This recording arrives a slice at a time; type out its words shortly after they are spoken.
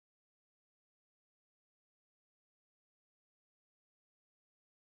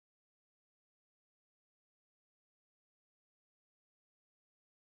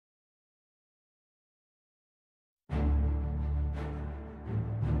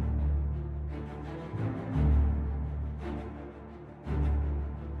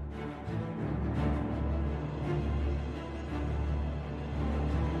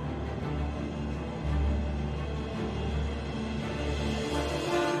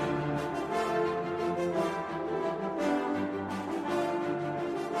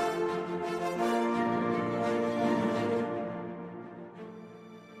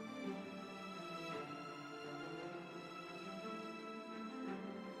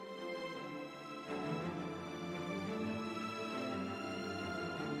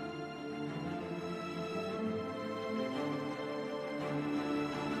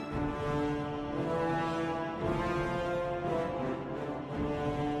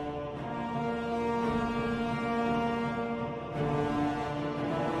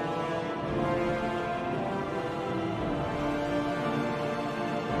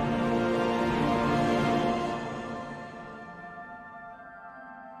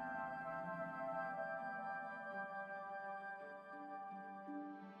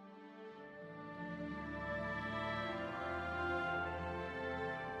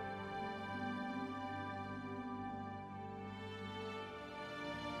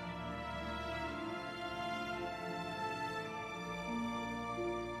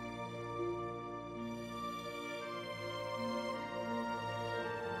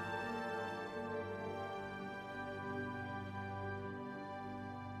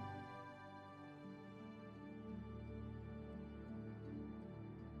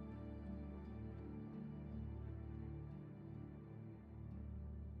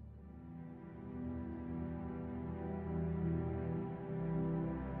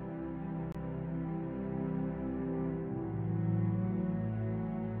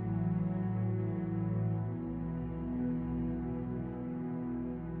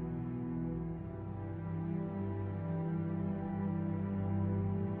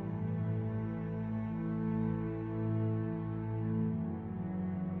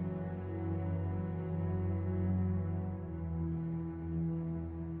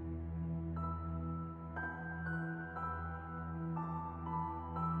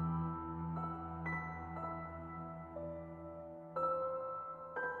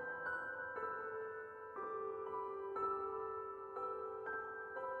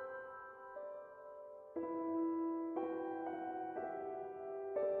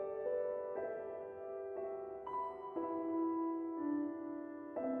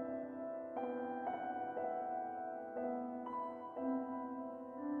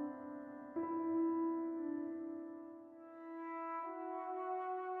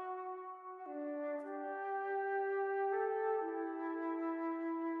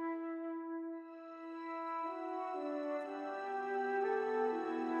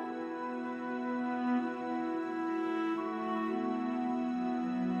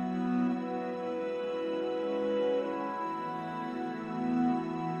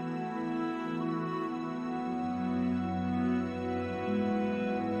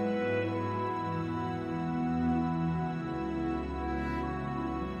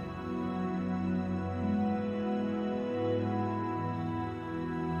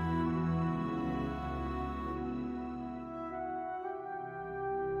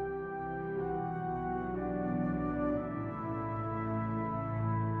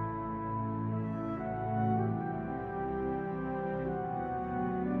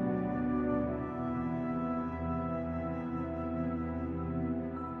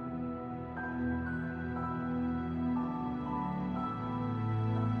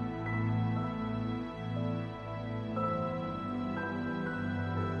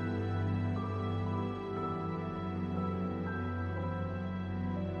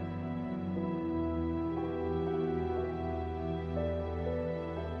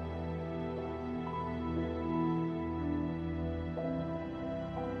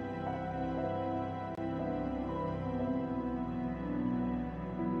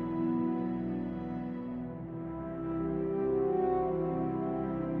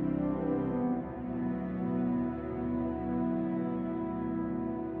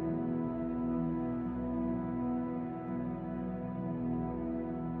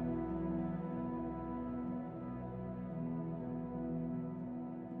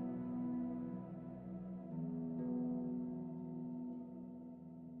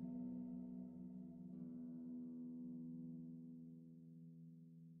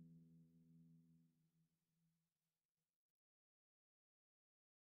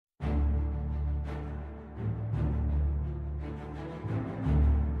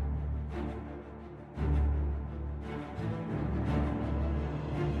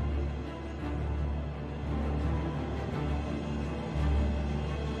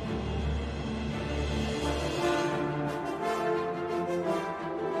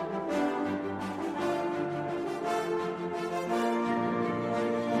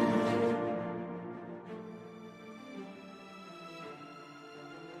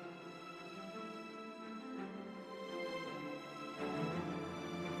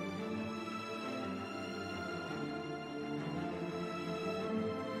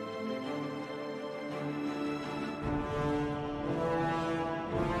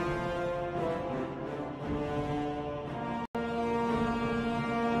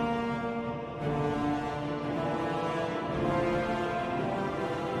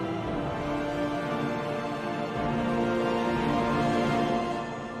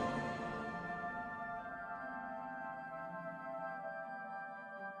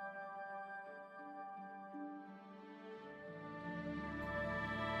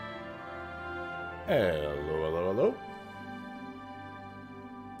Hello, hello, hello.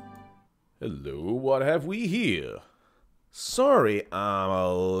 Hello, what have we here? Sorry, I'm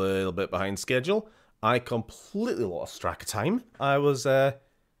a little bit behind schedule. I completely lost track of time. I was,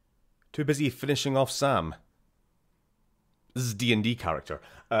 too busy finishing off Sam. This is D&D character.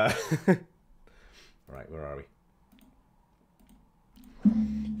 Right, where are we?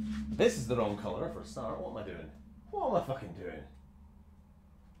 This is the wrong colour for a start. What am I doing? What am I fucking doing?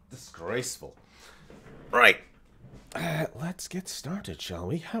 Disgraceful. Right. Let's get started, shall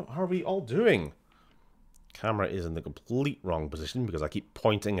we? How are we all doing? Camera is in the complete wrong position because I keep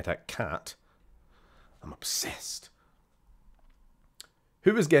pointing at a cat. I'm obsessed.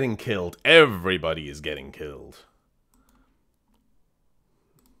 Who is getting killed? Everybody is getting killed.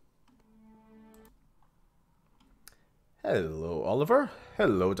 Hello, Oliver.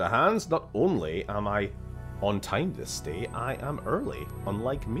 Hello to Hans. Not only am I on time this day, I am early,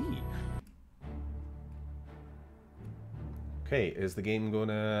 unlike me. Okay, is the game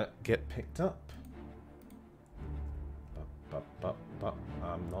gonna get picked up?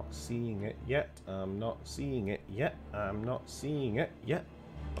 I'm not seeing it yet. I'm not seeing it yet. I'm not seeing it yet.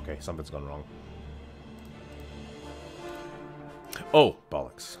 Okay, something's gone wrong. Oh,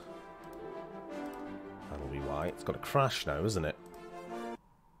 bollocks. That'll be why. It's got to crash now, isn't it?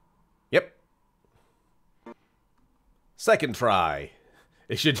 Yep. Second try.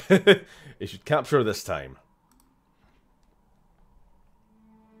 It should it should capture this time.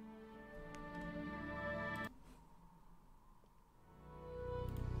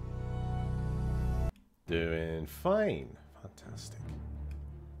 Doing fine. Fantastic.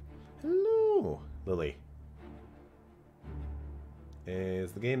 Hello, Lily.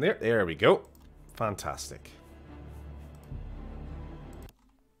 Is the game there? There we go. Fantastic.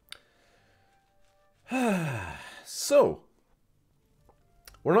 So,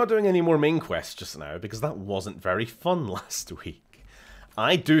 we're not doing any more main quests just now because that wasn't very fun last week.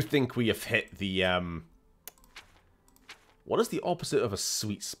 I do think we have hit the, what is the opposite of a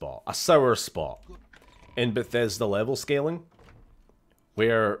sweet spot? A sour spot in Bethesda level scaling,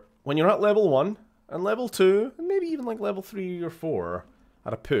 where when you're at level 1 and level 2, and maybe even like level 3 or 4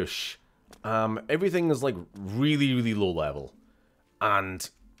 at a push, everything is like really, really low level. And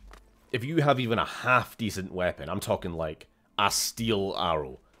if you have even a half decent weapon, I'm talking like a steel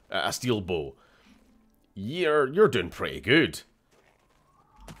arrow, a steel bow, you're doing pretty good.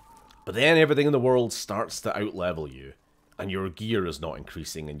 But then everything in the world starts to out-level you, and your gear is not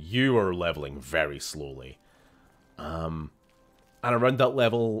increasing, and you are leveling very slowly. And around that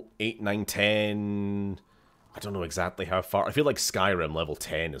level 8, 9, 10... I don't know exactly how far. I feel like Skyrim level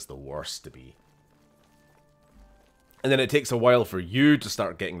 10 is the worst to be. And then it takes a while for you to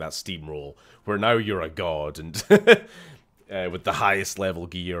start getting that steamroll, where now you're a god, and with the highest level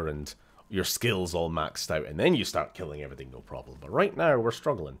gear, and your skills all maxed out, and then you start killing everything no problem. But right now, we're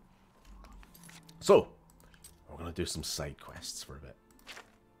struggling. So, we're going to do some side quests for a bit.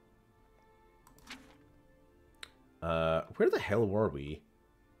 Where the hell were we?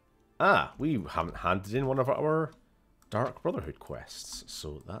 Ah, we haven't handed in one of our Dark Brotherhood quests,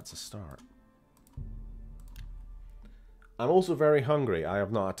 so that's a start. I'm also very hungry. I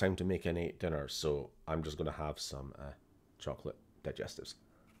have not had time to make any dinner, so I'm just going to have some chocolate digestives.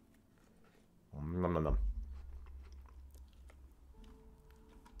 Nom nom nom.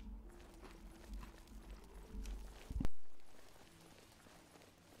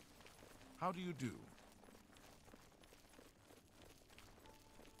 How do you do?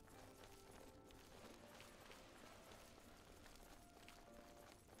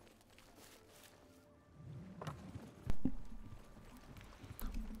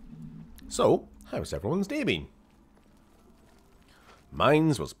 So, how's everyone's day been?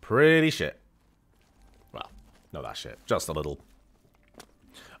 Mine's was pretty shit. Well, not that shit. Just a little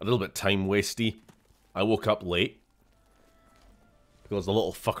bit time wasty. I woke up late because the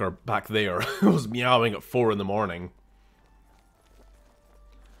little fucker back there was meowing at 4 in the morning.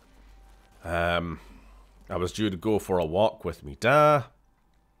 I was due to go for a walk with me da.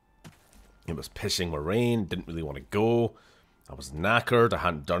 It was pissing with rain. Didn't really want to go. I was knackered. I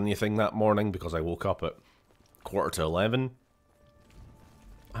hadn't done anything that morning because I woke up at 11:15.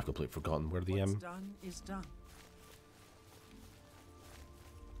 I've completely forgotten where the What's done is done.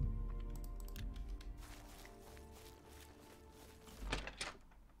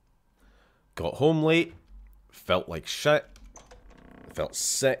 Got home late. Felt like shit. Felt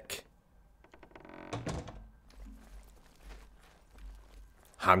sick.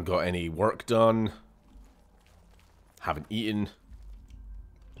 Hadn't got any work done. Haven't eaten.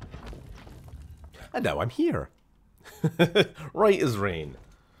 And now I'm here. Right as rain.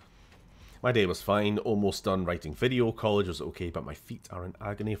 My day was fine, almost done writing video. College was okay, but my feet are in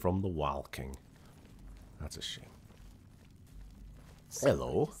agony from the walking. That's a shame. So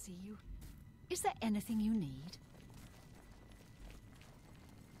Hello. glad to see you. Is there anything you need?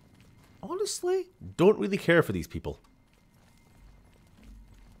 Honestly, don't really care for these people.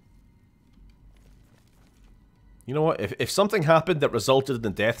 You know what? If something happened that resulted in the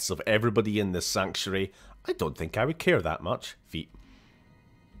deaths of everybody in this sanctuary, I don't think I would care that much. Feet.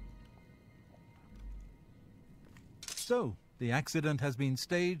 So, the accident has been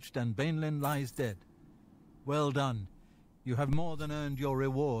staged and Bainlin lies dead. Well done. You have more than earned your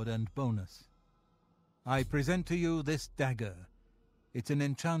reward and bonus. I present to you this dagger. It's an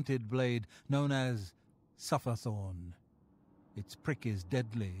enchanted blade known as Sufferthorn. Its prick is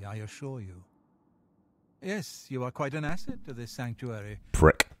deadly, I assure you. Yes, you are quite an asset to this sanctuary.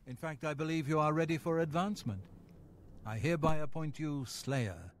 Prick. In fact, I believe you are ready for advancement. I hereby appoint you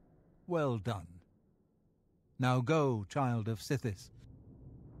Slayer. Well done. Now go, child of Sithis.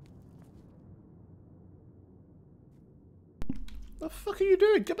 The fuck are you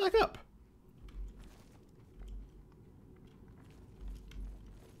doing? Get back up.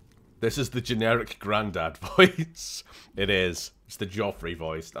 This is the generic granddad voice. It is. It's the Joffrey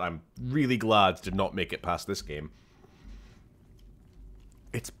voice that I'm really glad did not make it past this game.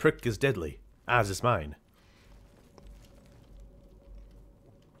 Its prick is deadly, as is mine.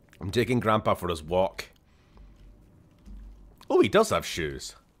 I'm taking Grandpa for his walk. Oh, he does have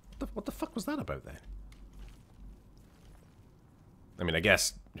shoes. What the fuck was that about then? I mean, I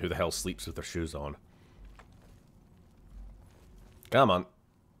guess who the hell sleeps with their shoes on? Come on.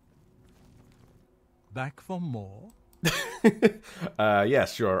 Back for more? Yeah,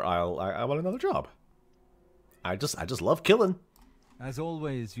 sure. I want another job. I just love killing. As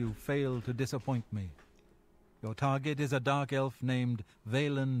always, you fail to disappoint me. Your target is a dark elf named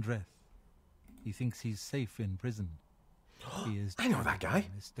Valen Dreth. He thinks he's safe in prison. He is I know that guy.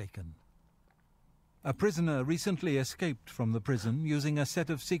 mistaken. A prisoner recently escaped from the prison using a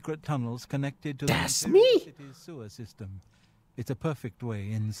set of secret tunnels connected to That's the Imperial me! City's sewer system. It's a perfect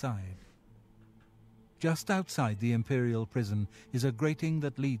way inside. Just outside the Imperial prison is a grating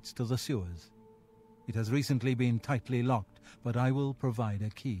that leads to the sewers. It has recently been tightly locked, but I will provide a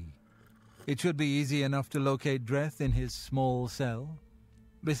key. It should be easy enough to locate Dreth in his small cell.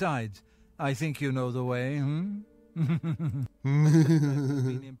 Besides, I think you know the way, Dreth has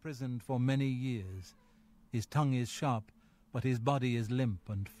been imprisoned for many years. His tongue is sharp, but his body is limp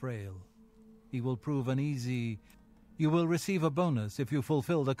and frail. He will prove an easy... You will receive a bonus if you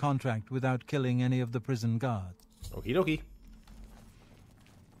fulfill the contract without killing any of the prison guards. Okie dokie.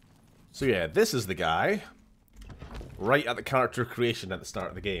 So yeah, this is the guy. Right at the character creation at the start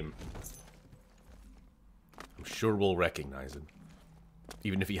of the game. I'm sure we'll recognize him.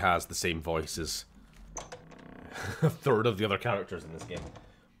 Even if he has the same voice as a third of the other characters in this game.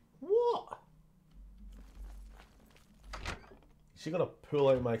 What? Is she gonna pull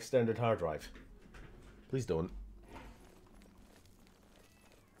out my extended hard drive? Please don't.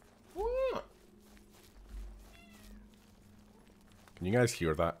 What? Can you guys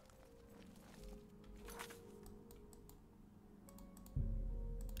hear that?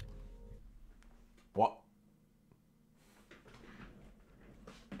 What?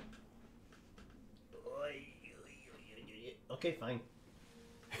 Okay, fine.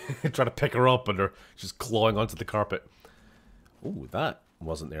 Try to pick her up and she's clawing onto the carpet. Ooh, that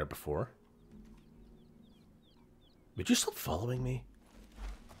wasn't there before. Would you stop following me?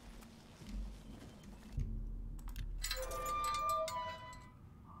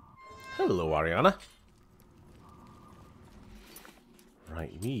 Hello, Ariana.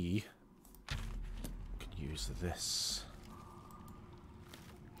 Right, we could use this.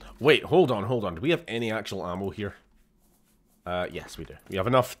 Wait, hold on. Do we have any actual ammo here? Yes, we do. We have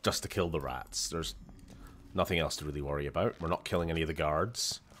enough just to kill the rats. There's nothing else to really worry about. We're not killing any of the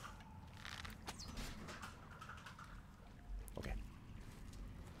guards. Okay.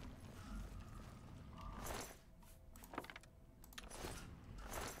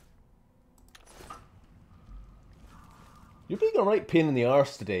 You're being a right pain in the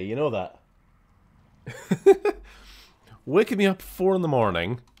arse today, you know that. Waking me up at 4 in the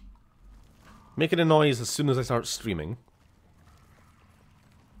morning. Making a noise as soon as I start streaming.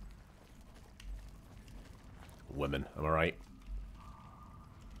 Women, am I right?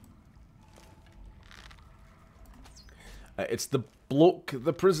 It's the bloke,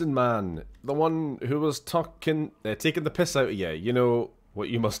 the prison man. The one who was taking the piss out of you. You know what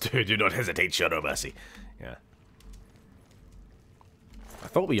you must do. Do not hesitate, show no mercy. Yeah. I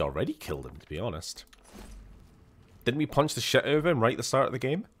thought we already killed him, to be honest. Didn't we punch the shit out of him right at the start of the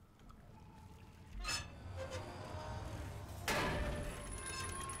game?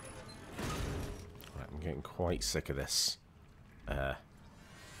 I'm getting quite sick of this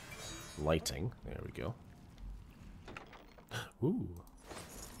lighting. There we go. Ooh.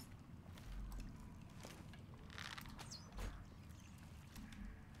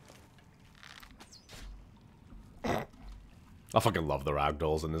 I fucking love the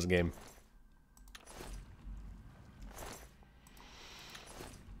ragdolls in this game.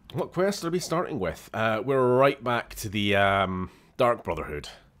 What quest are we starting with? We're right back to the Dark Brotherhood.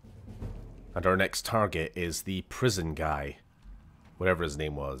 And our next target is the prison guy. Whatever his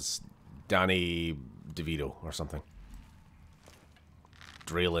name was. Danny DeVito or something.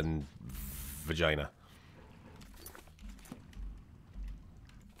 Draylen Vagina.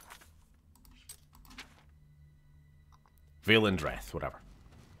 Valandreth, whatever.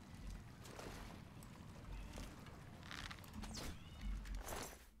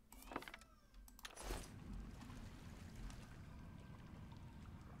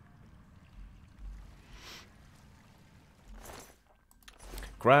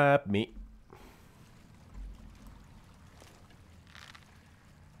 Grab me.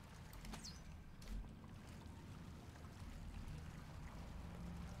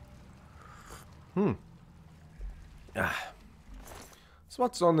 So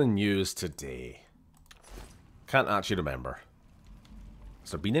what's on the news today? Can't actually remember.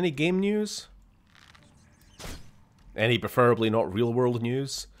 Has there been any game news? Any preferably not real world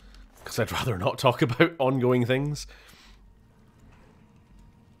news? Because I'd rather not talk about ongoing things.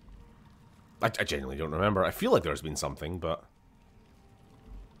 I genuinely don't remember. I feel like there's been something, but...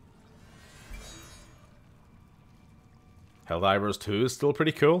 Helldivers 2 is still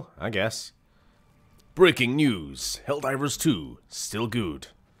pretty cool, I guess. Breaking news. Helldivers 2, still good.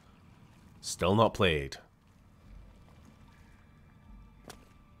 Still not played.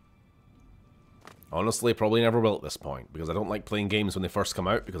 Honestly, probably never will at this point, because I don't like playing games when they first come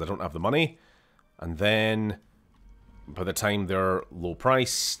out, because I don't have the money. And then, by the time they're low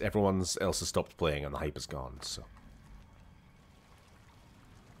price, everyone else has stopped playing and the hype is gone, so...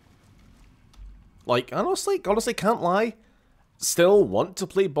 Like, honestly can't lie. Still want to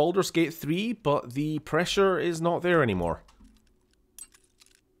play Baldur's Gate 3, but the pressure is not there anymore.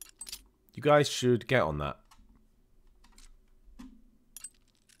 You guys should get on that.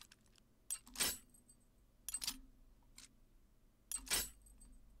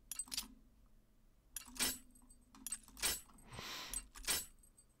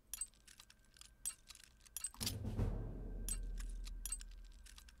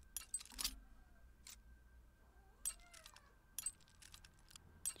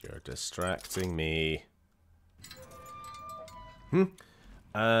 You're distracting me.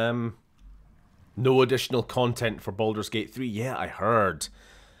 No additional content for Baldur's Gate 3. Yeah, I heard.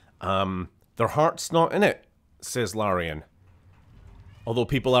 Their heart's not in it, says Larian. Although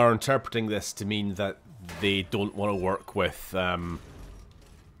people are interpreting this to mean that they don't want to work with, would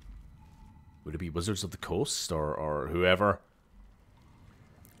it be Wizards of the Coast or whoever?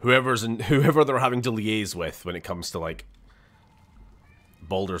 Whoever they're having to liaise with when it comes to, like,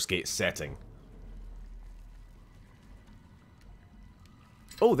 Baldur's Gate setting.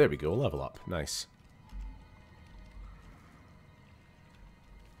 Oh, there we go. Level up. Nice.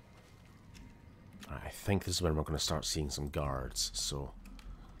 I think this is when we're going to start seeing some guards, so...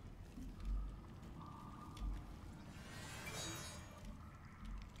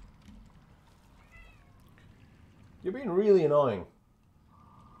 You're being really annoying.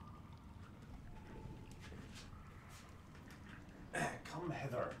 Come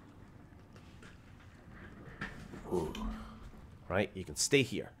hither. Ooh. Right, you can stay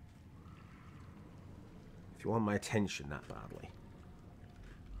here. If you want my attention that badly.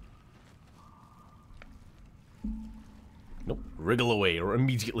 Nope. Wriggle away, or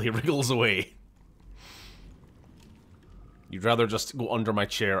immediately wriggles away. You'd rather just go under my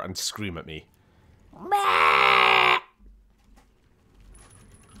chair and scream at me.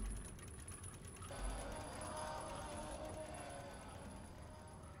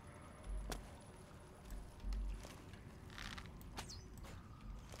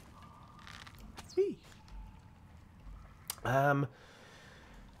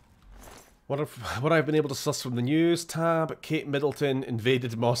 What I've been able to suss from the news tab, Kate Middleton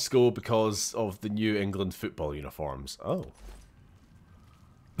invaded Moscow because of the New England football uniforms. Oh.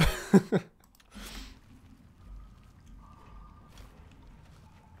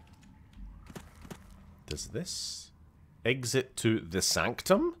 Does this exit to the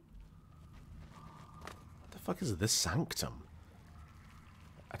sanctum? What the fuck is this sanctum?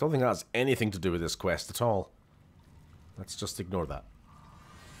 I don't think that has anything to do with this quest at all. Let's just ignore that.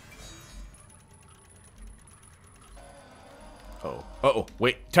 Uh-oh. Uh-oh.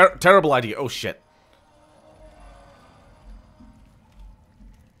 Wait. Terrible idea. Oh, shit.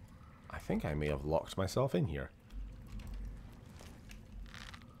 think I may have locked myself in here.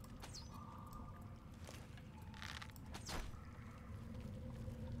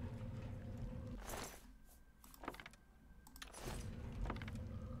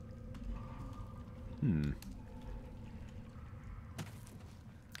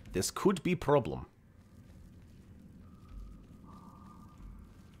 This could be a problem.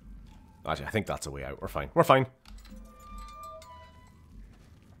 Actually, I think that's a way out. We're fine. We're fine.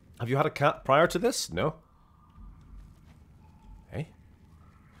 Have you had a cat prior to this? No? Hey?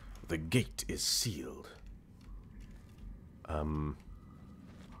 The gate is sealed.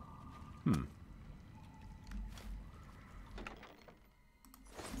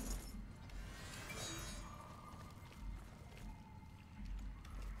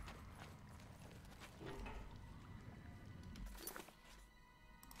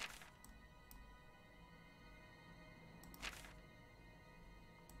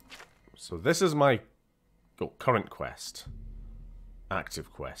 So this is my current quest.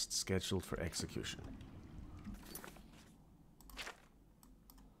 Active quest, scheduled for execution.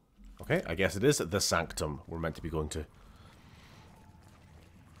 Okay, I guess it is the Sanctum we're meant to be going to.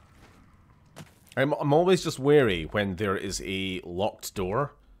 I'm always just wary when there is a locked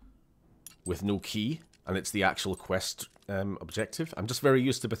door with no key, and it's the actual quest objective. I'm just very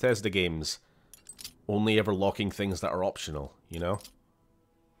used to Bethesda games only ever locking things that are optional, you know?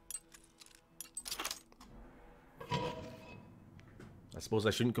 I suppose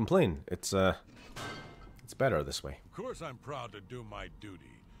I shouldn't complain. It's better this way. Of course I'm proud to do my duty,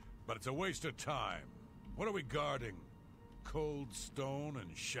 but it's a waste of time. What are we guarding? Cold stone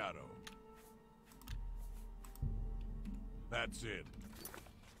and shadow. That's it.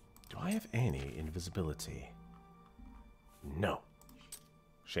 Do I have any invisibility? No.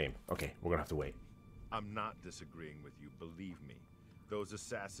 Shame. Okay, we're gonna have to wait. I'm not disagreeing with you, believe me. Those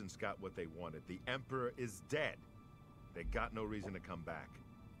assassins got what they wanted. The Emperor is dead. They got no reason to come back.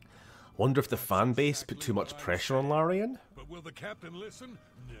 Wonder if the fan base put too much pressure on Larian? But will the captain listen?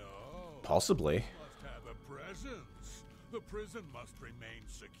 No. Possibly. Must have a presence. The prison must remain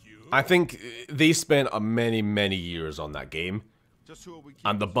secure. I think they spent many, many years on that game. Just who are we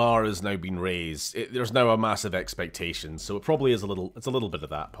And the bar has now been raised. There's now a massive expectation, so it probably is it's a little bit of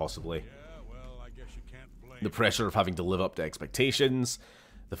that, possibly. Yeah, well, I guess you can't blame The pressure of having to live up to expectations,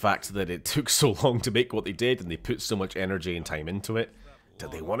 the fact that it took so long to make what they did, and they put so much energy and time into it. Do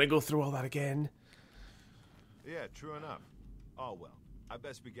they want to go through all that again? Yeah, true enough. Oh well, I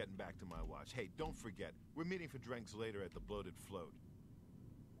best be getting back to my watch. Hey, don't forget, we're meeting for drinks later at the Bloated Float.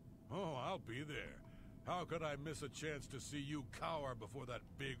 Oh, I'll be there. How could I miss a chance to see you cower before that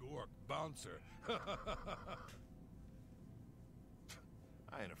big orc bouncer?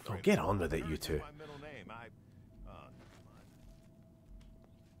 I ain't afraid. Oh, get on with it, you two. My middle name.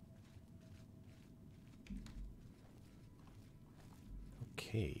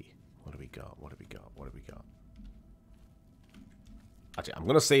 Okay. What do we got? What do we got? What do we got? Actually, I'm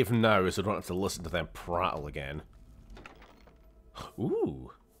going to save now so I don't have to listen to them prattle again.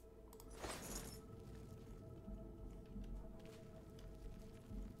 Ooh.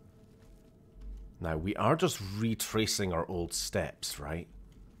 Now, we are just retracing our old steps, right?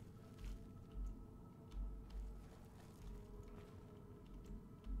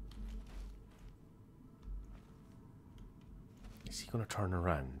 Is he going to turn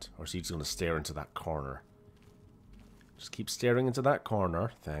around? Or is he just going to stare into that corner? Just keep staring into that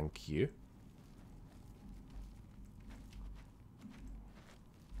corner. Thank you.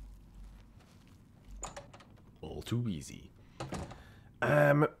 All too easy.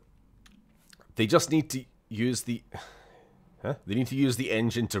 They just need to use the... Huh? They need to use the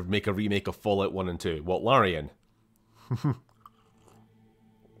engine to make a remake of Fallout 1 and 2. What, Larian?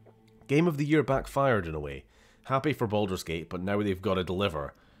 Game of the Year backfired in a way. Happy for Baldur's Gate, but now they've got to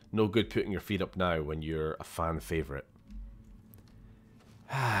deliver. No good putting your feet up now when you're a fan favourite.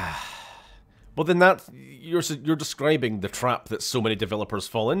 Well, then that... You're describing the trap that so many developers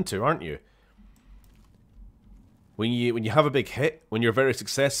fall into, aren't you? When you have a big hit, when you're very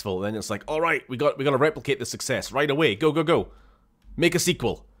successful, then it's like, all right, we got to replicate the success right away. Go, go, go. Make a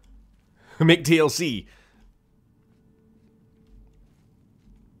sequel. Make DLC.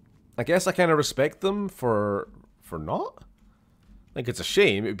 I guess I kind of respect them for not. Like, it's a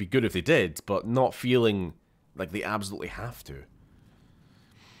shame. It would be good if they did, but not feeling like they absolutely have to.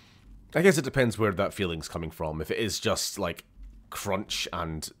 I guess it depends where that feeling's coming from. If it is just like crunch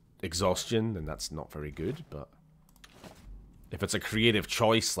and exhaustion, then that's not very good, but if it's a creative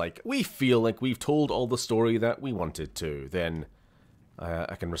choice, like, we feel like we've told all the story that we wanted to, then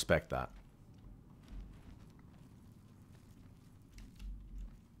I can respect that.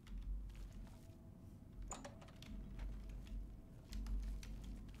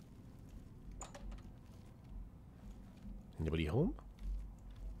 Anybody home?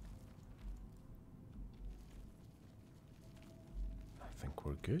 I think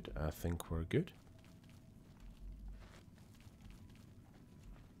we're good. I think we're good.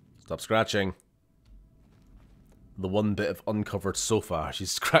 Stop scratching. The one bit of uncovered sofa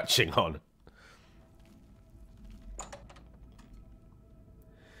she's scratching on.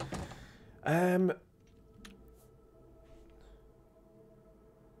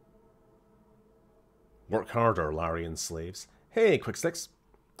 Work harder, Larry and slaves. Hey, Quick Sticks.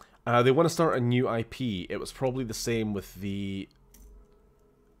 They want to start a new IP. It was probably the same with the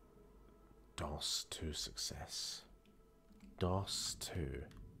DOS 2 success. DOS 2.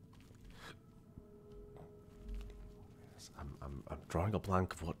 I'm drawing a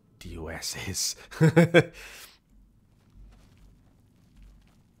blank of what DOS is.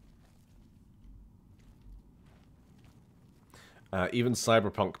 Even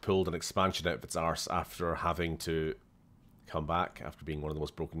Cyberpunk pulled an expansion out of its arse after having to come back, after being one of the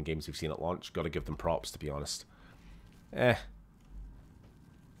most broken games we've seen at launch. Gotta give them props, to be honest. I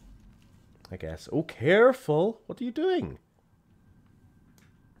guess. Oh, careful! What are you doing?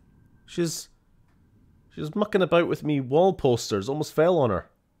 She's mucking about with me wall posters. Almost fell on her.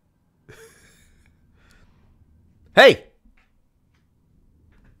 Hey!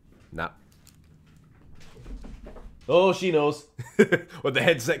 Nah. Oh, she knows. When the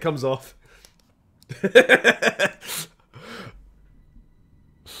headset comes off.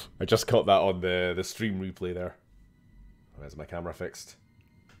 I just caught that on the stream replay there. Where's my camera fixed?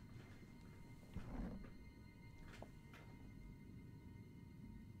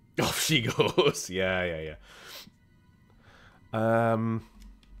 Off she goes. Yeah.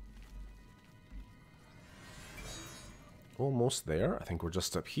 Almost there. I think we're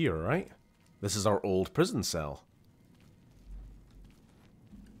just up here, right? This is our old prison cell.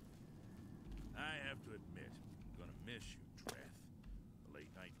 I have to admit, I'm gonna miss you, Dreth. The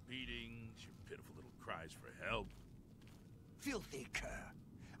late night beatings, your pitiful little cries for help. Filthy cur.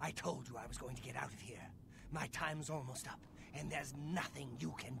 I told you I was going to get out of here. My time's almost up, and there's nothing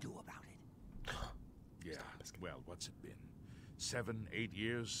you can do about it. Yeah, well, what's it been? 7, 8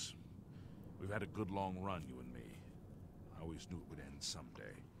 years? We've had a good long run, you and me. I always knew it would end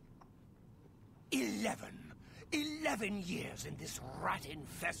someday. 11 years in this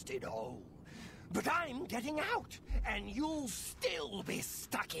rat-infested hole. But I'm getting out, and you'll still be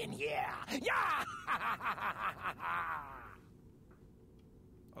stuck in here. Yeah!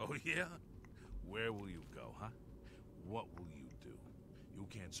 Oh, yeah? Where will you go, huh? What will you do? You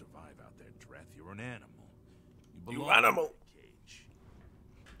can't survive out there, Dreth. You're an animal. You belong in a cage.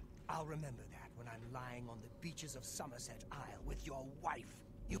 I'll remember that when I'm lying on the beaches of Somerset Isle with your wife,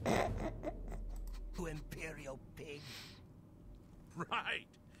 you imperial pig. Right.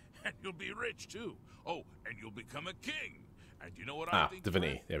 And you'll be rich, too. Oh, and you'll become a king. And you know what I think?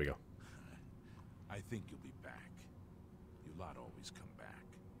 Divinity. There we go. I think you'll be back. You lot always come back.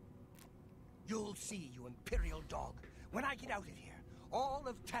 You'll see, you imperial dog. When I get out of here, all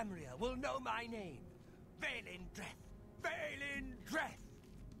of Tamriel will know my name. Valen Dreth. Valen Dreth.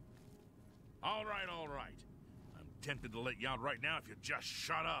 All right, all right. I'm tempted to let you out right now if you just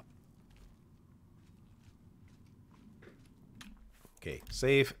shut up. Okay,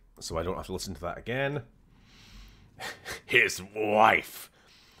 save, so I don't have to listen to that again. His wife.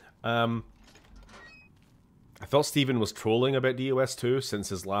 I thought Steven was trolling about DOS 2 since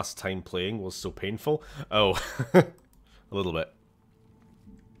his last time playing was so painful. Oh, a little bit.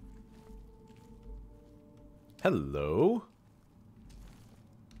 Hello?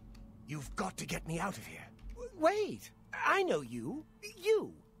 You've got to get me out of here. Wait, I know you.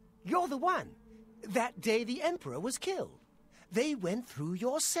 You're the one. That day the Emperor was killed. They went through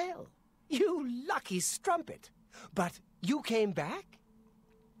your cell. You lucky strumpet. But you came back?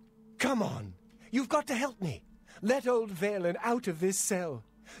 Come on. You've got to help me. Let old Valen out of this cell.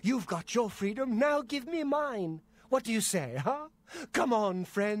 You've got your freedom, now give me mine. What do you say, huh? Come on,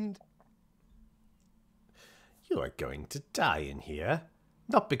 friend. You are going to die in here.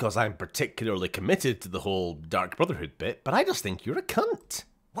 Not because I'm particularly committed to the whole Dark Brotherhood bit, but I just think you're a cunt.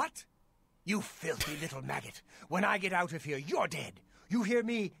 What? You filthy little maggot. When I get out of here, you're dead. You hear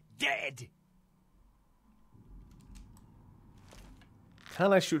me? Dead.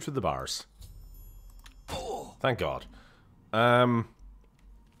 Can I shoot through the bars? Oh. Thank God.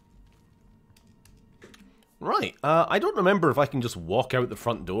 Right. I don't remember if I can just walk out the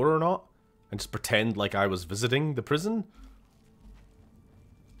front door or not. And just pretend like I was visiting the prison.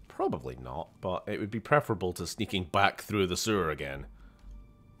 Probably not, but it would be preferable to sneaking back through the sewer again.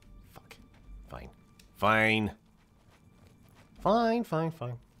 Fuck. Fine. Fine.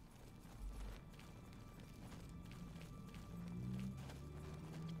 Fine.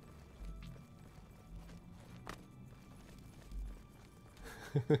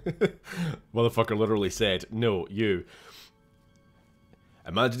 Motherfucker literally said, no, you.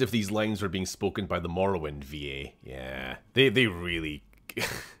 Imagine if these lines were being spoken by the Morrowind VA. Yeah, they really...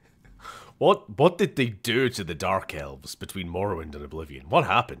 What did they do to the Dark Elves between Morrowind and Oblivion? What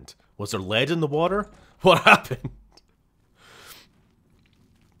happened? Was there lead in the water? What happened?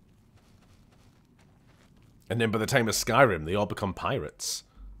 And then by the time of Skyrim, they all become pirates.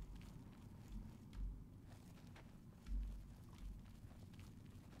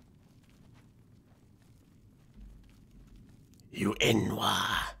 You Enwa.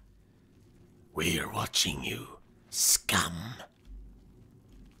 We're watching you, scum.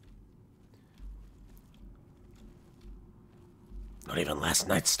 Not even last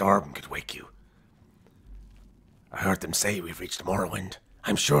night's storm could wake you. I heard them say we've reached Morrowind.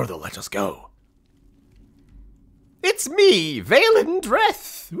 I'm sure they'll let us go. It's me, Valen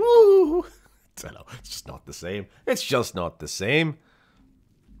Dreth! Woo! I know, it's just not the same. It's just not the same.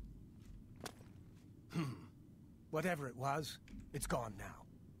 Whatever it was, it's gone now.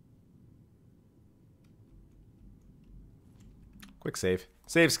 Quick save.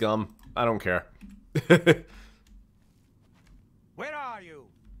 Save, scum. I don't care. Where are you?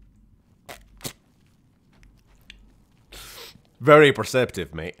 Very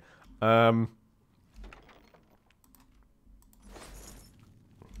perceptive, mate. I'm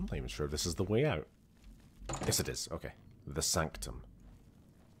not even sure this is the way out. Yes, it is. Okay. The Sanctum.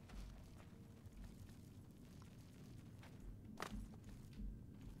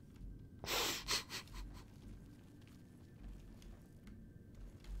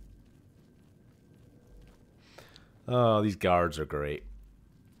 Oh, these guards are great.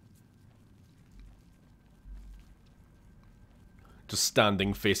 Just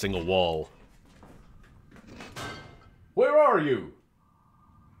standing facing a wall. Where are you?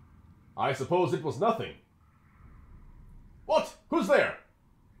 I suppose it was nothing. What? Who's there?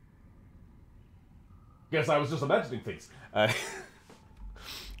 Guess I was just imagining things. Let's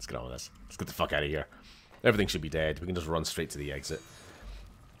get on with this. Let's get the fuck out of here. Everything should be dead. We can just run straight to the exit.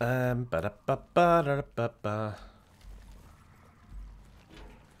 Ba-da-ba-ba-da-ba-ba.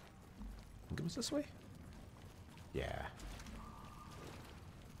 Think it was this way? Yeah.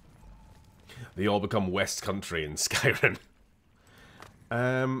 They all become West Country in Skyrim.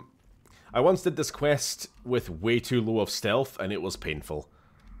 I once did this quest with way too low of stealth, and it was painful.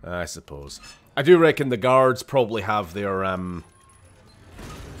 I suppose. I do reckon the guards probably have their,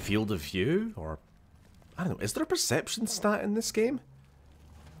 field of view, or... I don't know, is there a perception stat in this game?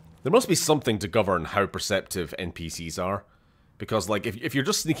 There must be something to govern how perceptive NPCs are. Because, like, if you're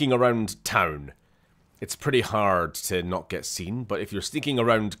just sneaking around town, it's pretty hard to not get seen. But if you're sneaking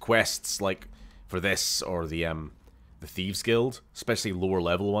around quests, like, for this, or the Thieves Guild, especially lower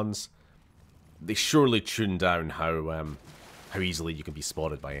level ones, they surely tune down how easily you can be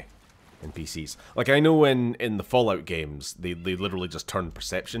spotted by NPCs. Like, I know in the Fallout games, they literally just turn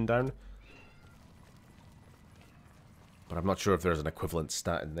perception down. But I'm not sure if there's an equivalent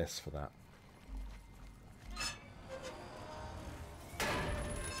stat in this for that.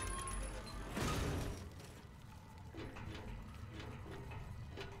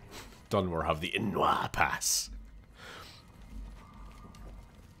 Dunmer have the Inwa Pass.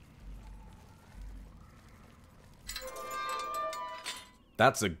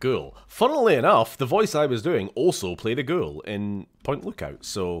 That's a ghoul. Funnily enough, the voice I was doing also played a ghoul in Point Lookout,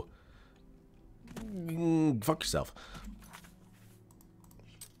 so... fuck yourself.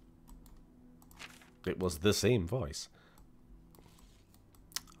 It was the same voice.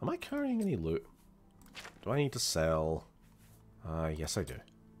 Am I carrying any loot? Do I need to sell? Yes I do.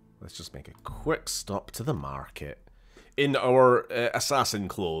 Let's just make a quick stop to the market. In our assassin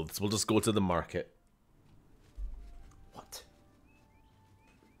clothes, we'll just go to the market. What?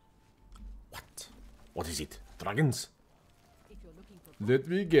 What? What is it? Dragons? Let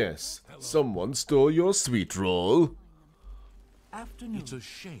me guess. Someone stole your sweet roll. Afternoon. It's a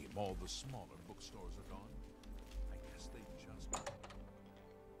shame all the smaller bookstores are gone. I guess they just...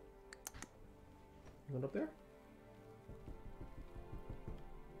 You went up there?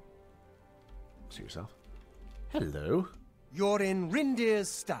 See yourself. Hello. You're in Rindir's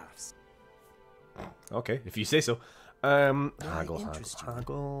staffs. Okay, if you say so.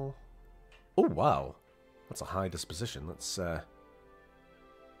 Haggle. Oh, wow. That's a high disposition. Let's, I've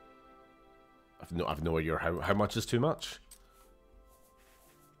no idea how much is too much.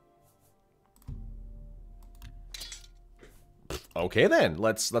 Okay then,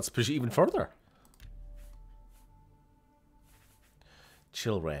 let's push it even further.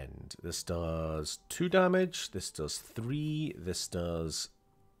 Chill Rend. This does 2 damage. This does 3. This does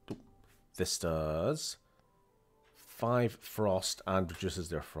 5. 5 frost and reduces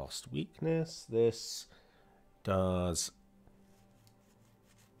their frost weakness. This does...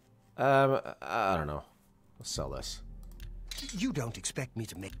 I don't know. Let's sell this. You don't expect me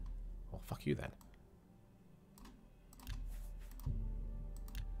to make... Well, fuck you then.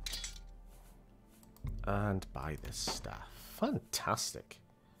 And buy this staff. Fantastic.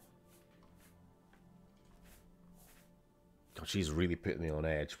 God, she's really putting me on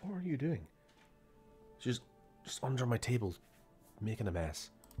edge. What are you doing? She's just under my table, making a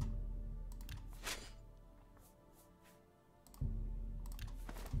mess.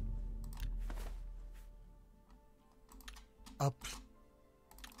 Up.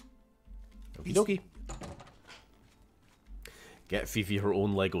 Okie dokie. Get Fifi her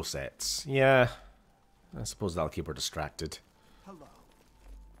own Lego sets. Yeah, I suppose that'll keep her distracted. Hello.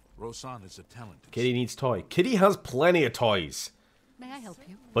 Rosan is a talented. Kitty needs toy. Kitty has plenty of toys. May I help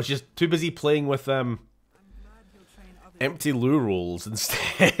you? But she's too busy playing with empty loo rolls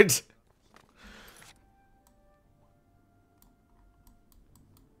instead.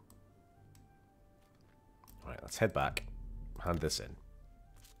 Alright, let's head back. Hand this in.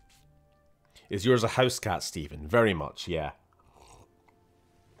 Is yours a house cat, Stephen? Very much, yeah.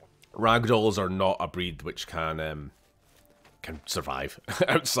 Ragdolls are not a breed which can survive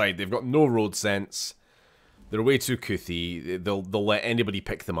outside. They've got no road sense. They're way too coothy. They'll let anybody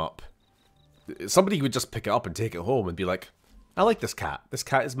pick them up. Somebody would just pick it up and take it home and be like, I like this cat. This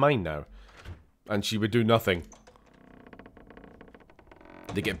cat is mine now. And she would do nothing.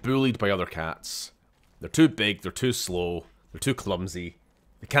 They get bullied by other cats. They're too big, they're too slow, they're too clumsy.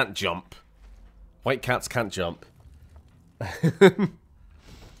 They can't jump. White cats can't jump.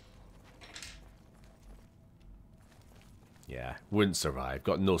 Yeah, wouldn't survive.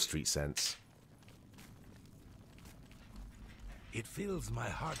 Got no street sense. It fills my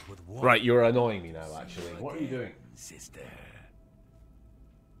heart with warmth. Right, you're annoying me now, actually. What are you doing? Sister.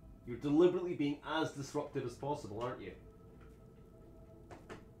 You're deliberately being as disruptive as possible, aren't you?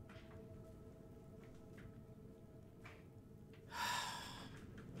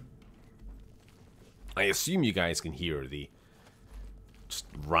 I assume you guys can hear the just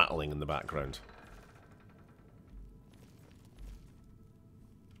rattling in the background.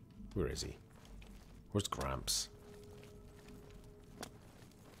 Where is he? Where's Gramps?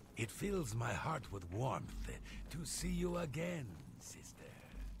 It fills my heart with warmth to see you again, sister.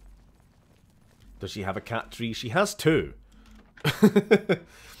 Does she have a cat tree? She has 2.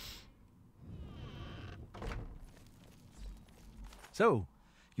 So,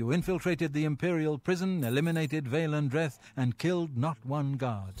 you infiltrated the Imperial prison, eliminated Vale and Dreth, and killed not one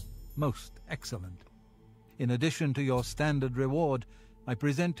guard. Most excellent. In addition to your standard reward, I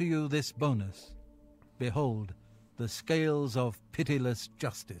present to you this bonus. Behold, the scales of pitiless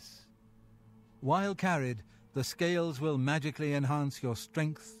justice. While carried, the scales will magically enhance your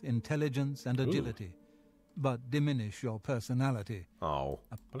strength, intelligence, and agility, but diminish your personality. Oh,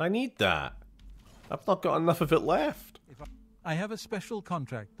 but I need that. I've not got enough of it left. I have a special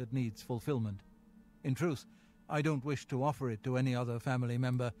contract that needs fulfillment. In truth, I don't wish to offer it to any other family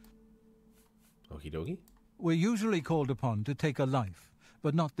member. Okie dokie. We're usually called upon to take a life,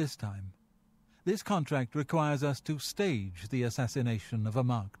 but not this time. This contract requires us to stage the assassination of a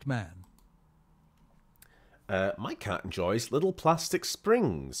marked man. My cat enjoys little plastic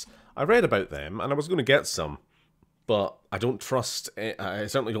springs. I read about them, and I was going to get some, but I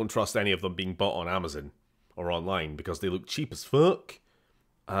certainly don't trust any of them being bought on Amazon or online, because they look cheap as fuck,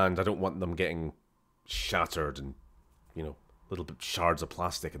 and I don't want them getting shattered and, you know, little bit shards of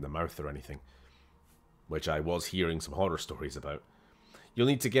plastic in the mouth or anything, which I was hearing some horror stories about. You'll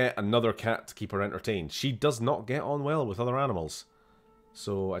need to get another cat to keep her entertained. She does not get on well with other animals,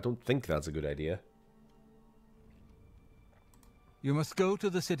 so I don't think that's a good idea. You must go to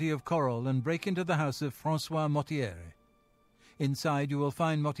the city of Coral and break into the house of Francois Mortiere. Inside you will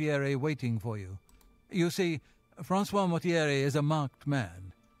find Mortiere waiting for you. You see, Francois Mortiere is a marked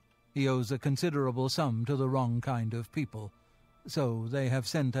man. He owes a considerable sum to the wrong kind of people, so they have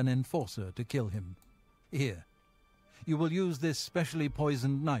sent an enforcer to kill him. Here. You will use this specially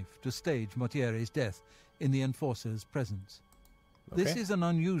poisoned knife to stage Mortiere's death in the enforcer's presence. Okay. This is an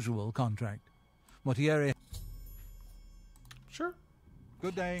unusual contract. Mortiere... Sure.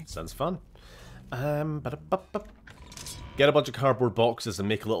 Good day. Sounds fun. Get a bunch of cardboard boxes and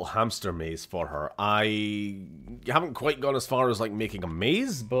make a little hamster maze for her. I haven't quite gone as far as like making a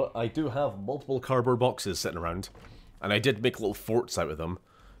maze, but I do have multiple cardboard boxes sitting around. And I did make little forts out of them.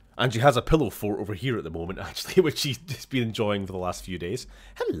 And she has a pillow fort over here at the moment, actually, which she's been enjoying for the last few days.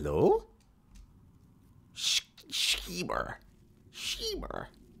 Hello? Sheemer.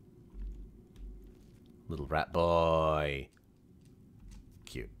 Little rat boy.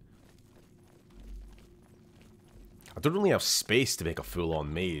 Cute. I don't really have space to make a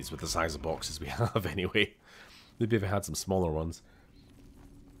full-on maze with the size of boxes we have anyway. Maybe if I had some smaller ones.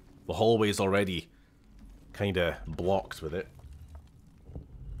 The hallway's already kind of blocked with it.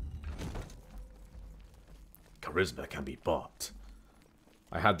 Charisma can be bought.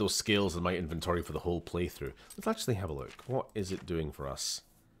 I had those scales in my inventory for the whole playthrough. Let's actually have a look. What is it doing for us?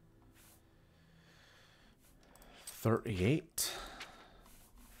 38.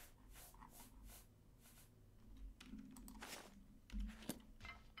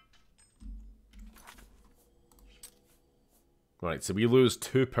 Right, so we lose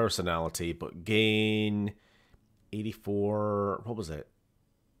 2 personality, but gain 84... What was it?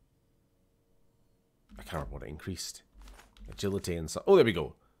 I can't remember what it increased. Agility and so... Oh, there we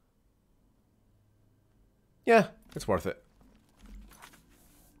go. Yeah, it's worth it.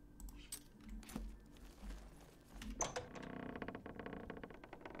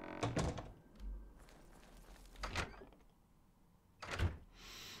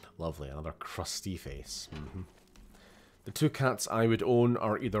 Lovely, another crusty face. Mm-hmm. The 2 cats I would own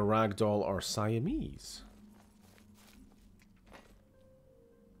are either Ragdoll or Siamese.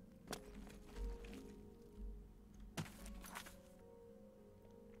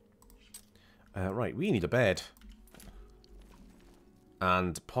 Right, we need a bed.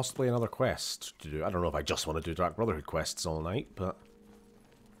 And possibly another quest to do. I don't know if I just want to do Dark Brotherhood quests all night, but...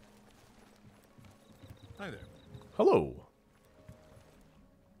 Hi there. Hello.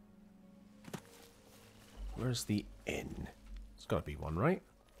 Where's the inn? There's got to be one, right?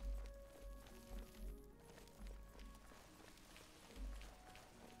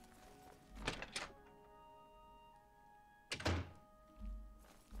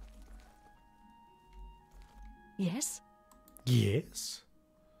 Yes? Yes?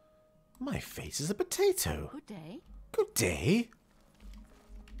 My face is a potato. Good day. Good day.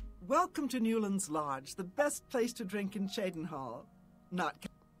 Welcome to Newland's Lodge, the best place to drink in Cheydinhal.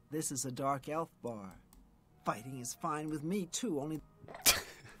 This is a dark elf bar. Fighting is fine with me, too, only...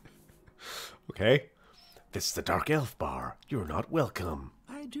 Okay. This is the Dark Elf Bar. You're not welcome.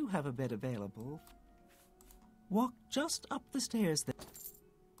 I do have a bed available. Walk just up the stairs there.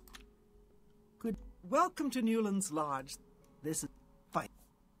 Good. Welcome to Newland's Lodge. This is... Fight.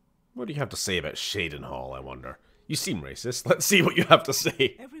 What do you have to say about Cheydinhal, I wonder? You seem racist. Let's see what you have to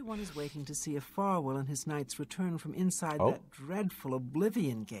say. Everyone is waiting to see if Farwell and his knights return from inside Oh. that dreadful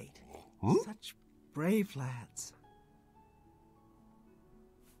Oblivion gate. Such brave lads.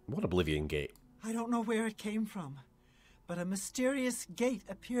 What Oblivion Gate? I don't know where it came from, but a mysterious gate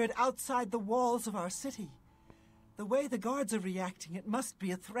appeared outside the walls of our city. The way the guards are reacting, it must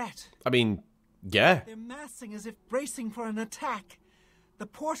be a threat. I mean, yeah. They're massing as if bracing for an attack. The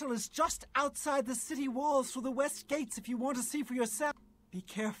portal is just outside the city walls through the west gates if you want to see for yourself. Be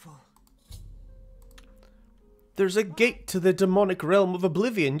careful. There's a gate to the demonic realm of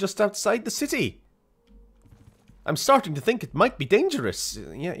Oblivion just outside the city. I'm starting to think it might be dangerous.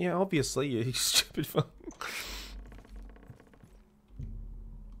 Yeah, obviously, you stupid fuck.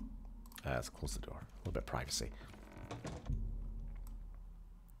 Let's close the door. A little bit of privacy.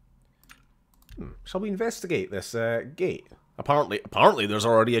 Shall we investigate this gate? Apparently, there's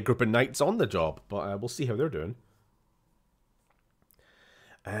already a group of knights on the job, but we'll see how they're doing.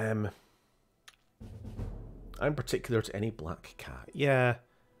 I'm particular to any black cat. Yeah,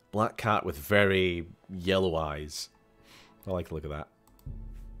 black cat with very yellow eyes. I like the look of that.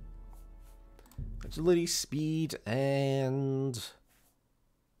 Agility, speed, and...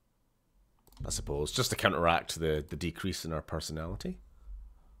 I suppose, just to counteract the decrease in our personality.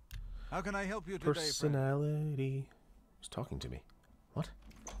 How can I help you today, Personality. Who's talking to me? What?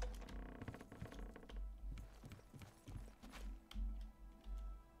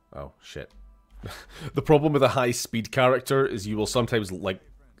 Oh, shit. The problem with a high-speed character is you will sometimes, like,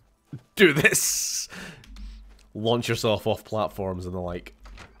 do this. Launch yourself off platforms and the like.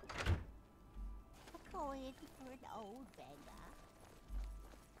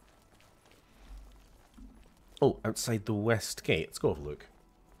 Oh, outside the west gate. Let's go have a look.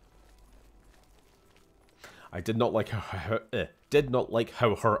 I did not like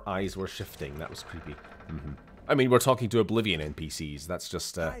how her eyes were shifting. That was creepy. I mean, we're talking to Oblivion NPCs. That's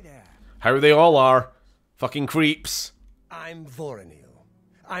just Hi there. how they all are. Fucking creeps. I'm Voronil.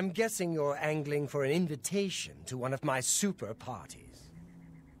 I'm guessing you're angling for an invitation to one of my super parties.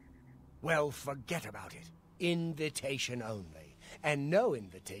 Well, forget about it. Invitation only. And no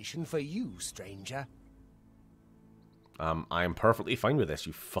invitation for you, stranger. I am perfectly fine with this,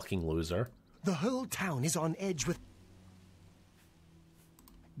 you fucking loser. The whole town is on edge with...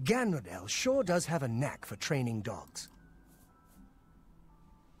 Ganradel sure does have a knack for training dogs.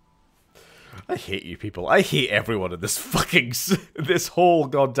 I hate you people. I hate everyone in this fucking... this whole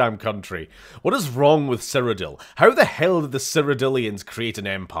goddamn country. What is wrong with Cyrodiil? How the hell did the Cyrodiilians create an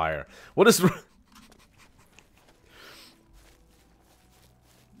empire? What is... Bunch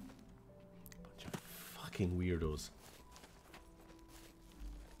of fucking weirdos.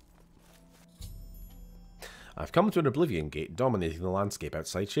 I've come to an Oblivion gate dominating the landscape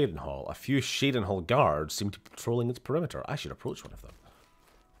outside Shadenhall. A few Shadenhall guards seem to be patrolling its perimeter. I should approach one of them.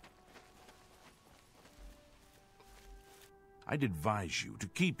 I'd advise you to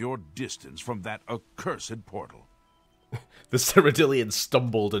keep your distance from that accursed portal. The Cyrodiilians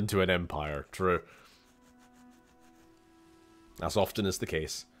stumbled into an empire. True. As often is the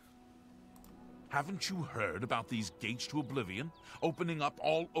case. Haven't you heard about these gates to Oblivion opening up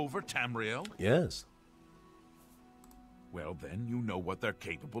all over Tamriel? Yes. Well, then you know what they're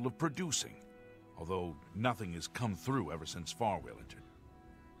capable of producing. Although nothing has come through ever since Farwell entered.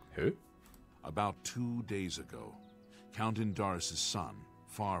 Who? About 2 days ago, Count Indaris' son,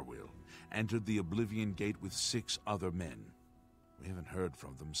 Farwell, entered the Oblivion Gate with 6 other men. We haven't heard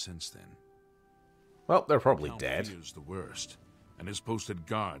from them since then. Well, they're probably Count dead. fears the worst, and has posted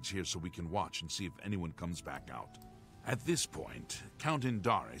guards here so we can watch and see if anyone comes back out. At this point, Count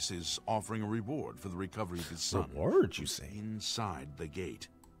Indaris is offering a reward for the recovery of his son. Reward, you say? Inside the gate.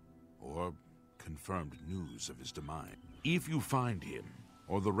 Or confirmed news of his demise. If you find him,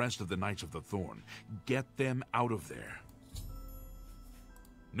 or the rest of the Knights of the Thorn, get them out of there.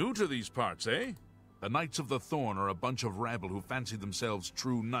 New to these parts, eh? The Knights of the Thorn are a bunch of rabble who fancy themselves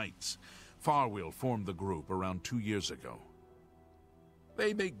true knights. Farwell formed the group around 2 years ago.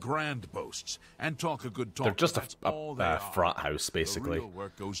 They make grand boasts and talk a good talk. They're just a frat house, basically. The real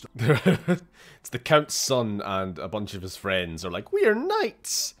work goes to It's the Count's son and a bunch of his friends are like, we're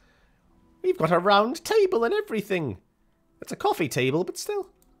knights! We've got a round table and everything! It's a coffee table, but still.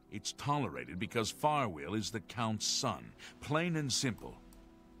 It's tolerated because Farwell is the Count's son. Plain and simple.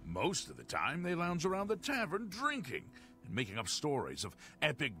 Most of the time, they lounge around the tavern drinking and making up stories of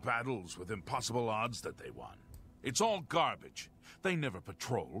epic battles with impossible odds that they won. It's all garbage. They never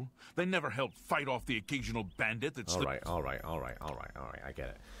patrol. They never help fight off the occasional bandit that's... All right, I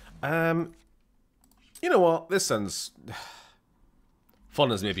get it. You know what? This sounds...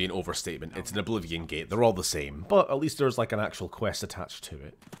 Fun is maybe an overstatement. It's an Oblivion gate. They're all the same. But at least there's like an actual quest attached to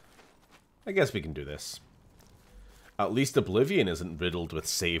it. I guess we can do this. At least Oblivion isn't riddled with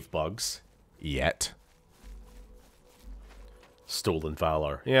save bugs. Yet. Stolen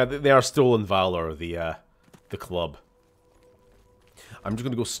Valor. Yeah, they are Stolen Valor, the club. I'm just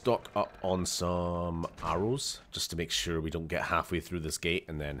going to go stock up on some arrows. Just to make sure we don't get halfway through this gate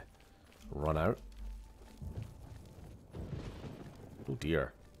and then run out. Oh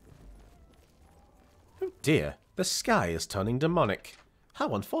dear. Oh dear, the sky is turning demonic.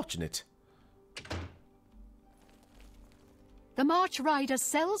 How unfortunate. The March Rider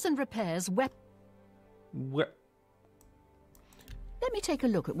sells and repairs weapons. Where? Let me take a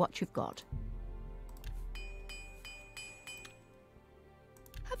look at what you've got.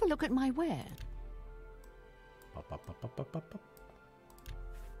 Have a look at my ware.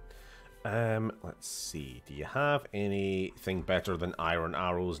 Let's see. Do you have anything better than iron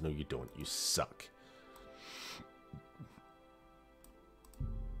arrows? No, you don't. You suck.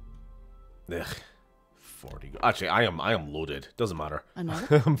 Ugh. 40. Actually, I am loaded. Doesn't matter.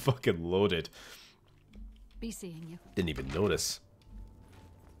 Another? I'm fucking loaded. Be seeing you. Didn't even notice.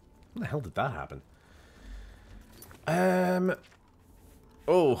 When the hell did that happen?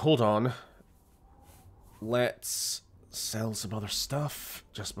 Oh, hold on. Let's sell some other stuff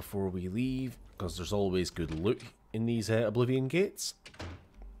just before we leave, because there's always good loot in these Oblivion gates.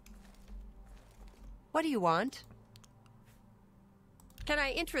 What do you want? Can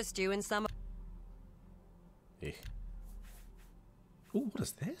I interest you in some... Hey. Ooh, what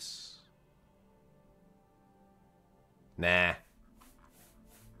is this? Nah.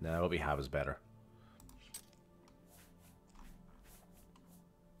 Nah, what we have is better.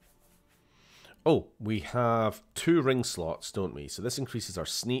 Oh, we have 2 ring slots, don't we? So this increases our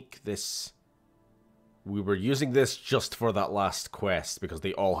sneak. This... We were using this just for that last quest because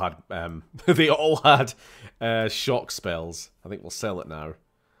they all had shock spells. I think we'll sell it now.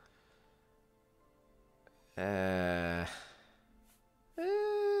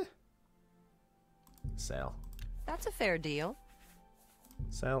 Sell. That's a fair deal.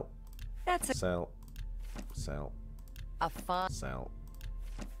 Sell. That's a... Sell. Sell. A fun... Sell.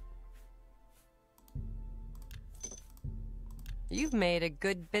 You've made a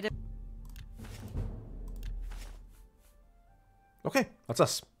good bit of... Okay, that's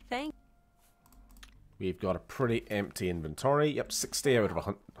us. Thank. We've got a pretty empty inventory. Yep, 60 out of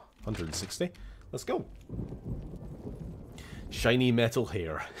 160. Let's go. Shiny metal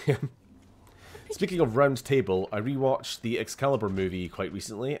hair. Speaking of Round Table, I rewatched the Excalibur movie quite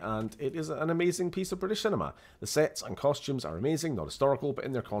recently, and it is an amazing piece of British cinema. The sets and costumes are amazing, not historical, but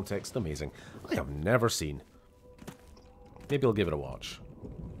in their context, amazing. I have never seen. Maybe I'll give it a watch.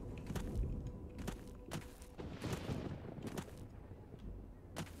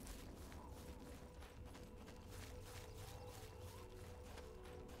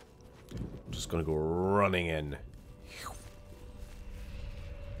 I'm just gonna go running in.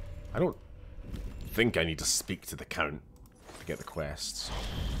 I don't think I need to speak to the Count to get the quests.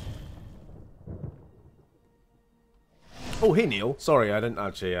 Oh, hey Neil. Sorry, I didn't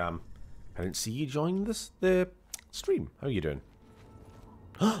actually I didn't see you join the stream. How are you doing?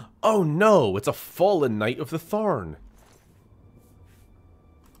 Oh no, it's a fallen Knight of the Thorn.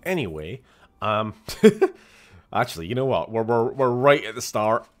 Anyway, actually, you know what? We're right at the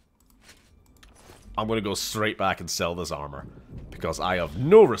start. I'm gonna go straight back and sell this armor because I have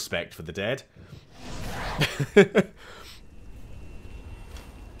no respect for the dead.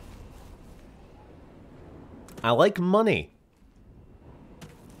 I like money.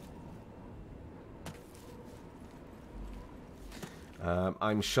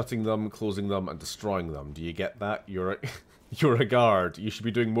 I'm shutting them, closing them, and destroying them. Do you get that? You're a guard. You should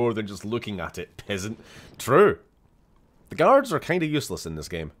be doing more than just looking at it, peasant. True. The guards are kind of useless in this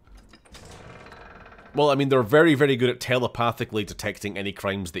game. Well, I mean, they're very, very good at telepathically detecting any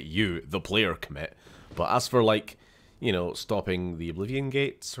crimes that you, the player, commit. But as for, like, you know, stopping the Oblivion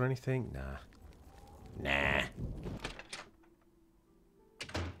gates or anything, nah. Nah.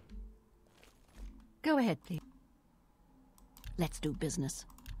 Go ahead, please. Let's do business.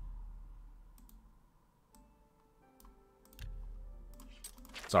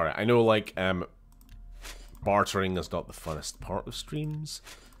 Sorry, I know, like, bartering is not the funnest part of streams.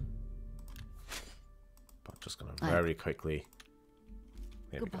 But I'm just gonna very quickly...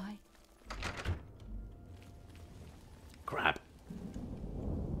 There Goodbye. we go. Grab.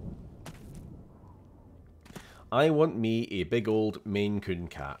 I want me a big old Maine Coon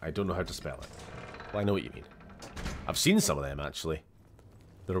cat. I don't know how to spell it. Well, I know what you mean. I've seen some of them, actually.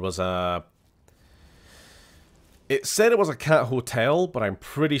 There was a... It said it was a cat hotel, but I'm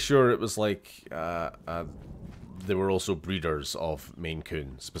pretty sure it was like... they were also breeders of Maine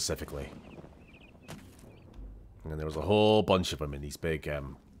Coon, specifically. And there was a whole bunch of them in these big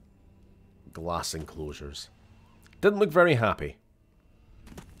glass enclosures. Didn't look very happy.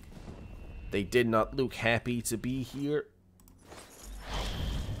 They did not look happy to be here.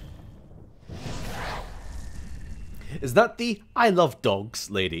 Is that the I love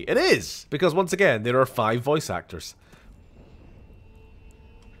dogs lady? It is! Because once again, there are 5 voice actors.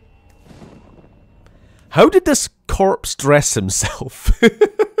 How did this corpse dress himself?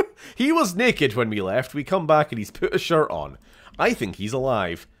 He was naked when we left. We come back and he's put a shirt on. I think he's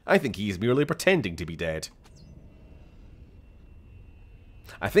alive. I think he's merely pretending to be dead.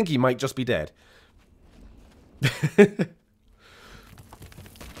 I think he might just be dead.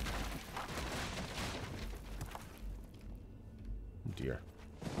 Dear.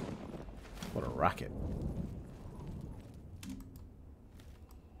 What a racket.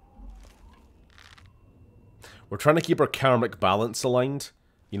 We're trying to keep our karmic balance aligned.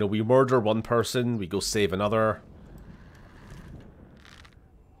 You know, we murder one person, we go save another.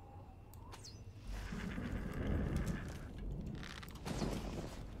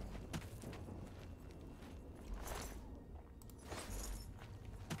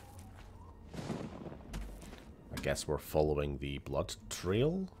 I guess we're following the blood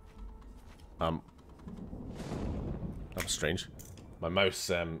trail. That was strange. My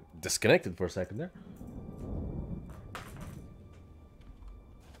mouse disconnected for a second there.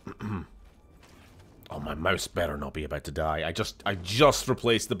 Oh, my mouse better not be about to die. I just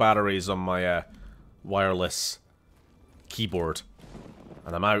replaced the batteries on my wireless keyboard,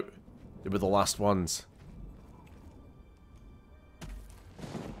 and I'm out. They were the last ones.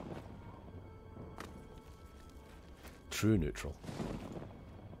 True neutral.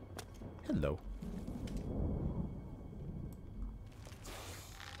 Hello.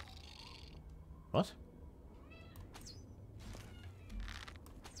 What?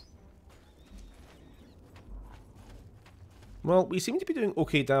 Well, we seem to be doing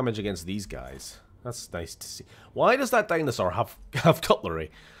okay damage against these guys. That's nice to see. Why does that dinosaur have cutlery?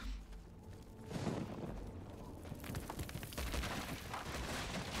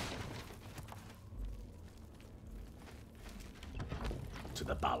 To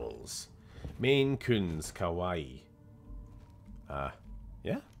the bowels. Maine Coons kawaii.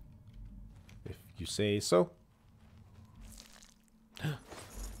 Yeah? you say so.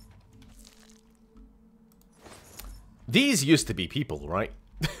 These used to be people, right?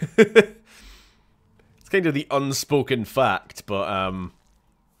 It's kind of the unspoken fact, but,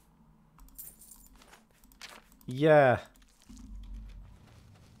 yeah.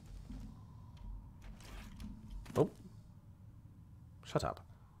 Oh. Shut up.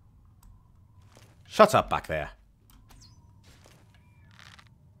 Shut up back there.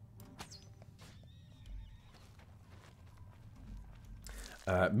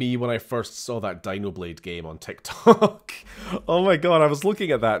 Me when I first saw that Dino Blade game on TikTok. Oh my god, I was looking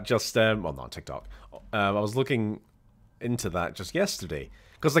at that just, well, not on TikTok. I was looking into that just yesterday.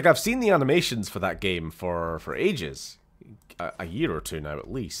 Because, like, I've seen the animations for that game for ages. A year or two now, at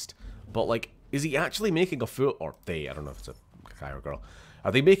least. But, like, is he actually making a full... Or they, I don't know if it's a guy or girl.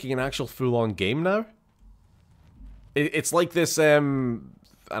 Are they making an actual full-on game now? It's like this, I don't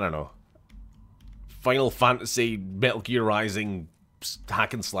know. Final Fantasy Metal Gear Rising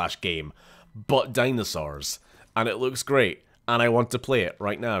hack and slash game, but dinosaurs, and it looks great, and I want to play it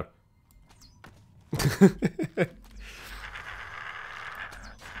right now.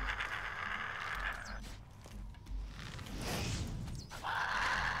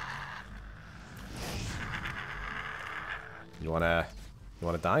 You wanna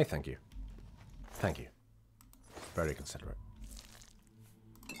die? Thank you. Thank you. Very considerate.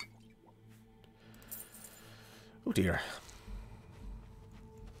 Oh dear.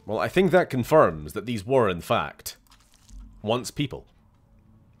 Well, I think that confirms that these were, in fact, once people.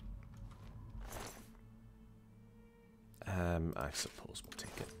 I suppose we'll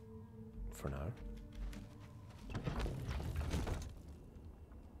take it for now.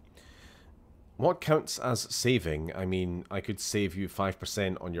 What counts as saving? I mean, I could save you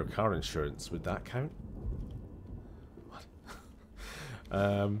 5% on your car insurance. Would that count? What?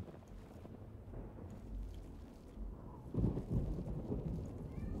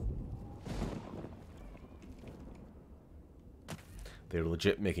 They're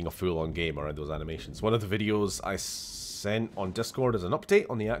legit making a full-on game around those animations. One of the videos I sent on Discord is an update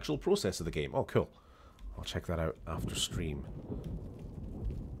on the actual process of the game. Oh, cool. I'll check that out after stream.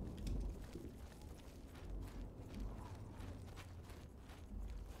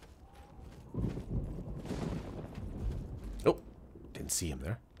 Oh, didn't see him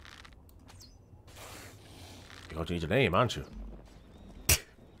there. You're going to change your name, aren't you?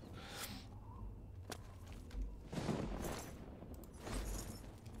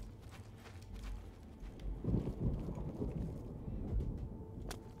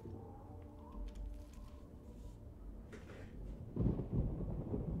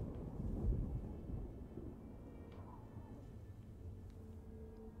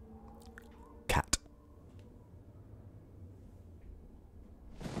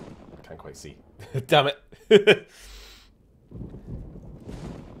 See. Damn it.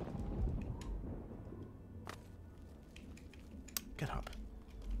 Get up.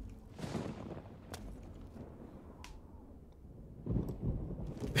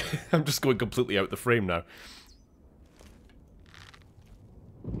 I'm just going completely out the frame now.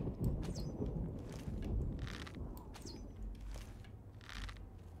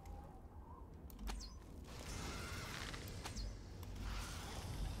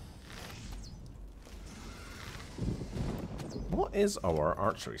 What is our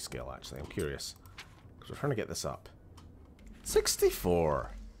archery skill, actually? I'm curious. Because we're trying to get this up.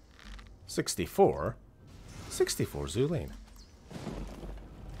 64. 64? 64 Zulane.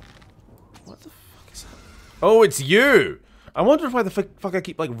 What the fuck is that? Oh, it's you! I wonder why the fuck I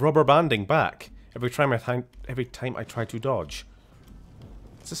keep, like, rubber banding back every time I try to dodge.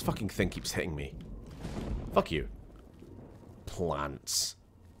 This fucking thing keeps hitting me. Fuck you. Plants.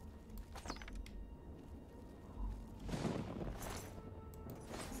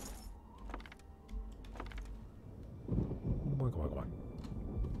 Go on.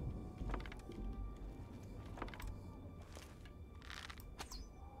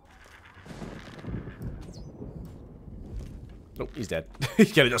 Nope, he's dead. He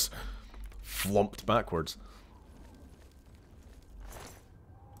kind of just flumped backwards.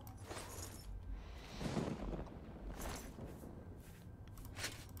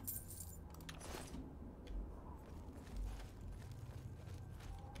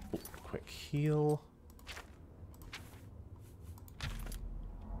 Oh, quick heal.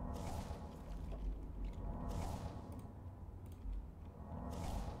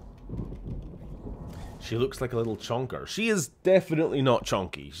 She looks like a little chonker. She is definitely not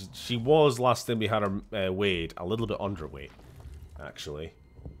chonky. She was, last time we had her weighed, a little bit underweight, actually.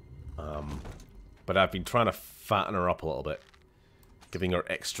 But I've been trying to fatten her up a little bit. Giving her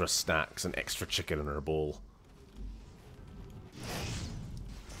extra snacks and extra chicken in her bowl.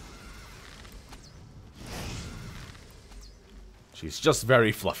 She's just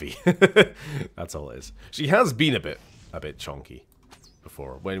very fluffy. That's all it is. She has been a bit chunky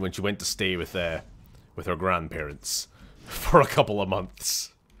before when she went to stay with her grandparents for a couple of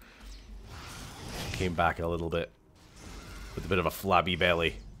months. She came back a little bit with a bit of a flabby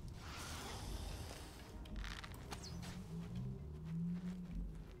belly.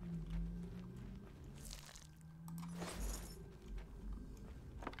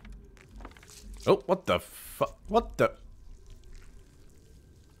 Oh, what the fuck? What the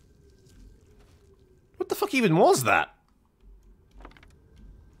fuck even was that?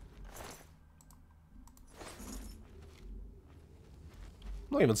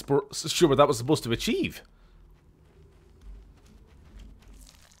 I'm not even sure what that was supposed to achieve.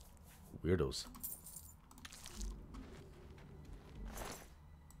 Weirdos.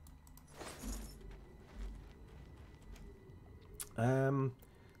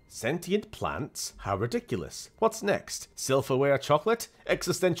 Sentient plants? How ridiculous. What's next? Self-aware chocolate?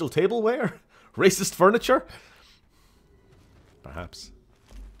 Existential tableware? Racist furniture? Perhaps.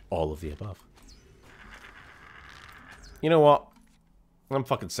 All of the above. You know what? I'm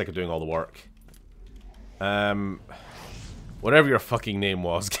fucking sick of doing all the work. Whatever your fucking name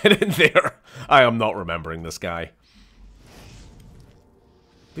was, get in there. I am not remembering this guy.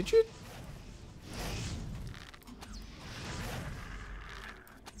 Did you?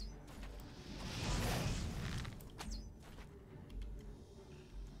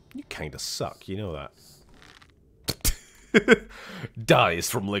 You kinda suck, you know that. Dies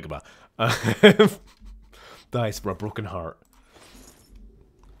from Ligma. Dies from a broken heart.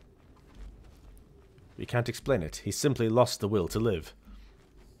 You can't explain it. He simply lost the will to live.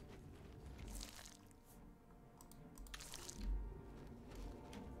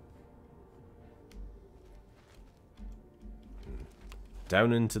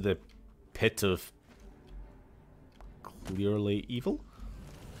 Down into the pit of clearly evil?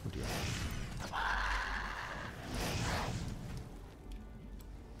 Oh dear.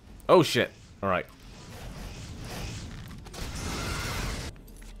 Oh shit. Alright.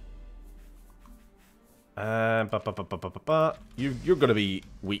 You're gonna be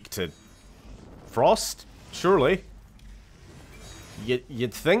weak to frost, surely.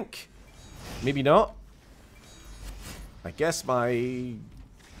 You'd think. Maybe not. I guess my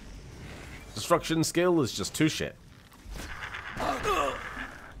destruction skill is just too shit.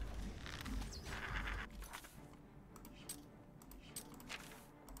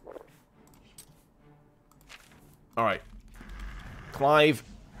 Alright. Clive,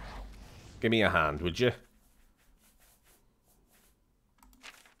 give me a hand, would you?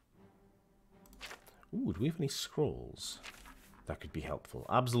 Ooh, do we have any scrolls? That could be helpful.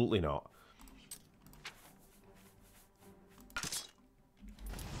 Absolutely not.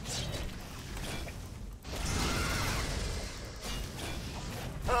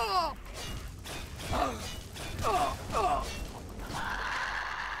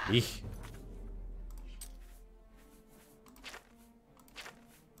 Eek.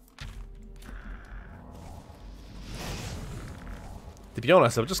 To be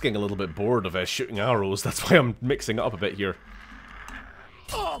honest, I'm just getting a little bit bored of shooting arrows. That's why I'm mixing it up a bit here.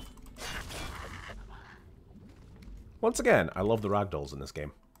 Once again, I love the ragdolls in this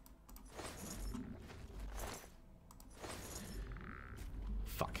game.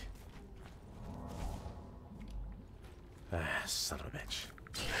 Fuck. Son of a bitch.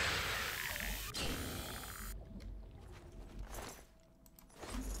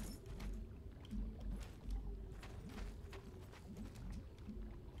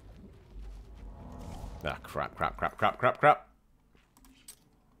 Ah, crap, crap, crap, crap, crap, crap.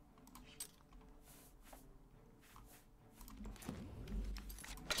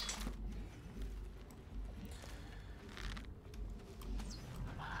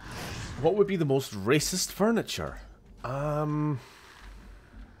 What would be the most racist furniture?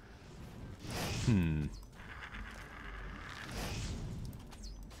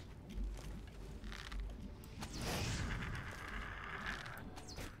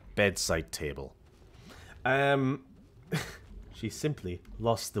 Bedside table. She simply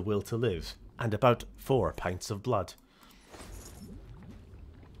lost the will to live, and about 4 pints of blood.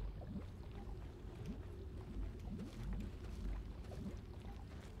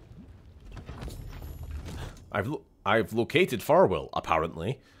 I've located Farwell,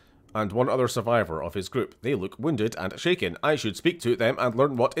 apparently, and one other survivor of his group. They look wounded and shaken. I should speak to them and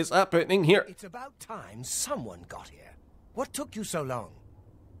learn what is happening here. It's about time someone got here. What took you so long?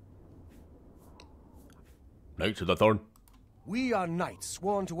 Knight to the Thorn. We are knights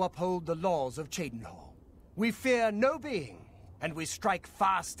sworn to uphold the laws of Cheydinhal. We fear no being, and we strike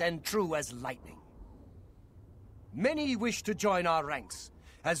fast and true as lightning. Many wish to join our ranks,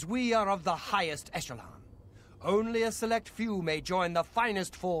 as we are of the highest echelon. Only a select few may join the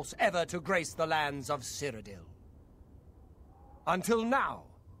finest force ever to grace the lands of Cyrodiil. Until now,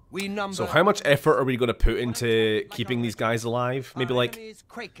 we number... So how much effort are we going to put into keeping these guys alive? Maybe like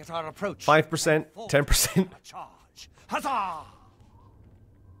 5%? 10%? Huzzah!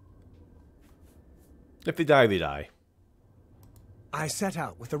 If they die, they die. I set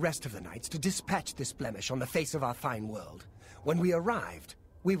out with the rest of the knights to dispatch this blemish on the face of our fine world. When we arrived,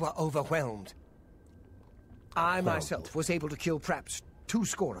 we were overwhelmed. I myself was able to kill perhaps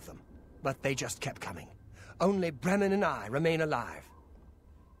 20 of them, but they just kept coming. Only Bremen and I remain alive.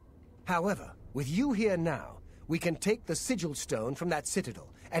 However, with you here now, we can take the sigil stone from that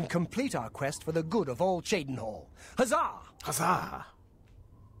citadel and complete our quest for the good of all Cheydinhal. Huzzah! Huzzah!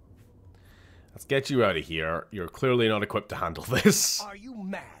 Let's get you out of here. You're clearly not equipped to handle this. Are you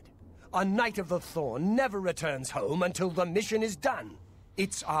mad? A Knight of the Thorn never returns home until the mission is done.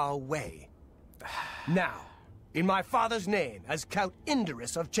 It's our way. Now, in my father's name, as Count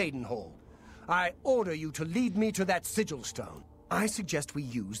Indorus of Cheydinhal, I order you to lead me to that sigil stone. I suggest we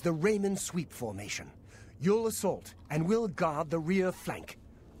use the Raymond sweep formation. You'll assault, and we'll guard the rear flank.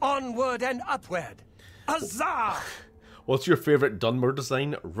 Onward and upward! Huzzah! What's your favourite Dunmer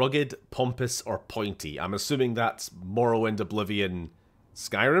design? Rugged, pompous, or pointy? I'm assuming that's Morrowind, Oblivion,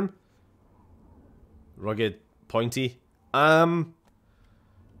 Skyrim? Rugged, pointy?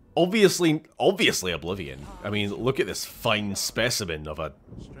 Obviously Oblivion. I mean, look at this fine specimen of a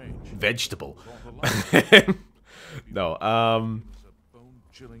vegetable. No,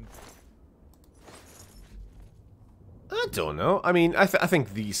 I don't know. I mean, I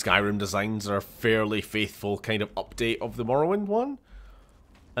think the Skyrim designs are a fairly faithful kind of update of the Morrowind one.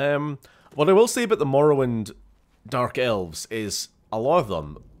 What I will say about the Morrowind Dark Elves is a lot of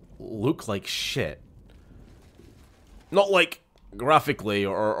them look like shit. Not like graphically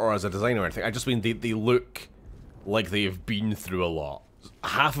or as a designer or anything. I just mean they look like they've been through a lot.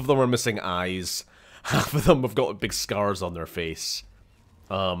 Half of them are missing eyes. Half of them have got big scars on their face.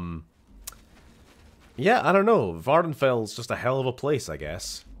 Yeah, I don't know. Vardenfell's just a hell of a place, I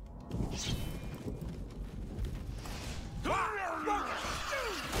guess.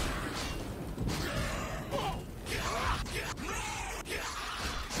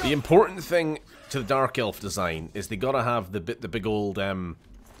 The important thing to the Dark Elf design is they gotta have the big old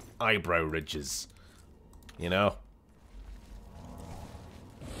eyebrow ridges. You know?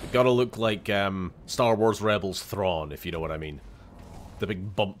 They gotta look like Star Wars Rebels Thrawn, if you know what I mean. The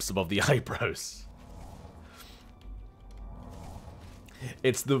big bumps above the eyebrows.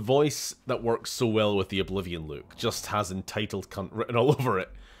 It's the voice that works so well with the Oblivion look. Just has entitled cunt written all over it.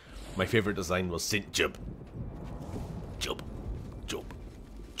 My favourite design was Saint Jub. Jub. Jub.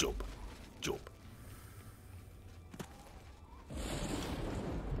 Jub. Jub.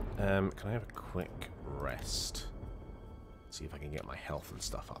 Can I have a quick rest? See if I can get my health and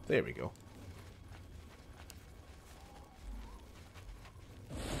stuff up. There we go.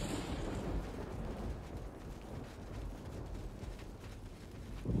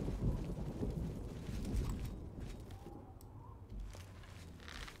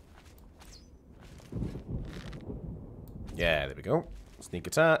 Yeah, there we go. Sneak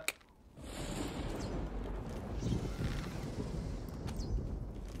attack.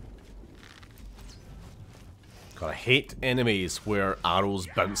 God, I hate enemies where arrows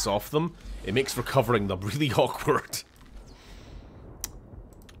bounce off them. It makes recovering them really awkward.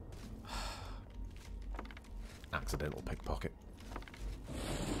 Accidental pickpocket.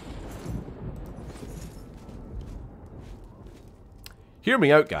 Hear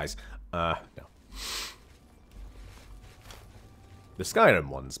me out, guys. No. The Skyrim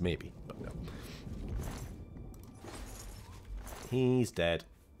ones, maybe, but no. He's dead.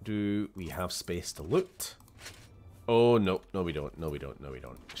 Do we have space to loot? Oh, no. No, we don't. No, we don't. No, we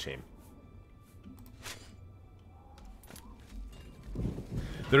don't. Shame.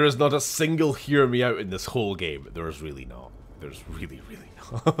 There is not a single hear me out in this whole game. There is really not. There's really, really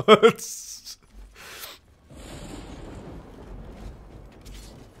not.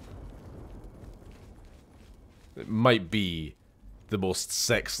 It might be the most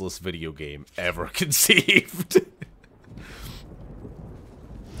sexless video game ever conceived.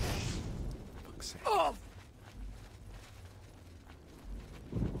 Fuck's sake. Oh.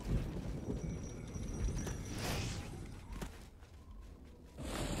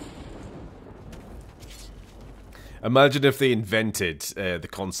 Imagine if they invented the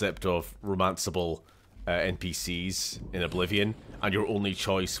concept of romanceable NPCs in Oblivion, and your only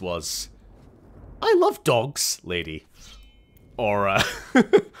choice was, I love dogs, lady. Or,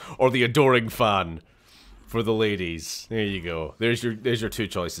 or the adoring fan for the ladies. There you go. There's your two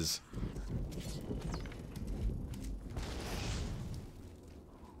choices.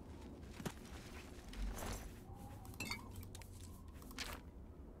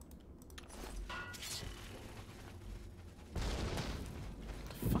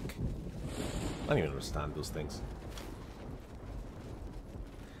 Fuck. I don't even understand those things.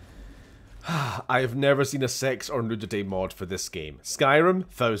 I've never seen a sex or nudity mod for this game. Skyrim,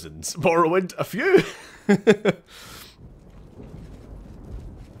 thousands. Morrowind, a few.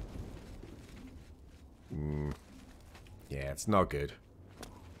 Yeah, it's not good.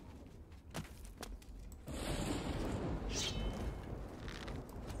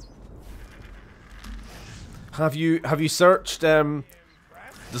 Have you searched? Does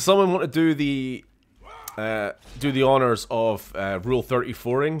someone want to do the honors of Rule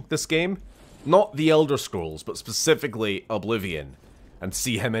 34ing this game? Not the Elder Scrolls, but specifically Oblivion, and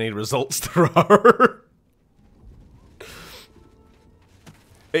see how many results there are.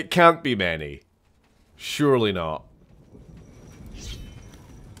 It can't be many. Surely not.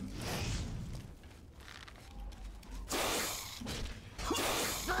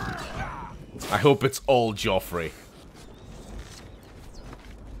 I hope it's all Joffrey.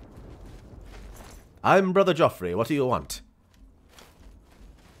 I'm Brother Joffrey, what do you want?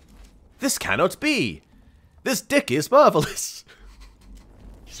 This cannot be! This dick is marvelous!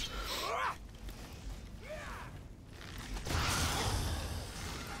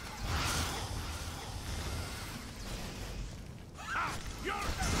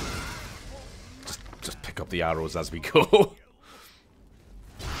 Just pick up the arrows as we go.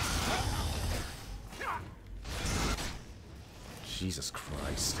 Jesus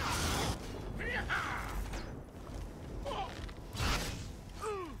Christ.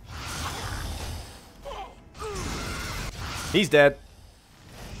 He's dead.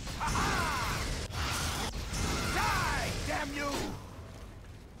 Die, damn you!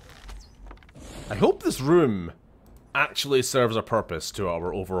 I hope this room actually serves a purpose to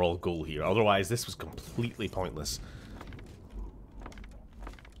our overall goal here. Otherwise, this was completely pointless.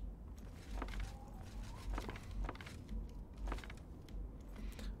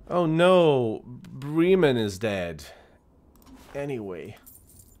 Oh no, Bremen is dead. Anyway.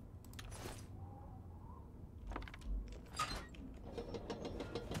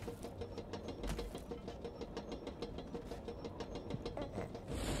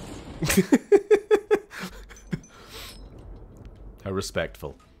 How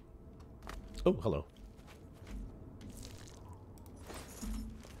respectful. Oh, hello.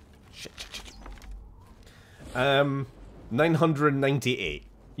 Shit. 998.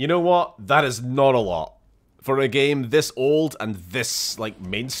 You know what? That is not a lot. For a game this old and this, like,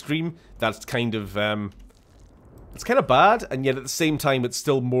 mainstream, that's kind of, it's kind of bad, and yet at the same time it's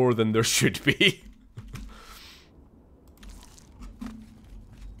still more than there should be.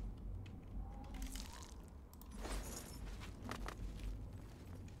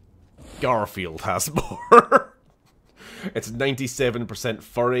 Garfield has more. It's 97%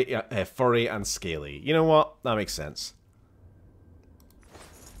 furry and scaly. You know what? That makes sense.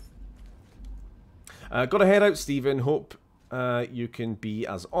 Gotta head out, Stephen. Hope you can be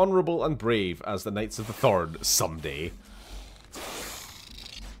as honourable and brave as the Knights of the Thorn someday.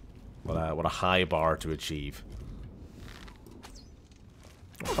 What a high bar to achieve.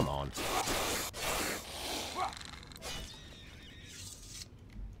 Oh, come on.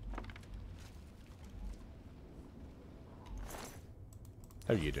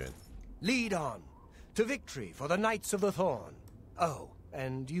 How are you doing? Lead on. To victory for the Knights of the Thorn. Oh,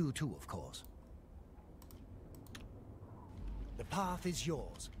 and you too, of course. The path is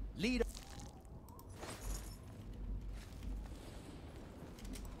yours. Lead on.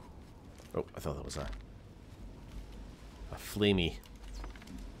 Oh, I thought that was a flamey.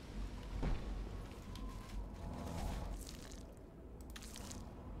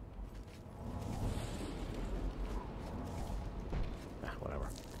 Whatever.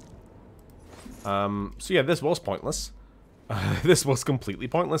 So yeah, this was pointless. This was completely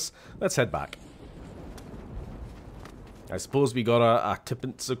pointless. Let's head back. I suppose we got a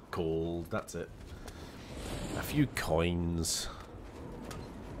tippence of coal. That's it. A few coins.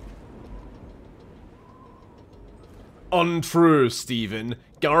 Untrue, Stephen.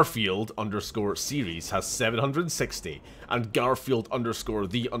 Garfield _ series has 760, and Garfield _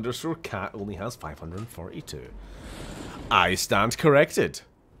 the _ cat only has 542. I stand corrected.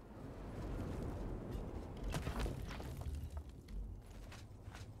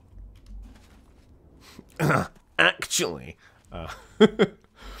 Actually.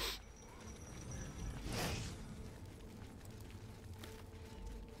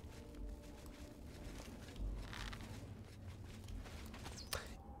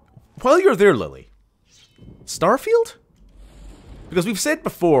 While you're there, Lily, Starfield? Because we've said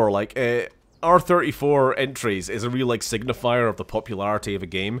before, like, R34 entries is a real, like, signifier of the popularity of a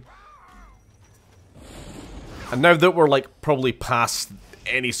game. And now that we're, like, probably past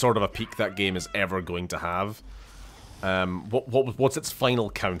any sort of a peak that game is ever going to have, what's its final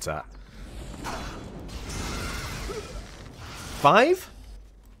count at? 5?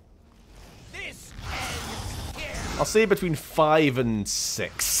 I'll say between 5 and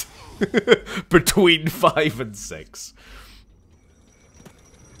 6. Between 5 and 6.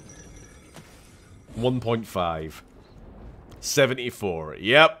 1.5. 74.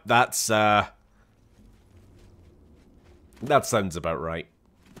 Yep, that's, that sounds about right.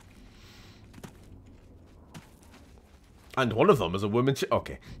 And one of them is a woman.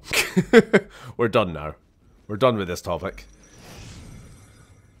 Okay. We're done now. We're done with this topic.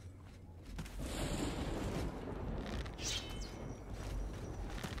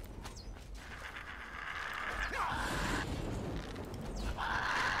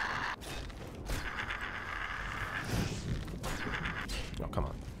 Oh, come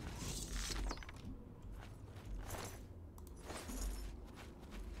on.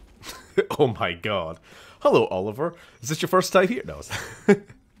 Oh my god. Hello, Oliver. Is this your first time here? No.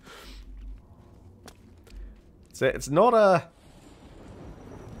 It's not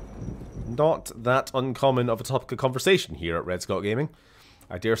that uncommon of a topic of conversation here at Red Scott Gaming.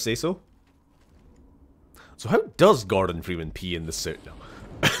 I dare say so. So how does Gordon Freeman pee in the suit? No.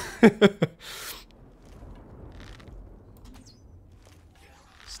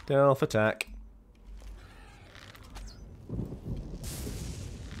 Stealth attack.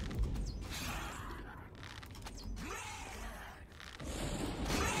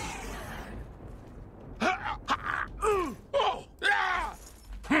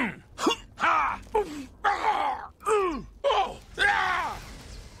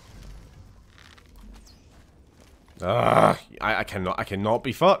 I cannot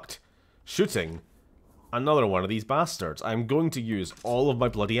be fucked. Shooting another one of these bastards. I'm going to use all of my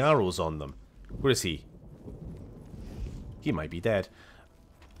bloody arrows on them. Where is he? He might be dead.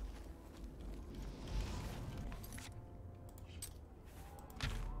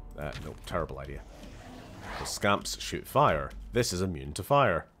 No, terrible idea. The scamps shoot fire. This is immune to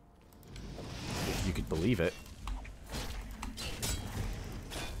fire. If you could believe it.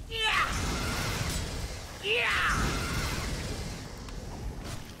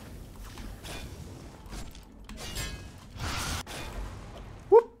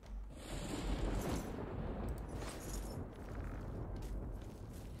 Whoop.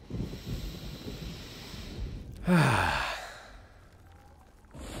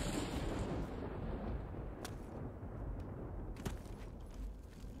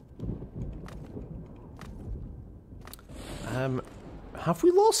 Have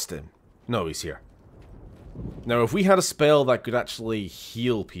we lost him? No, he's here. Now, if we had a spell that could actually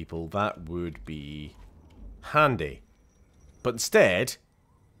heal people, that would be handy. But instead,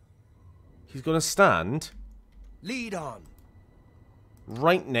 he's going to stand... Lead on.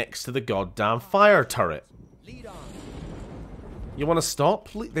 Right next to the goddamn fire turret. Lead on. You want to stop?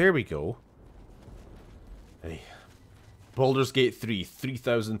 There we go. Hey. Baldur's Gate 3,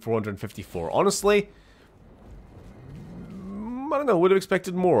 3,454. Honestly... I don't know, would have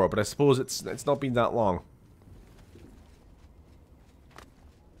expected more, but I suppose it's not been that long.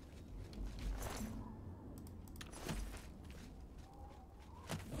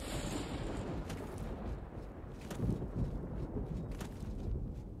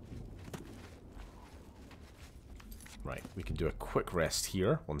 Right, we can do a quick rest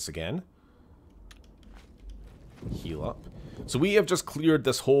here, once again. Heal up. So we have just cleared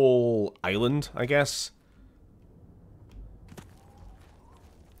this whole island, I guess.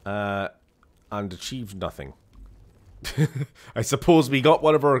 And achieved nothing. I suppose we got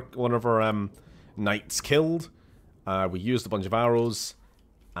one of our knights killed. We used a bunch of arrows,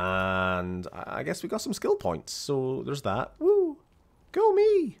 and I guess we got some skill points. So there's that. Woo! Go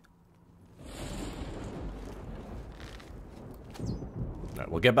me! Right,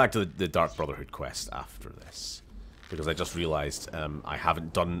 we'll get back to the Dark Brotherhood quest after this, because I just realized I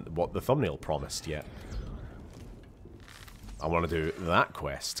haven't done what the thumbnail promised yet. I want to do that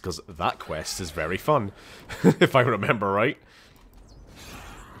quest, because that quest is very fun, if I remember right.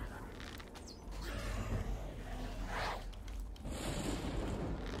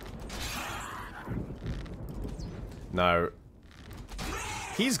 Now,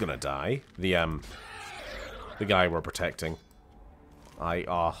 he's gonna die. the guy we're protecting. I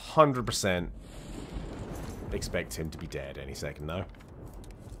 100% expect him to be dead any second now.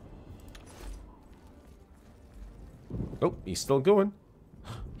 Oh, he's still going.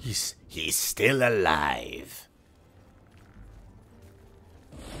 He's still alive.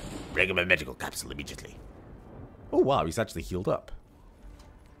 Bring him a medical capsule immediately. Oh wow, he's actually healed up.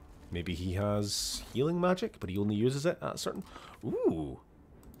 Maybe he has healing magic, but he only uses it at a certain... Ooh.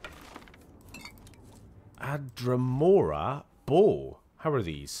 Adramora bow. How are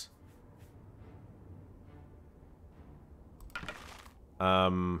these?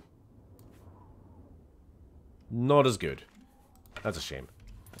 Not as good. That's a shame.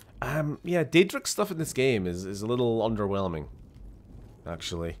 Yeah, Daedric stuff in this game is a little underwhelming,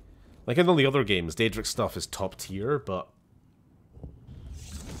 actually. Like in all the other games, Daedric stuff is top tier, but...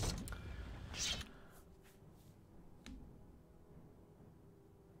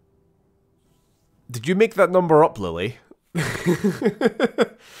 Did you make that number up, Lily?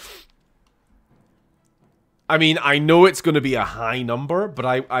 I mean, I know it's going to be a high number, but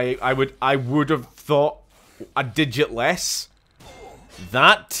I would have thought a digit less.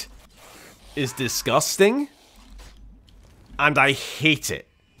 That is disgusting, and I hate it.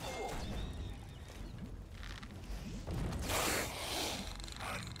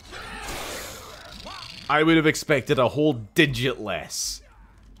 I would have expected a whole digit less.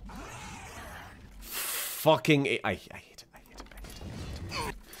 Fucking... I hate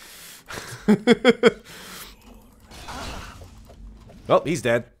it. Well, he's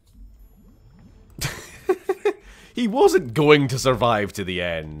dead. He wasn't going to survive to the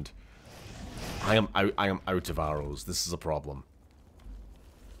end. I am out of arrows. This is a problem.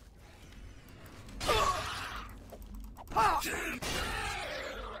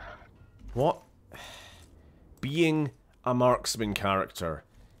 What? Being a marksman character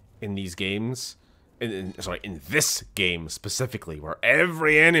in these games, in this game specifically, where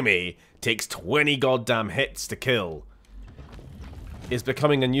every enemy takes 20 goddamn hits to kill, is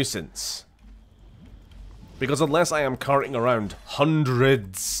becoming a nuisance. Because unless I am carting around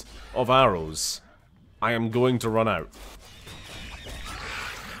hundreds of arrows, I am going to run out.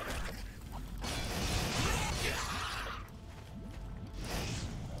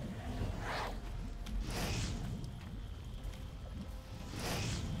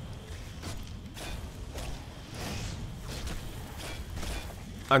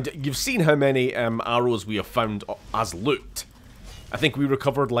 And you've seen how many arrows we have found as loot. I think we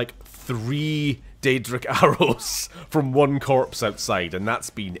recovered like 3 Daedric arrows from one corpse outside, and that's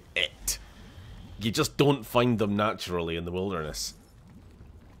been it. You just don't find them naturally in the wilderness.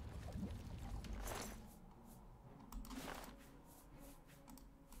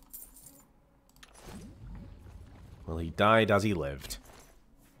 Well, he died as he lived.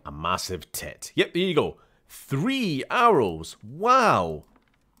 A massive tit. Yep, there you go. 3 arrows. Wow.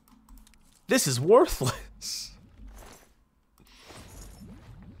 This is worthless.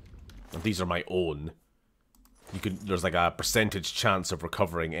 And these are my own. There's like a percentage chance of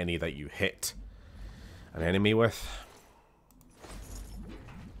recovering any that you hit an enemy with.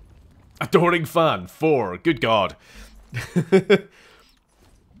 Adoring fan, 4. Good God.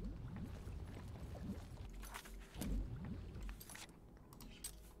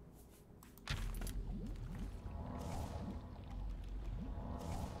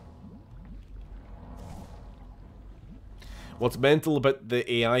 What's mental about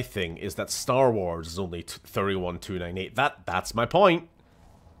the AI thing is that Star Wars is only 31298. That's my point.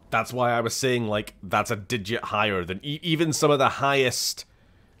 That's why I was saying, like, that's a digit higher than even some of the highest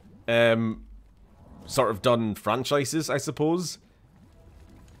sort of done franchises, I suppose.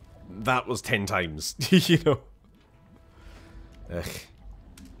 That was 10 times, you know. Ugh.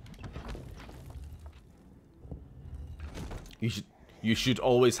 You should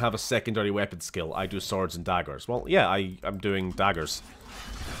always have a secondary weapon skill. I do swords and daggers. Well, yeah, I'm doing daggers.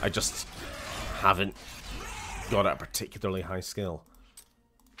 I just haven't got a particularly high skill.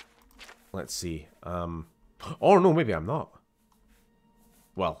 Let's see. Oh, no, maybe I'm not.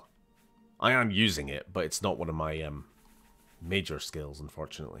 Well, I am using it, but it's not one of my major skills,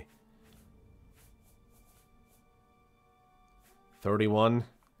 unfortunately. 31.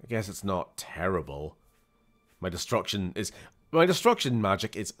 I guess it's not terrible. My destruction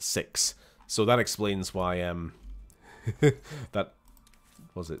magic is 6, so that explains why that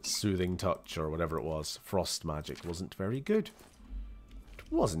was it soothing touch or whatever it was. Frost magic wasn't very good. It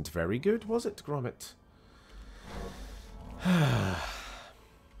wasn't very good, was it, Gromit?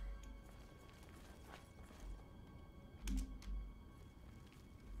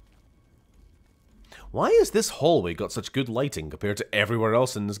 Why has this hallway got such good lighting compared to everywhere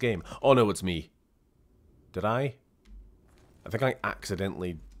else in this game? Oh no, it's me. Did I? I think I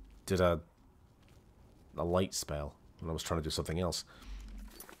accidentally did a light spell when I was trying to do something else.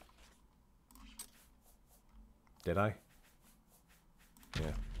 Did I?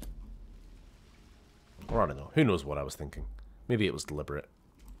 Yeah. Or I don't know. Who knows what I was thinking. Maybe it was deliberate.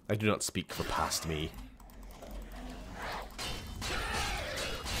 I do not speak for past me.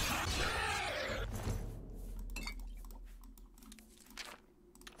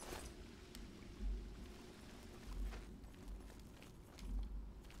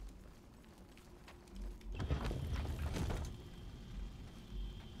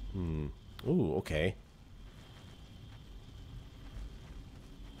 Ooh, okay.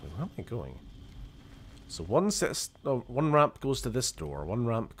 Where am I going? So one ramp goes to this door, one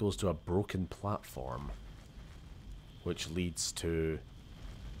ramp goes to a broken platform, which leads to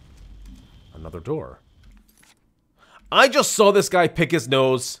another door. I just saw this guy pick his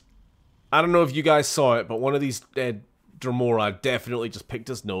nose. I don't know if you guys saw it, but one of these Dremora definitely just picked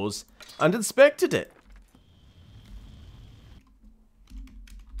his nose and inspected it.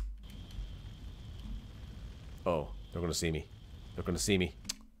 Oh, they're gonna see me. They're gonna see me.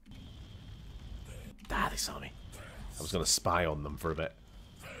 Ah, they saw me. I was gonna spy on them for a bit.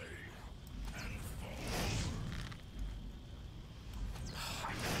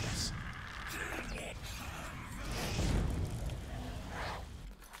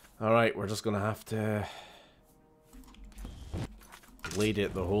 Alright, we're just gonna have to blade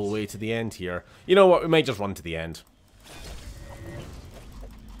it the whole way to the end here. You know what, we might just run to the end.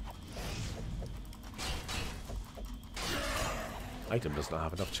 Item does not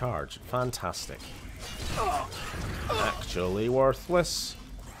have enough charge. Fantastic. Actually worthless.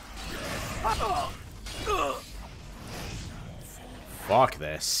 Fuck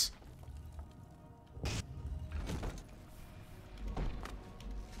this.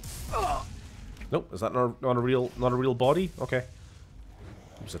 Nope, is that not a real body? Okay.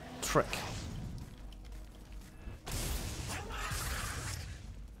 It was a trick.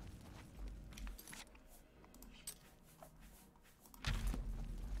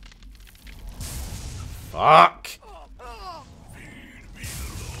 Fuck!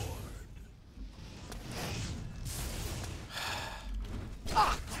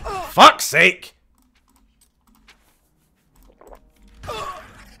 Fuck's sake!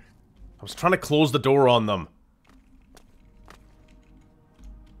 I was trying to close the door on them.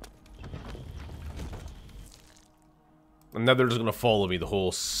 And now they're just gonna follow me the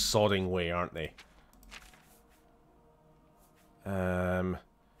whole sodding way, aren't they?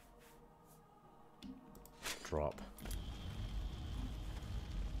 Drop.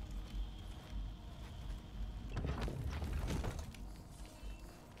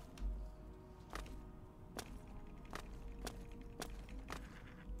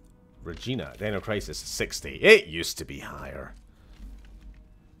 Regina, Dino Crisis 60. It used to be higher.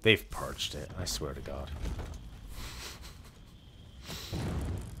 They've purged it, I swear to God.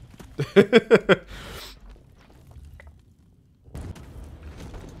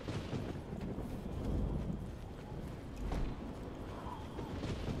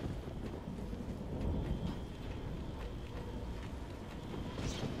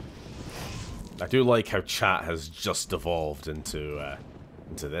 I do like how chat has just evolved into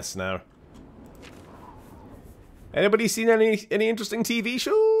this now. Anybody seen any interesting TV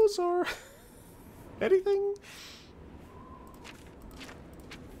shows or anything?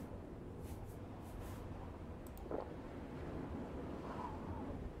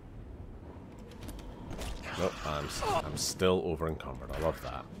 Nope, I'm still over encumbered. I love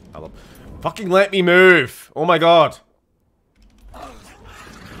that. I love. Fucking let me move! Oh my God!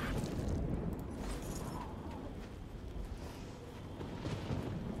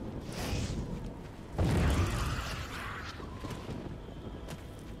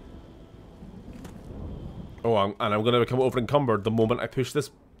 Oh, and I'm going to become over encumbered the moment I push this.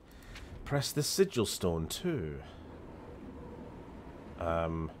 Press this sigil stone too.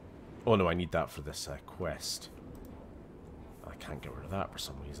 Oh no, I need that for this quest. I can't get rid of that for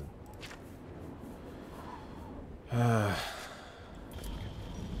some reason. Oh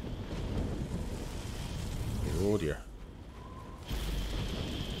dear.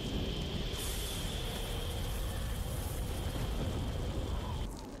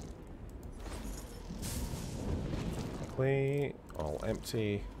 All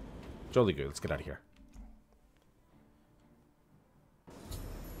empty. Jolly good, let's get out of here.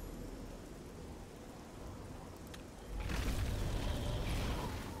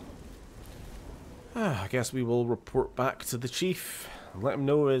 I guess we will report back to the chief and let him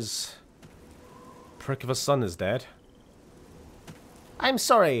know his prick of a son is dead. I'm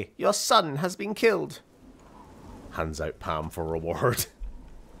sorry, your son has been killed. Hands out Pam for reward.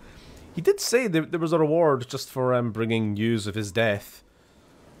 He did say there was a reward just for bringing news of his death.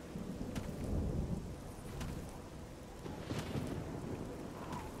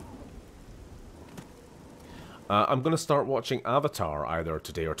 I'm going to start watching Avatar either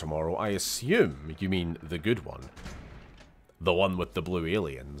today or tomorrow. I assume you mean the good one. The one with the blue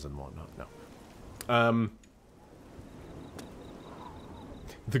aliens and whatnot. No.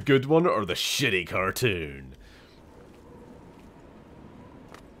 The good one or the shitty cartoon?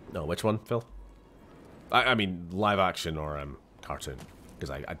 No, which one, Phil? I mean, live action or cartoon. Because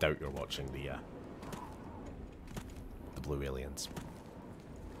I doubt you're watching the blue aliens.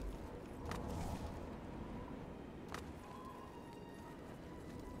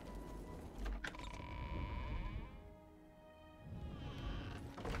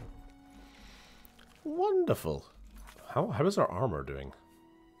 Wonderful. How is our armor doing?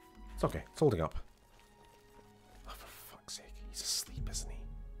 It's okay. It's holding up. Oh, for fuck's sake. He's asleep, isn't he?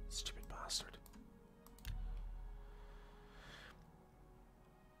 Stupid bastard.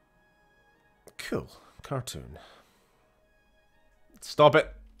 Cool. Cartoon. Stop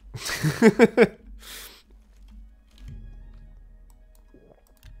it.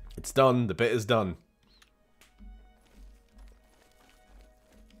 It's done. The bit is done.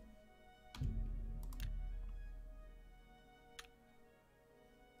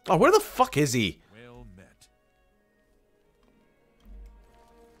 Oh, where the fuck is he? Well met.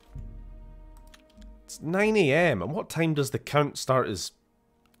 It's 9 AM. And what time does the count start his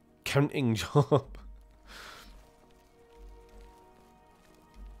counting job?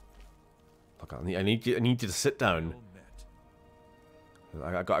 Look, I need you to sit down.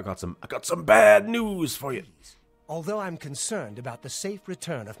 I got some bad news for you. Although I'm concerned about the safe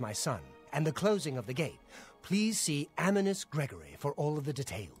return of my son and the closing of the gate, please see Aminus Gregory for all of the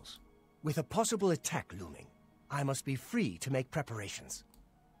details. With a possible attack looming, I must be free to make preparations.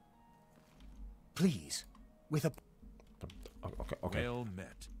 Please, with a... Okay. Well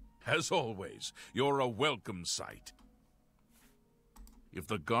met. As always, you're a welcome sight. If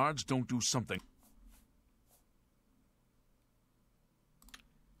the guards don't do something...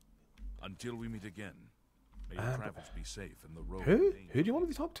 Until we meet again, may your travels be safe and the road... Who? Who do you want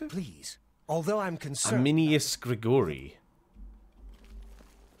me to talk to? Please, although I'm concerned... Aminius Grigori.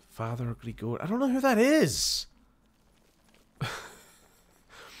 Father Grigori. I don't know who that is.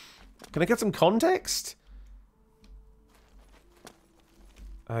 Can I get some context?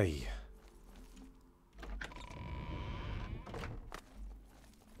 Aye.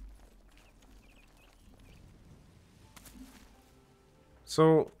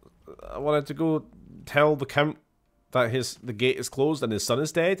 So, I wanted to go tell the Count that the gate is closed and his son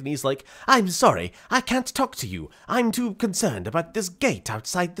is dead, and he's like, "I'm sorry, I can't talk to you. I'm too concerned about this gate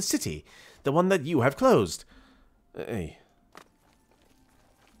outside the city, the one that you have closed." Hey.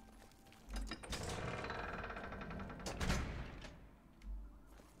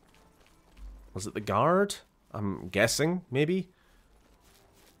 Was it the guard? I'm guessing, maybe?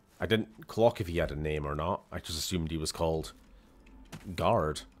 I didn't clock if he had a name or not. I just assumed he was called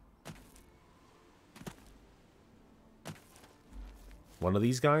Guard. One of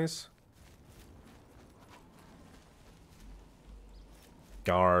these guys?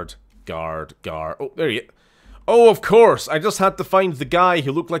 Guard. Oh, there you... Oh, of course! I just had to find the guy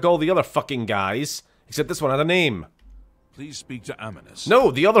who looked like all the other fucking guys. Except this one had a name. Please speak to Aminus.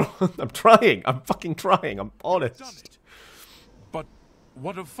 No, the other one. I'm trying. I'm fucking trying. I'm honest. Done it. But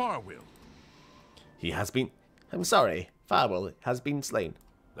what of Farwill? He has been... I'm sorry. Farwill has been slain.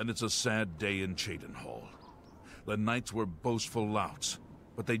 Then it's a sad day in Cheydinhall. The knights were boastful louts,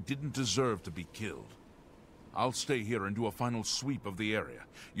 but they didn't deserve to be killed. I'll stay here and do a final sweep of the area.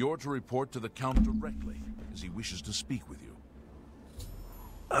 You're to report to the Count directly, as he wishes to speak with you.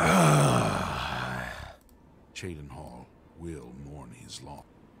 Cheydinhall will mourn his loss.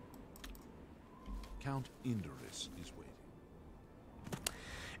 Count Indorus is waiting.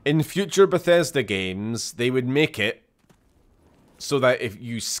 In future Bethesda games, they would make it so that if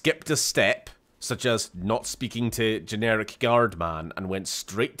you skipped a step, such as not speaking to generic guardman, and went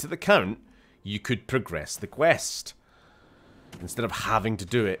straight to the Count, you could progress the quest. Instead of having to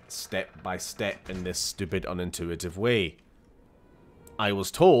do it step by step in this stupid, unintuitive way. I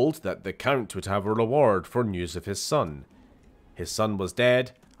was told that the Count would have a reward for news of his son. His son was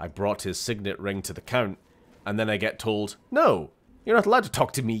dead, I brought his signet ring to the Count, and then I get told, "No, you're not allowed to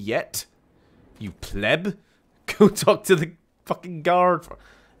talk to me yet. You pleb. Go talk to the fucking guard."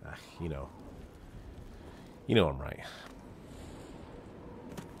 You know. You know I'm right.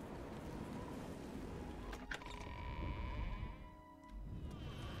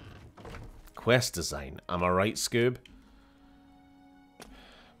 quest design. Am I right, Scoob?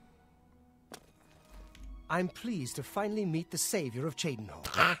 I'm pleased to finally meet the savior of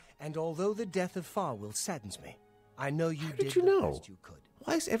Cheydinhal. And although the death of Farwell saddens me, I know you did the best you could.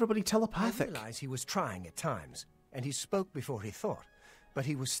 Why is everybody I telepathic? realize he was trying at times, and he spoke before he thought, but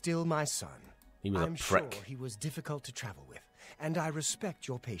he was still my son. He was a I'm prick. sure he was difficult to travel with, and I respect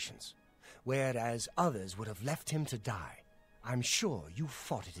your patience. Whereas others would have left him to die, I'm sure you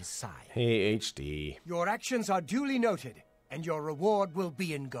fought at his side. Hey, HD. Your actions are duly noted, and your reward will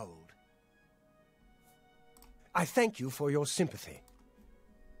be in gold. I thank you for your sympathy.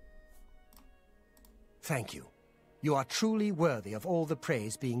 Thank you. You are truly worthy of all the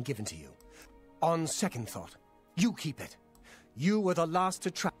praise being given to you. On second thought, you keep it. You were the last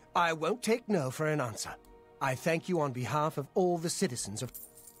to try. I won't take no for an answer. I thank you on behalf of all the citizens of...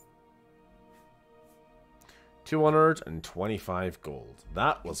 225 gold.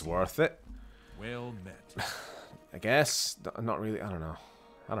 That was worth it. Well met. I guess. Not really. I don't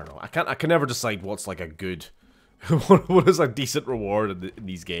know. I can never decide what's like a good... what is a decent reward in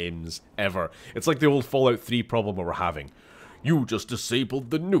these games ever? It's like the old Fallout 3 problem we were having. You just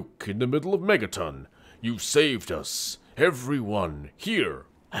disabled the nuke in the middle of Megaton. You saved us. Everyone. Here.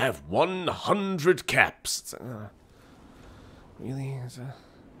 Have 100 caps. Really?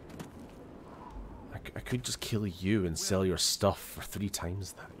 I could just kill you and sell your stuff for 3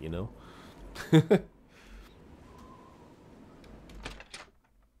 times that, you know?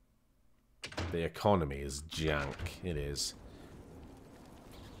 The economy is jank. It is.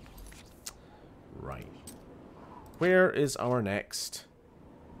 Right. Where is our next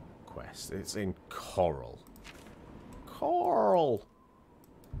quest? It's in Coral. Coral!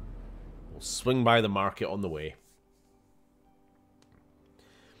 We'll swing by the market on the way.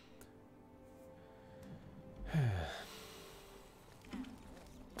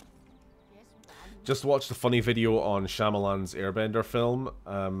 Just watched a funny video on Shyamalan's Airbender film.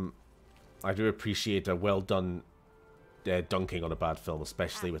 I do appreciate a well done dunking on a bad film,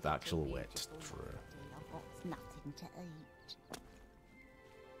 especially with actual wit. True. Nothing to eat.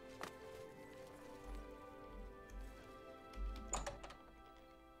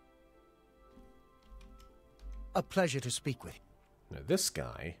 A pleasure to speak with. Now this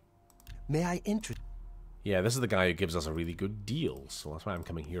guy... May I introduce... Yeah, this is the guy who gives us a really good deal, so that's why I'm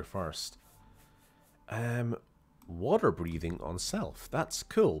coming here first. Water breathing on self. That's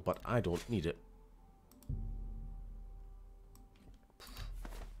cool, but I don't need it.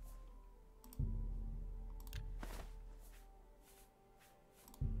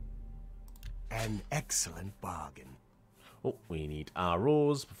 An excellent bargain. Oh, we need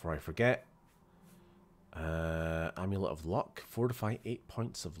arrows before I forget. Amulet of luck. Fortify 8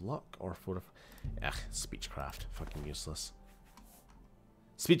 points of luck, or fortify... Speechcraft. Fucking useless.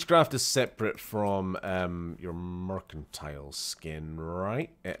 Speechcraft is separate from your mercantile skin, right?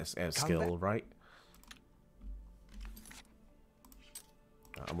 Skill, right?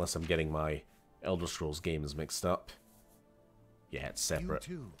 Unless I'm getting my Elder Scrolls games mixed up. Yeah, it's separate.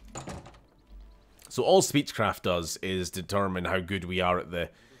 So all Speechcraft does is determine how good we are at the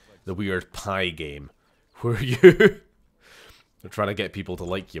weird pie game, where you're trying to get people to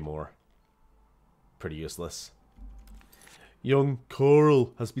like you more. Pretty useless. Young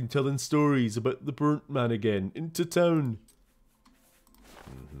Coral has been telling stories about the burnt man again into town.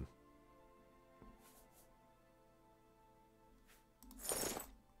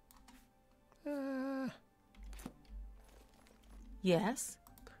 Yes?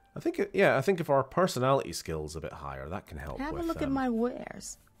 I think if our personality skill's a bit higher, that can help. Have with, a look at my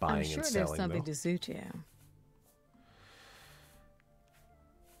wares. Buying I'm sure and there's selling, something though. to suit you.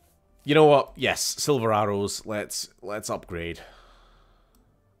 You know what? Yes, silver arrows. Let's upgrade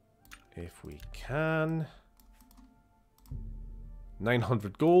if we can.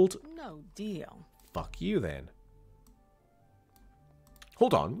 900 gold. No deal. Fuck you then.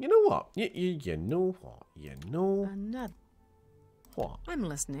 Hold on. You know what? You know what? You know Another. what? I'm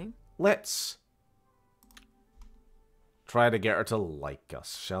listening. Let's try to get her to like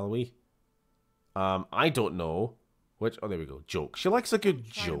us, shall we? I don't know which. Oh, there we go. Joke. She likes a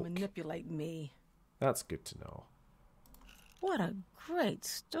good Try to joke. manipulate me. That's good to know. What a great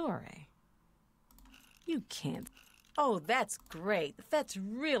story. You can't. Oh, that's great. That's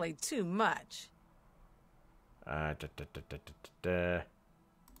really too much.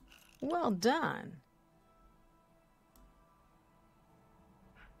 Well done.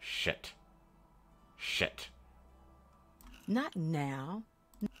 Shit. Shit. Not now.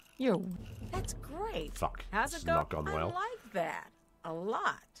 That's great. Fuck. How's This it has go? not gone well. I like that. A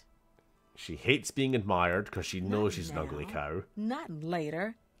lot. She hates being admired because she knows she's an now. ugly cow. Not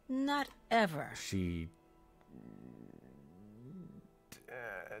later. Not ever. She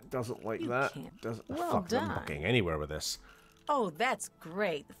doesn't like You that. can't. Doesn't. Well Fuck, I'm done. not getting anywhere with this. Oh, that's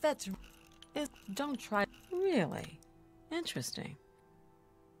great. That's... Don't try... Really? Interesting.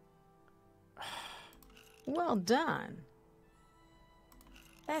 Well done.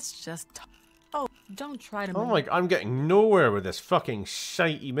 That's just... Oh, don't try to... Oh my... I'm getting nowhere with this fucking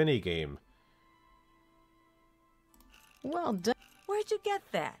shitey minigame. Well done. Where'd you get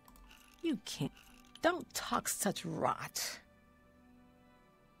that? You can't... Don't talk such rot.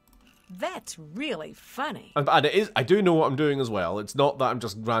 That's really funny. And it is... I do know what I'm doing as well. It's not that I'm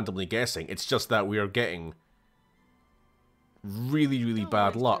just randomly guessing. It's just that we are getting really, really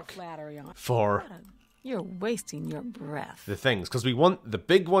bad luck for... You're wasting your breath. The things. Because we want the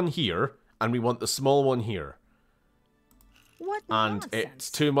big one here, and we want the small one here. What And nonsense.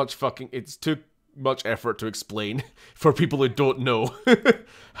 it's too much fucking... It's too much effort to explain for people who don't know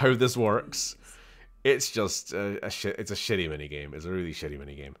how this works. It's just it's a shitty minigame. It's a really shitty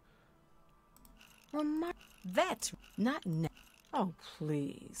minigame. That's not... Oh,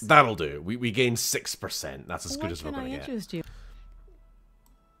 please. That'll do. We gain 6%. That's as good as we're What going can I to get. interest you?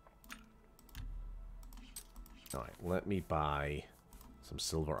 Alright, let me buy some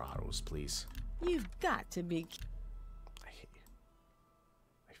silver arrows, please. You've got to be... I hate you.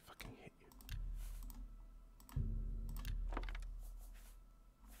 I fucking hate you.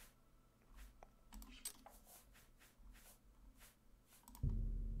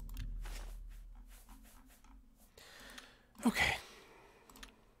 Okay.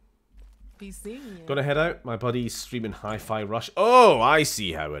 Be seeing you. Gonna head out. My buddy's streaming Hi-Fi Rush. Oh, I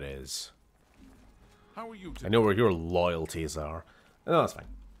see how it is. How are you today? I know where your loyalties are. No, that's fine.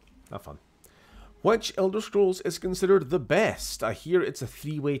 Have fun. Which Elder Scrolls is considered the best? I hear it's a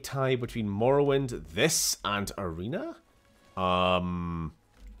three-way tie between Morrowind, this, and Arena? I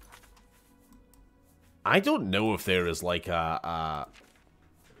don't know if there is like a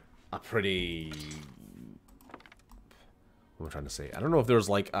pretty... What am I trying to say? I don't know if there's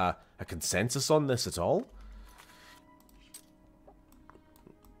like a consensus on this at all.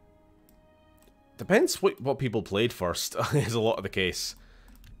 Depends what people played first, is a lot of the case.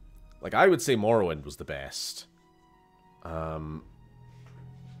 Like, I would say Morrowind was the best. But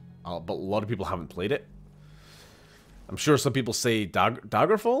a lot of people haven't played it. I'm sure some people say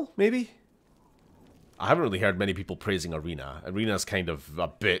Daggerfall, maybe? I haven't really heard many people praising Arena. Arena's kind of a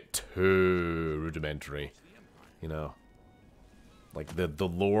bit too rudimentary, you know. Like, the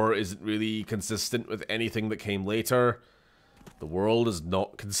lore isn't really consistent with anything that came later. The world is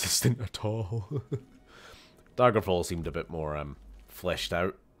not consistent at all. Daggerfall seemed a bit more fleshed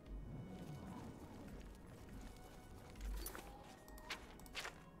out.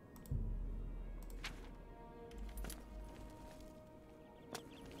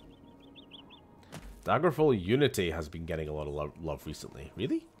 Daggerfall Unity has been getting a lot of love recently.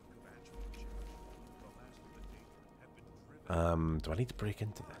 Really? Do I need to break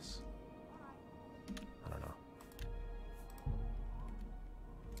into this? I don't know.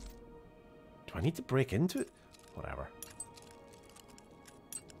 Do I need to break into it? Whatever.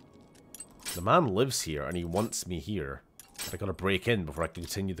 The man lives here and he wants me here. But I gotta break in before I can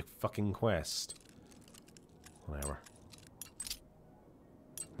continue the fucking quest. Whatever.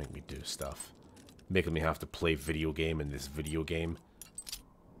 Make me do stuff. Making me have to play video game in this video game.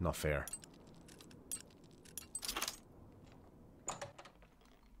 Not fair.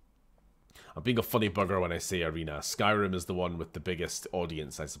 I'm being a funny bugger when I say Arena. Skyrim is the one with the biggest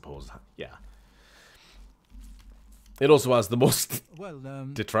audience, I suppose. Yeah. It also has the most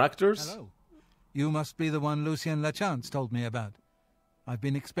detractors. Hello. You must be the one Lucien Lachance told me about. I've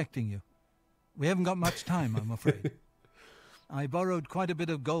been expecting you. We haven't got much time, I'm afraid. I borrowed quite a bit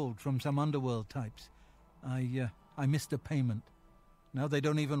of gold from some underworld types. I missed a payment. Now they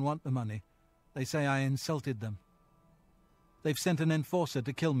don't even want the money. They say I insulted them. They've sent an enforcer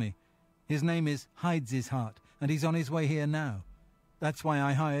to kill me. His name is Hides His Heart, and he's on his way here now. That's why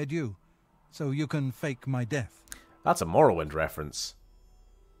I hired you, so you can fake my death. That's a Morrowind reference.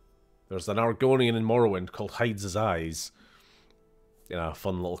 There's an Argonian in Morrowind called Hides His Eyes. You know, a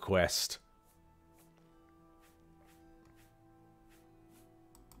fun little quest.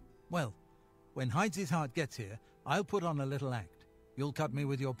 Well, when Hides His Heart gets here, I'll put on a little act. You'll cut me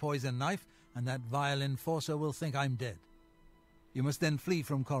with your poison knife, and that vile enforcer will think I'm dead. You must then flee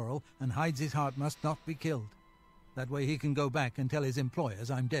from Coral, and Hides His Heart must not be killed. That way he can go back and tell his employers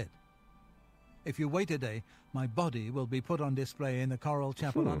I'm dead. If you wait a day, my body will be put on display in the Coral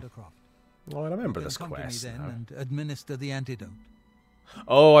Chapel Undercroft. Oh, I remember You can this come to me quest then now. and administer the antidote.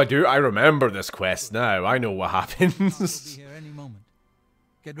 Oh, I do. I remember this quest now. I know what I'll happens. be here any moment.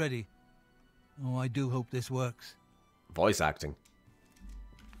 Get ready. Oh, I do hope this works. Voice acting.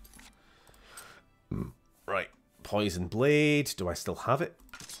 Right. Poison blade. Do I still have it?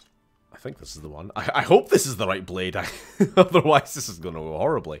 I think this is the one. I hope this is the right blade. Otherwise, this is going to go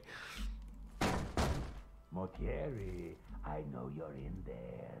horribly. Motieri, I know you're in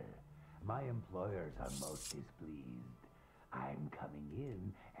there. My employers are most displeased. I'm coming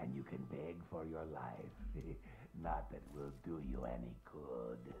in, and you can beg for your life. Not that will do you any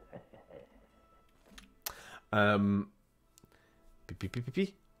good. I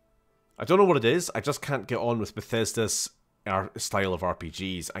don't know what it is. I just can't get on with Bethesda's style of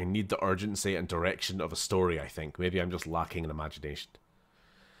RPGs. I need the urgency and direction of a story, I think. Maybe I'm just lacking in imagination.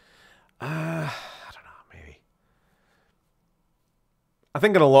 I don't know, maybe. I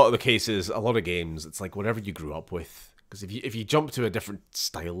think in a lot of the cases, a lot of games, it's like whatever you grew up with. Because if you jump to a different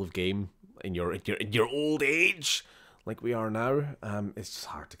style of game in your old age, like we are now, it's just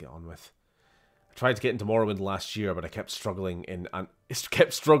hard to get on with. I tried to get into Morrowind last year, but I kept struggling in an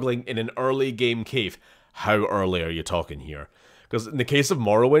early game cave. How early are you talking here? Because in the case of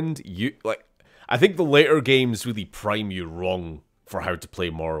Morrowind, I think the later games really prime you wrong for how to play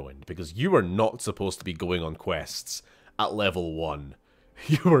Morrowind, because you are not supposed to be going on quests at level 1.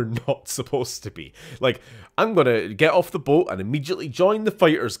 You are not supposed to be. Like, I'm gonna get off the boat and immediately join the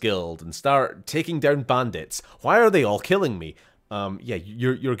Fighters Guild and start taking down bandits. Why are they all killing me? Yeah,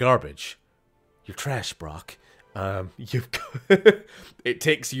 you're garbage. You're trash, Brock. It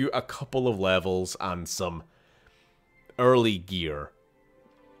takes you a couple of levels and some early gear.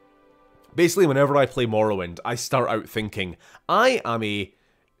 Basically, whenever I play Morrowind, I start out thinking, I am a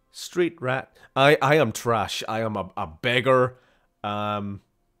street rat. I am trash. I am a beggar. I'm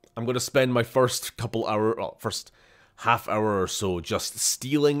going to spend my first first half hour or so just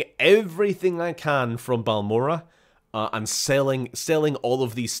stealing everything I can from Balmora and selling all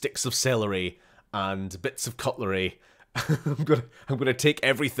of these sticks of celery and bits of cutlery. I'm gonna take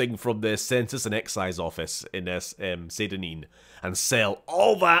everything from the Census and Excise office in Sedanine and sell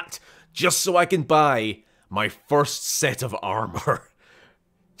all that just so I can buy my first set of armor.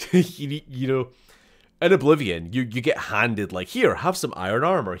 you know, in Oblivion, you get handed, like, here, have some iron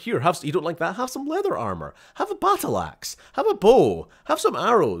armor. Here, you don't like that? Have some leather armor. Have a battle axe. Have a bow. Have some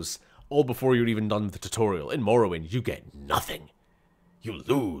arrows. All before you're even done with the tutorial. In Morrowind, you get nothing. You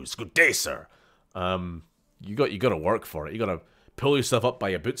lose. Good day, sir. You got to work for it. You got to pull yourself up by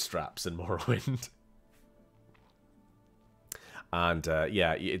your bootstraps in Morrowind. And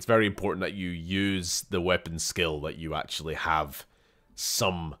yeah, it's very important that you use the weapon skill that you actually have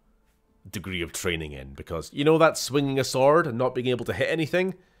some degree of training in, because you know that swinging a sword and not being able to hit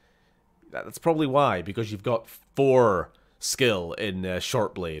anything, that's probably why, because you've got 4 skill in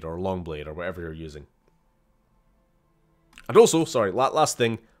short blade or long blade or whatever you're using. And also, sorry, last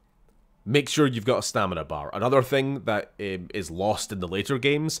thing, make sure you've got a stamina bar. Another thing that is lost in the later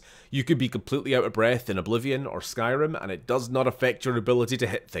games, you could be completely out of breath in Oblivion or Skyrim, and it does not affect your ability to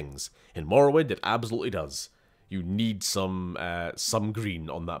hit things. In Morrowind, it absolutely does. You need some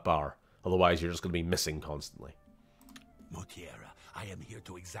green on that bar. Otherwise, you're just going to be missing constantly. Motiera, I am here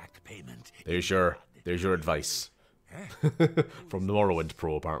to exact payment. There's your advice. From the Morrowind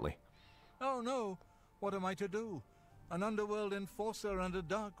Pro, apparently. Oh no, what am I to do? An underworld enforcer and a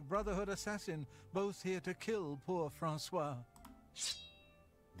dark brotherhood assassin, both here to kill poor Francois.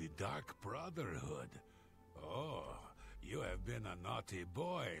 The Dark Brotherhood. Oh, you have been a naughty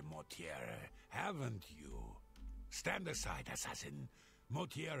boy, Motiera, haven't you? Stand aside, assassin.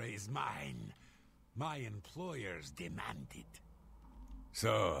 Motiera is mine. My employers demand it.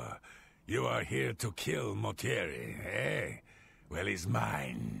 So, you are here to kill Motieri, eh? Well, he's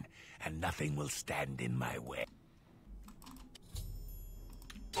mine, and nothing will stand in my way.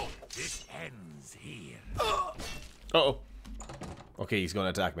 This ends here. Uh-oh. Okay, he's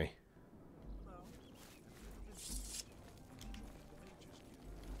going to attack me.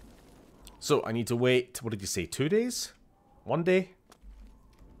 So, I need to wait, what did you say, 2 days? 1 day?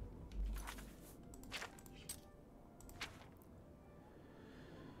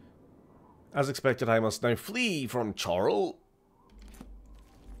 As expected, I must now flee from Charl.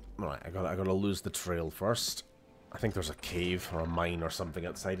 Right, I gotta lose the trail first. I think there's a cave or a mine or something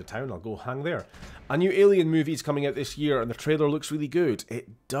outside of town. I'll go hang there. A new Alien movie's coming out this year, and the trailer looks really good. It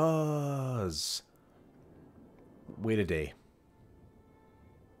does. Wait a day.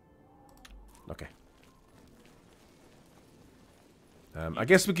 Okay. I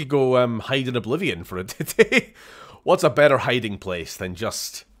guess we could go hide in Oblivion for a day. What's a better hiding place than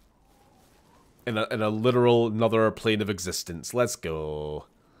just in a literal another plane of existence? Let's go.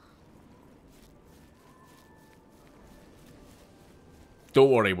 Don't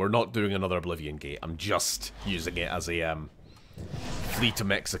worry, we're not doing another Oblivion gate. I'm just using it as a Flee to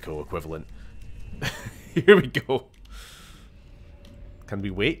Mexico equivalent. Here we go. Can we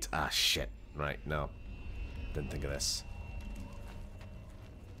wait? Ah, shit. Right, no. Didn't think of this.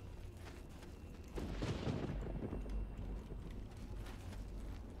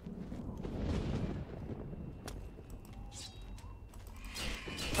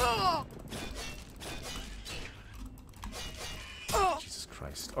 Jesus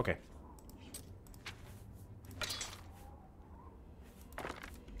Christ. Okay.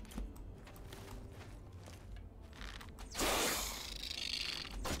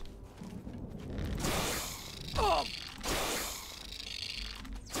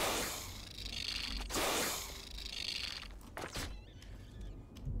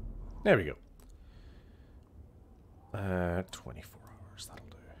 There we go. 24 hours, that'll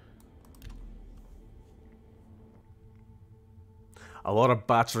do. A lot of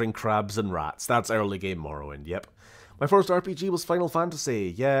battering crabs and rats. That's early game Morrowind, yep. My first RPG was Final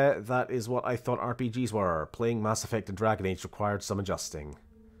Fantasy. Yeah, that is what I thought RPGs were. Playing Mass Effect and Dragon Age required some adjusting.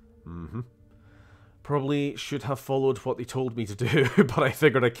 Probably should have followed what they told me to do, but I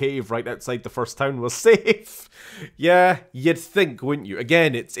figured a cave right outside the first town was safe. Yeah, you'd think, wouldn't you?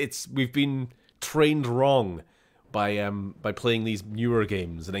 Again, we've been trained wrong by playing these newer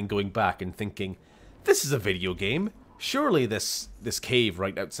games and then going back and thinking, this is a video game. Surely this cave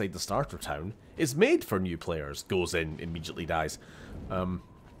right outside the starter town is made for new players. Goes in, immediately dies.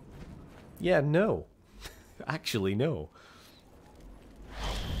 Yeah, no. Actually, no.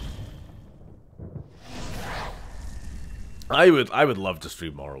 I would love to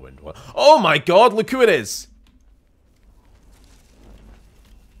stream Morrowind. Oh my god, look who it is!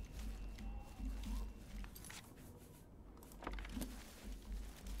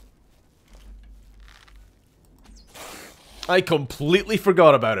 I completely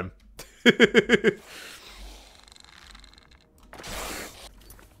forgot about him.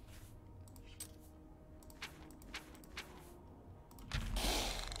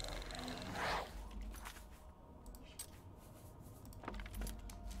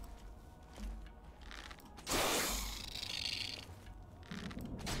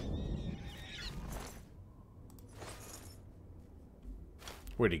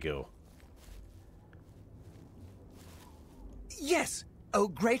 Where'd he go? Yes! Oh,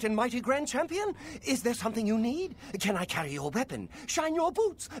 great and mighty Grand Champion! Is there something you need? Can I carry your weapon? Shine your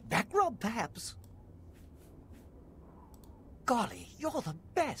boots? Back rub, perhaps? Golly, you're the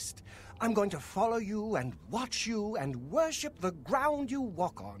best! I'm going to follow you and watch you and worship the ground you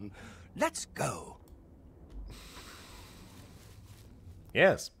walk on. Let's go.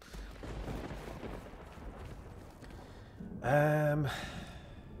 Yes.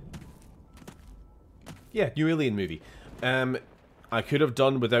 Yeah, new Alien movie. I could have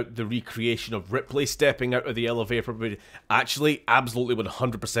done without the recreation of Ripley stepping out of the elevator. But actually, absolutely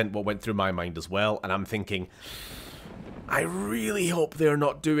 100% what went through my mind as well. And I'm thinking, I really hope they're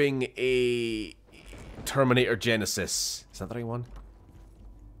not doing a Terminator Genesis. Is that the right one?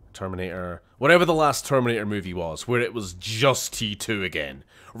 Terminator... Whatever the last Terminator movie was, where it was just T2 again.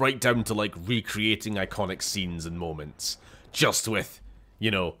 Right down to, like, recreating iconic scenes and moments. Just with,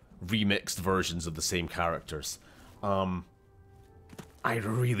 you know, remixed versions of the same characters. I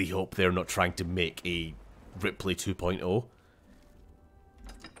really hope they're not trying to make a Ripley 2.0.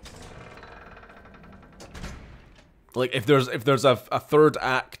 Like, if there's a third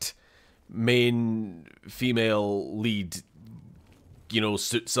act main female lead, you know,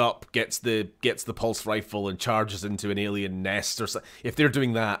 suits up, gets the pulse rifle and charges into an alien nest or something. If they're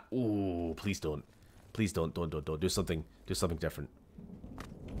doing that, ooh, please don't. Please don't do something different.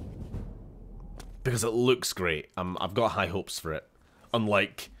 Because it looks great. I've got high hopes for it.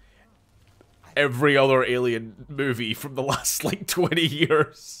 Unlike every other Alien movie from the last, like, 20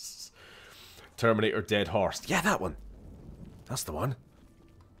 years. Terminator Dead Horse. Yeah, that one. That's the one.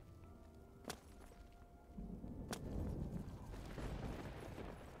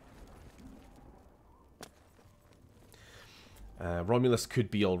 Romulus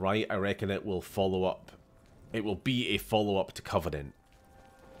could be alright. I reckon it will follow up. It will be a follow-up to Covenant.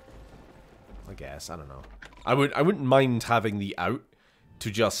 I guess. I don't know. I wouldn't mind having the out to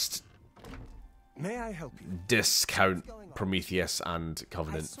just May I help you? Discount Prometheus and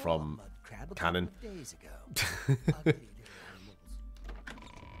Covenant from canon.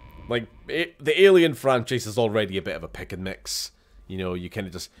 Like, the Alien franchise is already a bit of a pick and mix. You know, you kind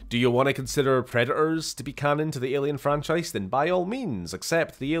of just... Do you want to consider Predators to be canon to the Alien franchise? Then by all means,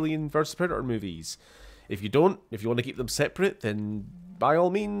 accept the Alien vs. Predator movies. If you don't, if you want to keep them separate, then by all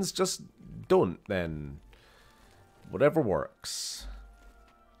means, just don't, then. Whatever works.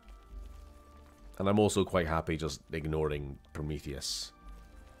 And I'm also quite happy just ignoring Prometheus.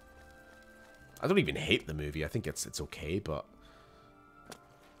 I don't even hate the movie. I think it's okay, but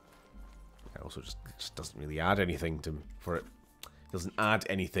it also just doesn't really add anything for it. It doesn't add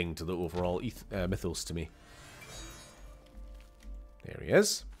anything to the overall mythos to me. There he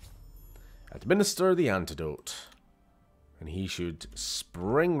is. Administer the antidote. And he should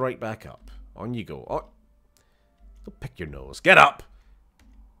spring right back up. On you go. Oh, don't pick your nose. Get up!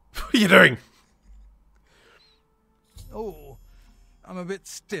 What are you doing? Oh, I'm a bit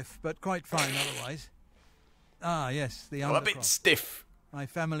stiff, but quite fine otherwise. Ah, yes, the I'm a bit stiff. My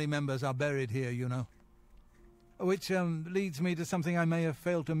family members are buried here, you know. Which leads me to something I may have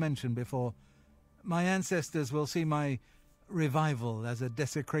failed to mention before. My ancestors will see my revival as a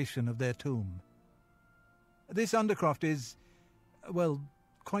desecration of their tomb. This Undercroft is, well,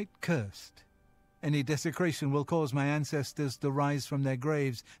 quite cursed. Any desecration will cause my ancestors to rise from their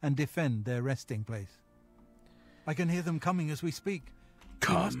graves and defend their resting place. I can hear them coming as we speak.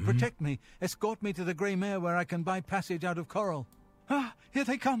 You must protect me. Escort me to the Grey Mare where I can buy passage out of Coral. Ah, here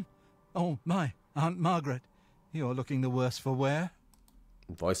they come. Oh, my, Aunt Margaret. You're looking the worse for wear.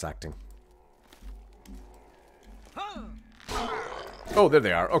 Voice acting. Oh, there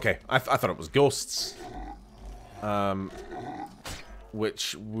they are. Okay, I thought it was ghosts.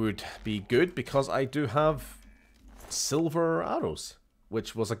 Which would be good because I do have silver arrows,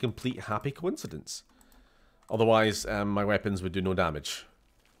 which was a complete happy coincidence. Otherwise, my weapons would do no damage.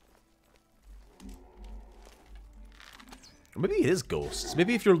 Or maybe it is ghosts.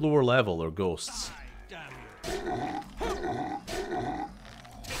 Maybe if you're lower level or ghosts.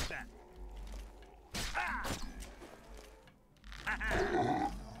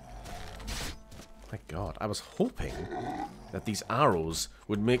 My god, I was hoping that these arrows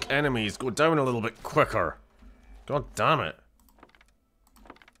would make enemies go down a little bit quicker. God damn it.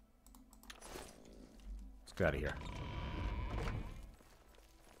 Let's get out of here.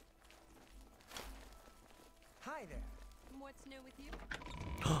 Hi there. What's new with you?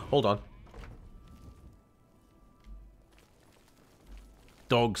 Hold on.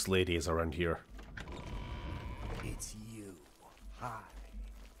 Dogs lady is around here. It's you. Hi.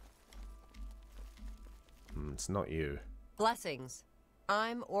 It's not you. Blessings.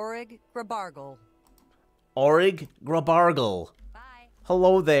 I'm Orig Grabargle. Orig Grabargle. Bye.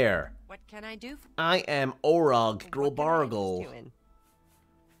 Hello there. What can I do? I am Orog Grabargle.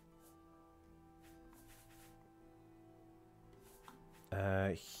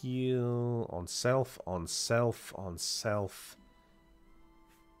 Heal on self, on self, on self.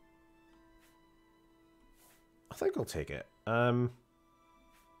 I think I'll take it.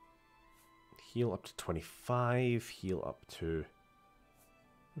 Heal up to 25, heal up to...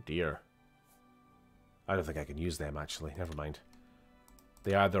 Oh dear. I don't think I can use them actually, never mind.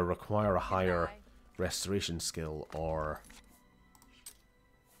 They either require a higher restoration skill or...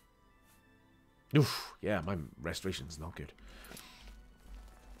 Oof, yeah, my restoration's not good.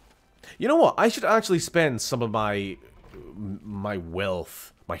 You know what? I should actually spend some of my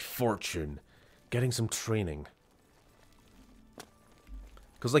wealth, my fortune, getting some training.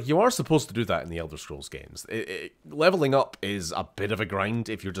 Because, like, you are supposed to do that in the Elder Scrolls games. Leveling up is a bit of a grind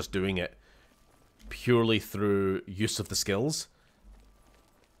if you're just doing it purely through use of the skills.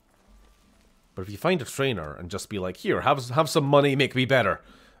 But if you find a trainer and just be like, here, have some money, make me better,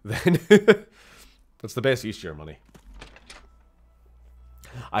 then that's the best use of your money.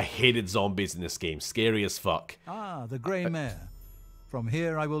 I hated zombies in this game. Scary as fuck. Ah, the Grey Mare. From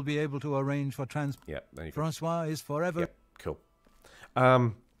here I will be able to arrange for transport. Yep, there you go. Francois is forever... Yep, cool.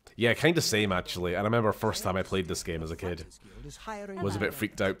 Yeah, kind of same actually. And I remember first time I played this game as a kid, was a bit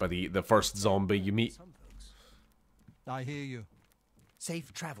freaked out by the first zombie you meet. I hear you.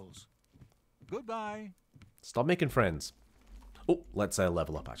 Safe travels. Goodbye. Stop making friends. Oh, let's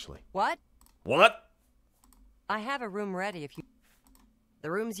level up actually. What? What? I have a room ready if you... The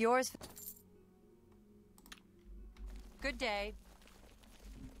room's yours. Good day.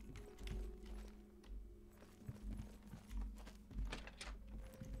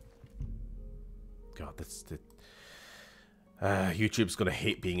 God, that's the... YouTube's gonna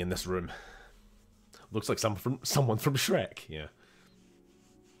hate being in this room. Looks like someone from Shrek, yeah.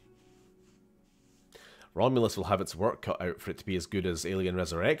 Romulus will have its work cut out for it to be as good as Alien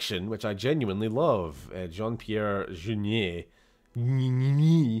Resurrection, which I genuinely love. Jean-Pierre Jeunet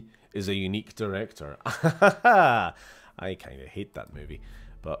is a unique director. I kind of hate that movie,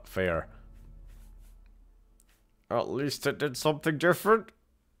 but fair. At least it did something different.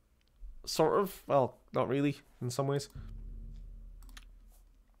 Sort of. Well, not really, in some ways.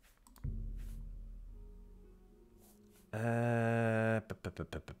 Yeah,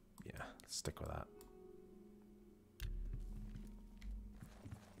 stick with that.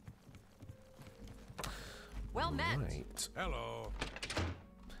 Well met. Right. Hello.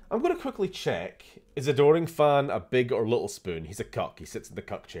 I'm going to quickly check. Is Adoring Fan a big or little spoon? He's a cuck. He sits in the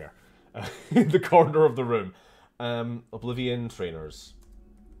cuck chair. In the corner of the room. Oblivion trainers.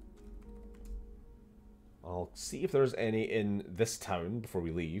 I'll see if there's any in this town before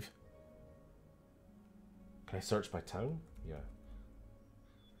we leave. Can I search by town? Yeah.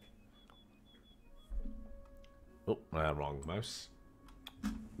 Oh, wrong mouse.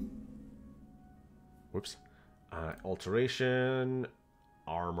 Whoops. Alteration.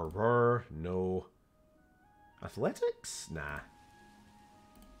 Armorer. No. Athletics? Nah.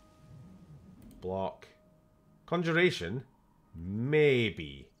 Block. Conjuration?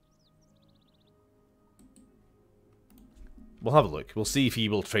 Maybe. We'll have a look. We'll see if he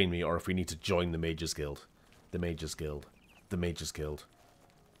will train me or if we need to join the Mages Guild. The Mages Guild. The Mages Guild.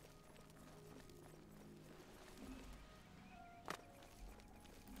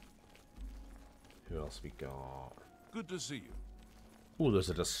 Who else we got? Good to see you. Oh, there's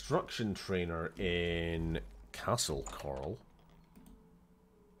a destruction trainer in Castle Coral.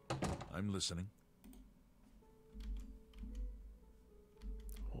 I'm listening.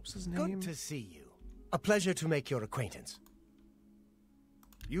 What's his name? Good to see you. A pleasure to make your acquaintance.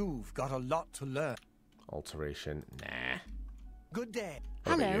 You've got a lot to learn. Alteration. Nah. Good day.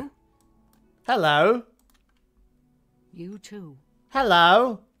 Hello. Hello. You too.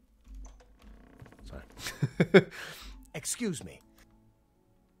 Hello. Sorry. Excuse me.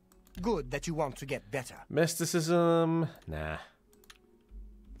 Good that you want to get better. Mysticism. Nah.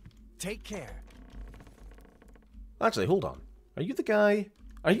 Take care. Actually, hold on. Are you the guy?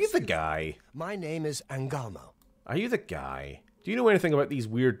 Are you the guy? My name is Angalmo. Are you the guy? Do you know anything about these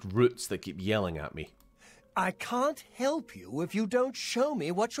weird roots that keep yelling at me? I can't help you if you don't show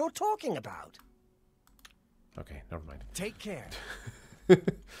me what you're talking about. Okay, never mind. Take care. Greetings,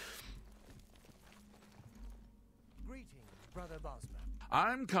 Brother Bosma.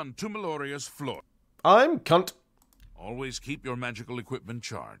 I'm Contumelorius Floor. I'm cunt. Always keep your magical equipment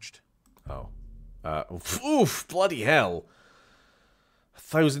charged. Oh. Oof, bloody hell.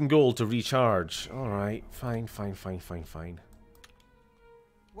 1,000 gold to recharge. Alright, fine.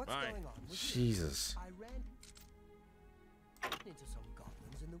 What's Bye. going on with Jesus. you? I ran into some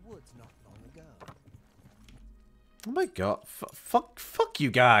goblins in the woods not long ago. Oh my god. Fuck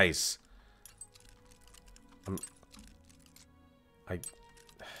you guys.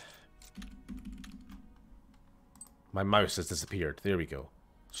 My mouse has disappeared. There we go.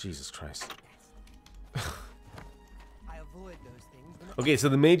 Jesus Christ. I avoid those things. Okay, so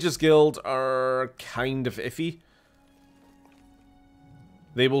the Mages Guild are kind of iffy.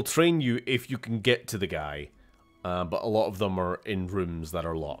 They will train you if you can get to the guy. But a lot of them are in rooms that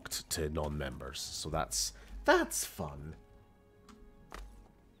are locked to non-members. So that's fun.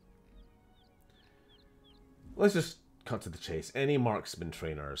 Let's just cut to the chase. Any marksman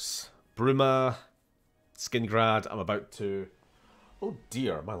trainers? Bruma, Skingrad, I'm about to... Oh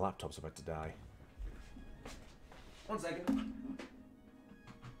dear, my laptop's about to die. 1 second.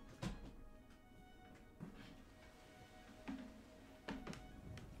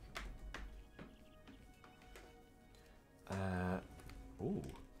 Ooh.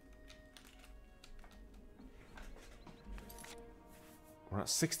 We're at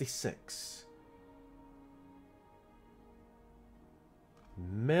 66.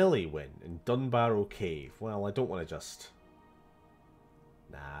 Mellywin in Dunbarrow Cave. Well, I don't want to just...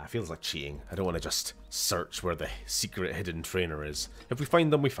 Nah, it feels like cheating. I don't want to just search where the secret hidden trainer is. If we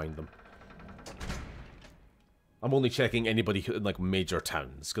find them, we find them. I'm only checking anybody in, like, major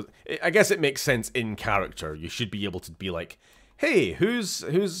towns. Cause I guess it makes sense in character. You should be able to be like, hey, who's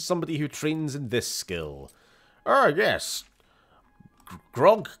somebody who trains in this skill? Oh, yes.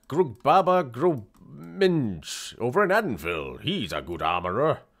 Grog Baba Minge over in Anvil. He's a good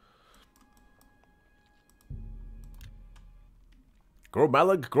armorer.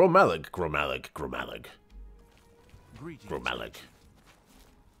 Gromalig. Gromalig.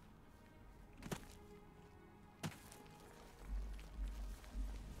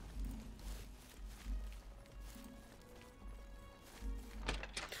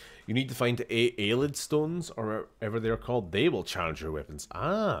 You need to find Aelid stones, or whatever they're called. They will challenge your weapons.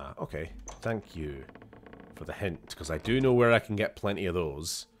 Ah, okay. Thank you for the hint, because I do know where I can get plenty of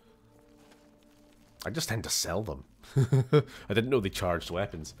those. I just tend to sell them. I didn't know they charged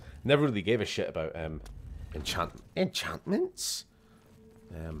weapons. Never really gave a shit about enchantments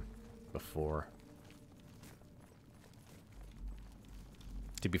before.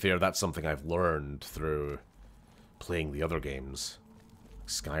 To be fair, that's something I've learned through playing the other games.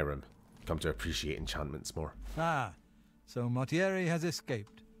 Skyrim. come to appreciate enchantments more. Ah, so Mortieri has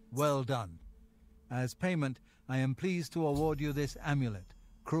escaped. Well done. As payment, I am pleased to award you this amulet,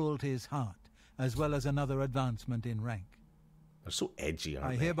 Cruelty's Heart, as well as another advancement in rank. They're so edgy,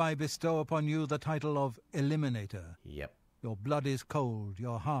 aren't I they? hereby bestow upon you the title of Eliminator. Yep. Your blood is cold,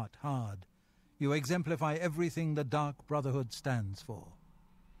 your heart hard. You exemplify everything the Dark Brotherhood stands for.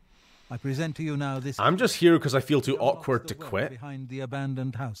 I present to you now this... I'm just here because I feel too awkward to quit. Behind the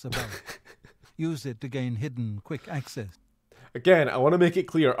abandoned house above. Use it to gain hidden, quick access. Again, I want to make it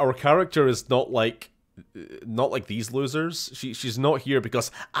clear, our character is not like these losers. She's not here because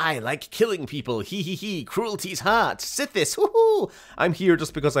I like killing people. Hee hee hee. Cruelty's heart. Sithis. Woohoo! I'm here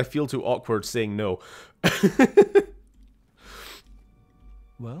just because I feel too awkward saying no.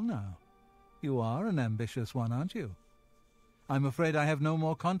 Well now, you are an ambitious one, aren't you? I'm afraid I have no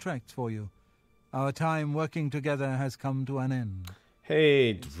more contracts for you. Our time working together has come to an end.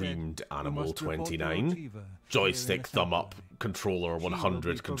 Hey, dreamed animal 29. Joystick, thumb up, controller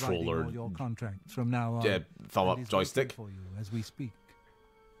 100, controller. All your contracts from now on. Yeah, thumb up, joystick. For you as we speak.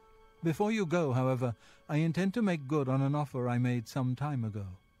 Before you go, however, I intend to make good on an offer I made some time ago.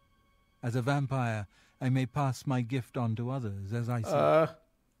 As a vampire, I may pass my gift on to others as I see.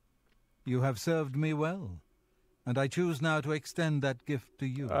 You have served me well, and I choose now to extend that gift to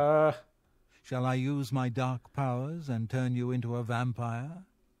you. Shall I use my dark powers and turn you into a vampire?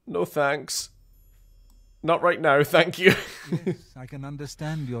 No thanks. Not right now, thank you. Yes, I can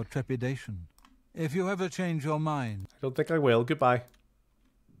understand your trepidation. If you ever change your mind... I don't think I will. Goodbye.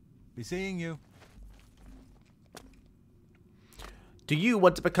 Be seeing you. Do you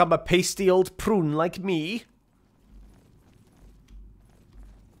want to become a pasty old prune like me?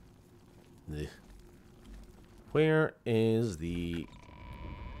 Ugh. Where is the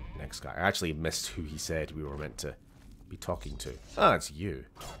next guy? I actually missed who he said we were meant to be talking to. Ah, it's you.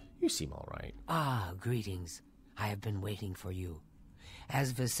 You seem alright. Ah, greetings. I have been waiting for you.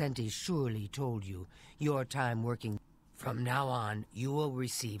 As Vicente surely told you, your time working... From now on, you will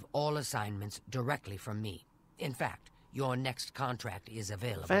receive all assignments directly from me. In fact, your next contract is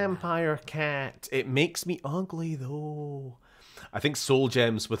available. Vampire cat. It makes me ugly, though. I think soul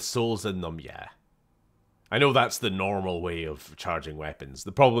gems with souls in them, yeah. I know that's the normal way of charging weapons.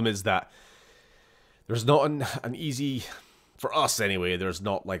 The problem is that there's not an easy... For us, anyway, there's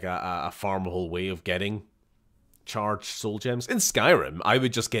not like a farmable way of getting charged soul gems. In Skyrim, I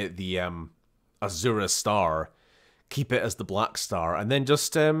would just get the Azura Star, keep it as the Black Star, and then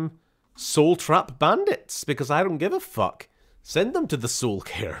just soul trap bandits, because I don't give a fuck. Send them to the soul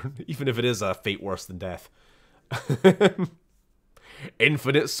care, even if it is a fate worse than death.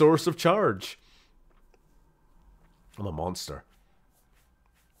 Infinite source of charge. I'm a monster.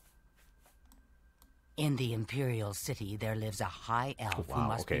 In the Imperial City, there lives a high elf who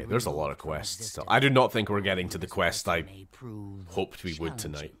must be there's a lot of quests still. I do not think we're getting to the quest I hoped we would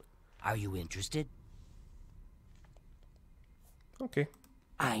tonight. Are you interested? Okay.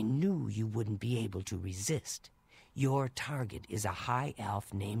 I knew you wouldn't be able to resist. Your target is a high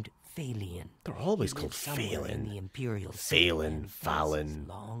elf named Phalion. They're always called Phelan. In the Imperial Phelan, Fallon,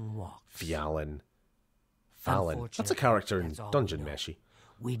 Fiallan. Fallon. That's a character in Dungeon Meshi.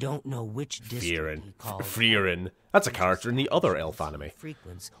 We don't know which district he calls. Freerin. That's a character in the other elf anime.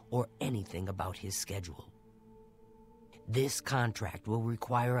 Frequents or anything about his schedule. This contract will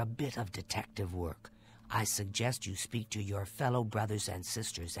require a bit of detective work. I suggest you speak to your fellow brothers and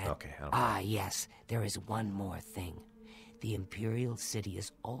sisters and... Okay. Yes, there is one more thing. The Imperial City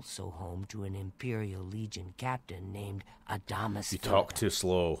is also home to an Imperial Legion captain named Adamus. You talk too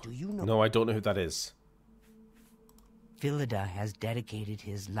slow. Do you know? No, I don't know who that is. Philida has dedicated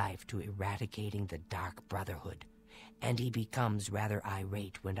his life to eradicating the Dark Brotherhood, and he becomes rather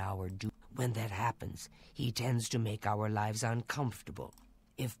irate when when that happens, he tends to make our lives uncomfortable.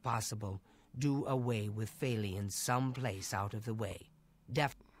 If possible, do away with Phalion someplace out of the way.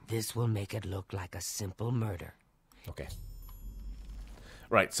 This will make it look like a simple murder. Okay.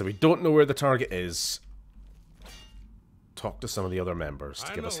 Right, so we don't know where the target is. Talk to some of the other members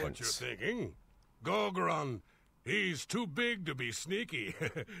to give us hints. I know what you're thinking. Gogron. He's too big to be sneaky.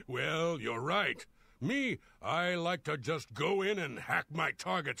 Well, you're right. Me, I like to just go in and hack my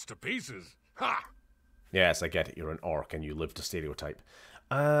targets to pieces. Ha! Yes, I get it. You're an orc and you live to stereotype.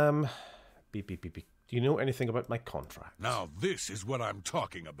 Beep, beep, beep, beep. Do you know anything about my contract? Now this is what I'm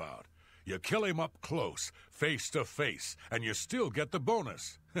talking about. You kill him up close, face to face, and you still get the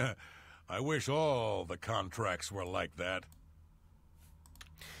bonus. I wish all the contracts were like that.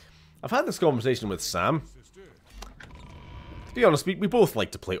 I've had this conversation with Sam. To be honest, we both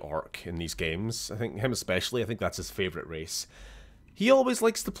like to play orc in these games. I think him especially. I think that's his favourite race. He always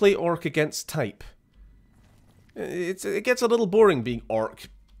likes to play orc against type. It gets a little boring being orc,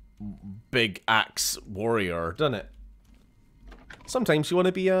 big axe warrior, doesn't it? Sometimes you want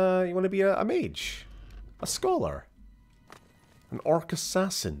to be a mage, a scholar, an orc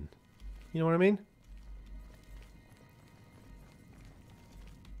assassin. You know what I mean?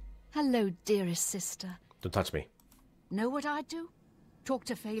 Hello, dearest sister. Don't touch me. Know what I'd do? Talk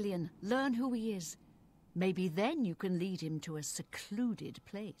to Phalion, learn who he is. Maybe then you can lead him to a secluded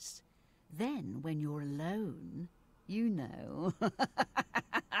place. Then, when you're alone, you know.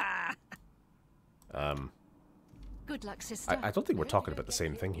 Good luck, sister. I don't think we're talking about the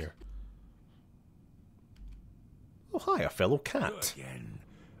same thing here. Oh, hi, a fellow cat. Again.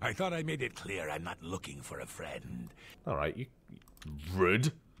 I thought I made it clear I'm not looking for a friend. Alright, you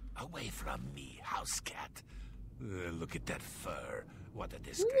rude. Away from me, house cat. Look at that fur. What a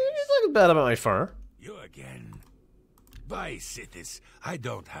disgrace. You're talking bad about my fur. You again. Bye, Sithis. I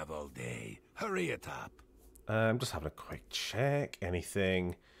don't have all day. Hurry it up. I'm just having a quick check.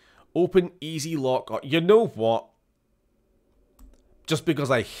 Anything. Open easy lock. You know what? Just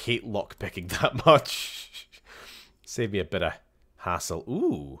because I hate lockpicking that much. Save me a bit of hassle.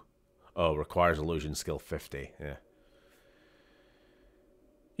 Ooh. Oh, requires illusion skill 50. Yeah.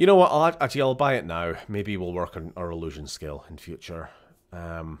 You know what? I'll buy it now. Maybe we'll work on our illusion skill in future.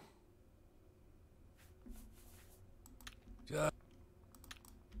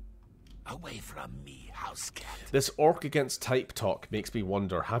 Away from me, house cat. This orc against type talk makes me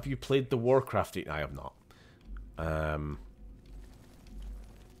wonder, have you played the Warcraft? I have not.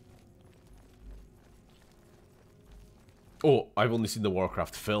 Oh, I've only seen the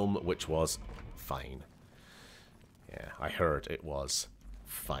Warcraft film, which was fine. Yeah, I heard it was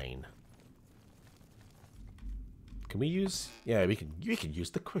fine. Can we use... Yeah, we can use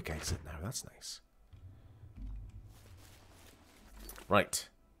the quick exit now. That's nice. Right.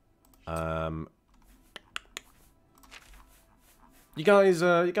 You guys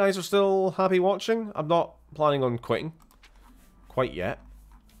are still happy watching? I'm not planning on quitting quite yet.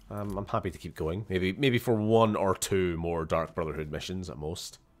 I'm happy to keep going. Maybe for 1 or 2 more Dark Brotherhood missions at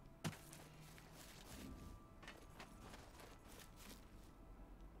most.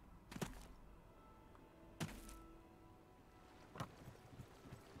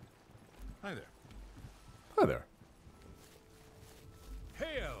 Hi there. Hi there.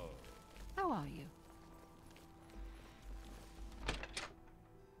 Hail! How are you?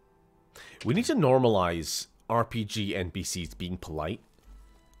 We need to normalize RPG NPCs being polite.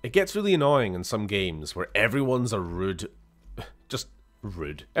 It gets really annoying in some games where everyone's a rude... just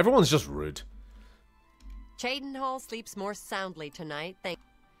rude. Everyone's just rude. Cheydinhal sleeps more soundly tonight, thank...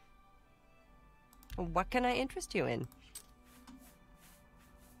 What can I interest you in?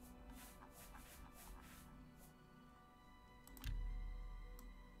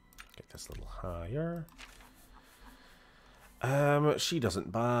 Get this a little higher. She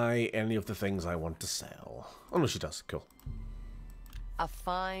doesn't buy any of the things I want to sell. Oh no, she does. Cool. A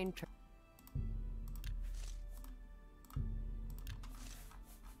fine...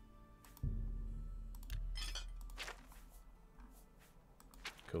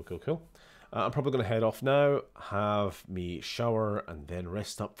 Cool. I'm probably going to head off now, have me shower, and then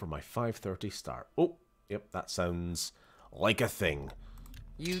rest up for my 5:30 start. Oh, yep, that sounds like a thing.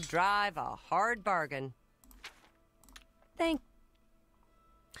 You drive a hard bargain. Thank...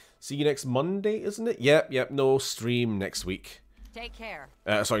 See you next Monday, isn't it? Yep, no stream next week. Take care.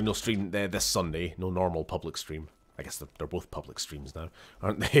 Sorry, no stream this Sunday. No normal public stream. I guess they're both public streams now,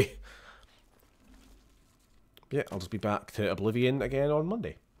 aren't they? Yeah, I'll just be back to Oblivion again on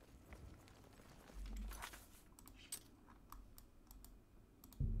Monday.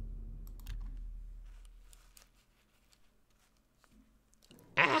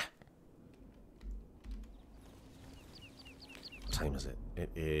 What time is it?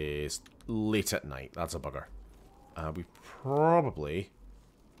 It is late at night. That's a bugger. We probably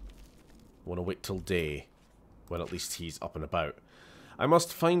want to wait till day, when at least he's up and about. I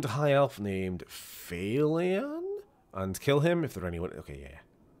must find a high elf named Phalion and kill him if there anyone... Okay, yeah.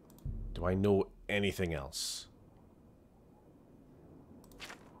 Do I know anything else?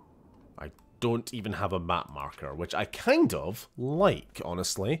 I don't even have a map marker, which I kind of like,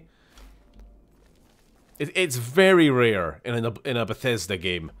 honestly. It's very rare in a Bethesda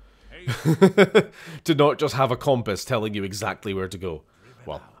game to not just have a compass telling you exactly where to go.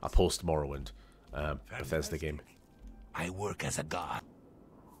 Well, a post-Morrowind Bethesda game. I work as a god.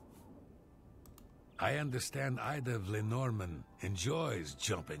 I understand Ida of Lenormand enjoys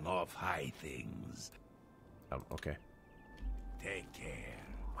jumping off high things. Okay. Take care.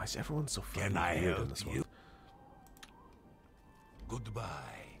 Why is everyone so Can I weird help in this you? Goodbye.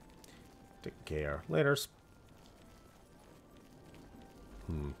 Take care. Laters.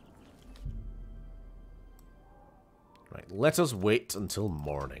 Right, let us wait until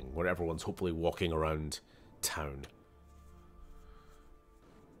morning, where everyone's hopefully walking around town.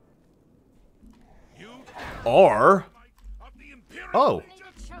 Or... Oh!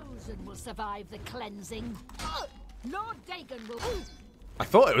 The chosen will survive the cleansing. Lord Dagon will... I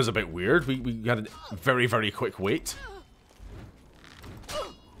thought it was a bit weird. We had a very, very quick wait.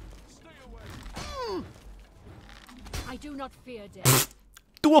 I do not fear death.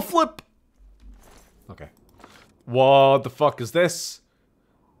 Do a flip! Okay. What the fuck is this?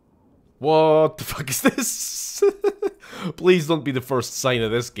 What the fuck is this? Please don't be the first sign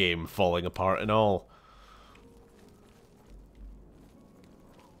of this game falling apart and all.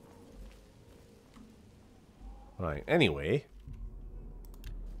 Right, anyway.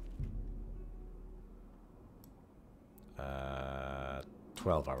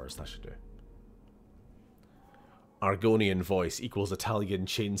 12 hours, that should do. Argonian voice equals Italian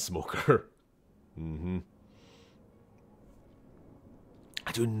chain smoker. I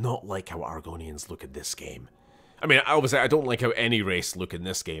do not like how Argonians look in this game. I mean, obviously, I don't like how any race look in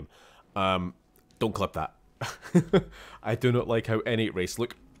this game. Don't clip that. I do not like how any race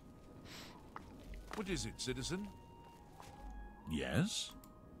look. What is it, citizen? Yes?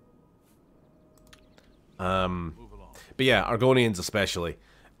 But yeah, Argonians especially.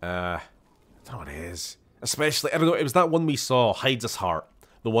 I don't know what it is. Especially, I don't know, it was that one we saw, Hyde's Heart.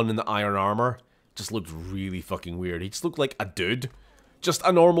 The one in the iron armor. Just looked really fucking weird. He just looked like a dude. Just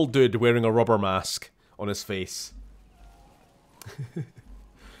a normal dude wearing a rubber mask on his face.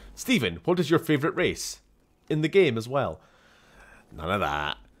 Steven, what is your favourite race? In the game as well. None of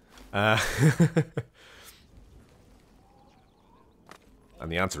that.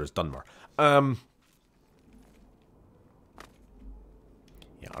 And the answer is Dunmer. Yeah,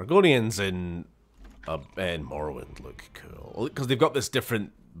 Argonians in Morrowind look cool. Because they've got this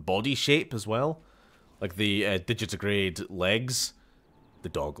different body shape as well. Like the digitigrade legs. The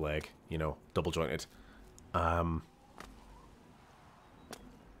dog leg, you know, double jointed. They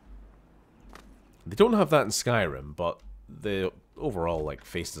don't have that in Skyrim, but the overall like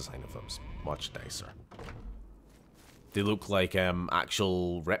face design of them's much nicer. They look like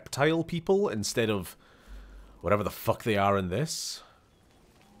actual reptile people instead of whatever the fuck they are in this.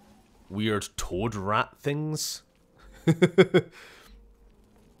 Weird toad rat things.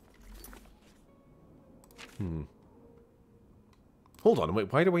 Hold on,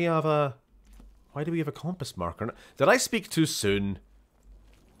 wait, why do we have a compass marker? Did I speak too soon?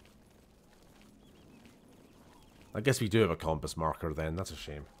 I guess we do have a compass marker then, that's a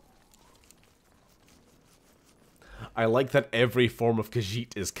shame. I like that every form of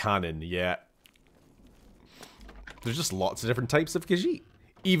Khajiit is canon, yeah. There's just lots of different types of Khajiit.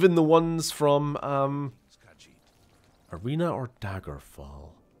 Even the ones from, Arena or Daggerfall?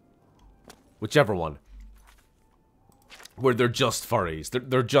 Whichever one. Where they're just furries.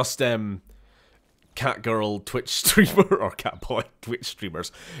 They're just, catgirl Twitch streamer, or catboy Twitch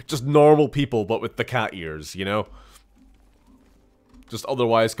streamers. Just normal people, but with the cat ears, you know? Just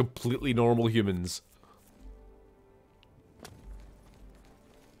otherwise completely normal humans.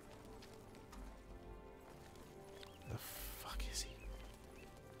 The fuck is he?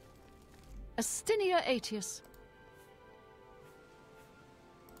 Astinia Aetius.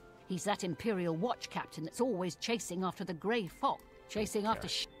 He's that Imperial Watch captain that's always chasing after the Grey Fox. Chasing after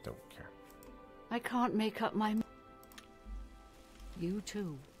Don't care. I can't make up my... You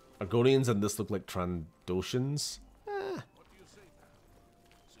too. Argonians and this look like Trandoshans?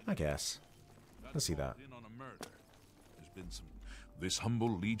 I guess. Let's see that. This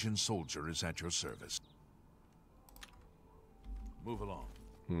humble Legion soldier is at your service. Move along.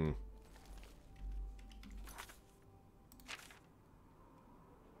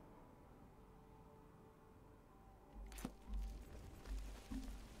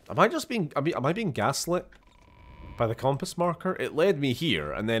 Am I being gaslit by the compass marker? It led me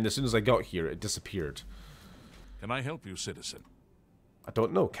here, and then as soon as I got here, it disappeared. Can I help you, citizen? I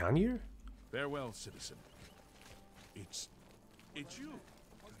don't know, can you? Farewell, citizen. It's you.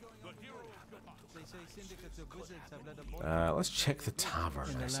 Let's check the tavern,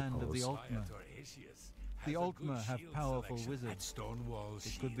 In I the land of the suppose. Altmer. The Altmer have powerful wizards.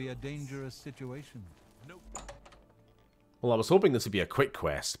 It could be a dangerous situation. Well, I was hoping this would be a quick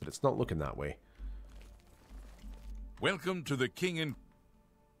quest, but it's not looking that way. Welcome to the King and...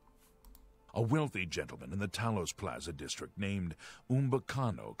 A wealthy gentleman in the Talos Plaza district named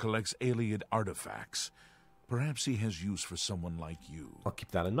Umbacano collects Aliad artifacts. Perhaps he has use for someone like you. I'll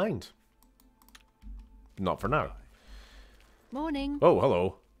keep that in mind. Not for now. Morning. Oh,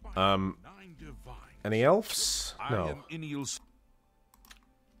 hello. Any elves? I No. am Ineos.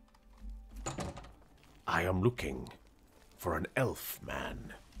 I am looking for an elf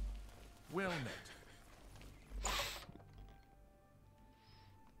man. Well met.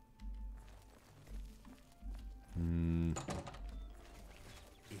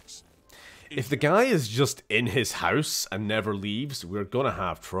 If the guy is just in his house and never leaves, we're gonna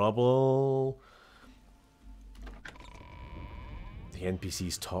have trouble. The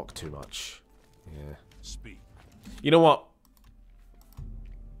NPCs talk too much. Yeah. Speak. You know what?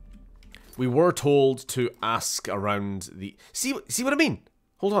 We were told to ask around the... See what I mean?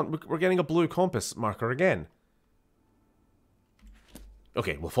 Hold on, we're getting a blue compass marker again.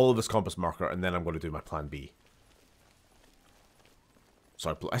 Okay, we'll follow this compass marker and then I'm going to do my plan B.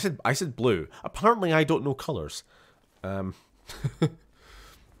 Sorry, I said blue. Apparently I don't know colours. So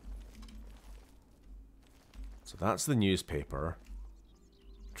that's the newspaper.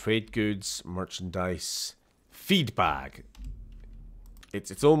 Trade goods, merchandise, feed bag.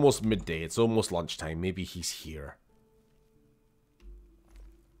 It's almost midday. It's almost lunchtime. Maybe he's here.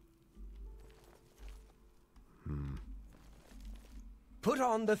 Put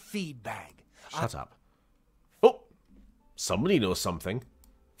on the feed bag. Shut up. Oh! Somebody knows something.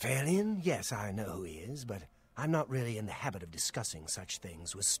 Fairlian? Yes, I know who he is, but I'm not really in the habit of discussing such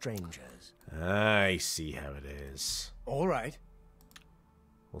things with strangers. I see how it is. All right.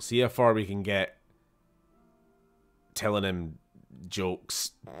 We'll see how far we can get telling him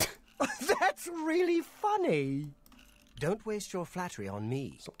jokes. That's really funny. Don't waste your flattery on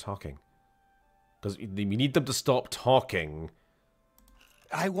me. Stop talking. Because we need them to stop talking.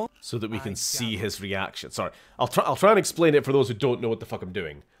 I won't. So that we can see his reaction. Sorry, I'll try and explain it for those who don't know what the fuck I'm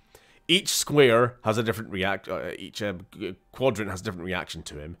doing. Each square has a different each quadrant has a different reaction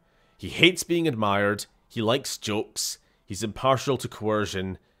to him. He hates being admired. He likes jokes. He's impartial to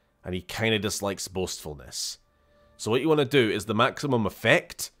coercion, and he kind of dislikes boastfulness. So what you want to do is the maximum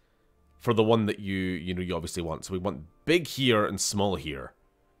effect for the one that you obviously want. So we want big here and small here,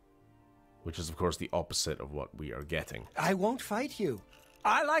 which is of course the opposite of what we are getting. I won't fight you.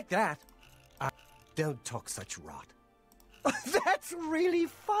 I like that. Don't talk such rot. That's really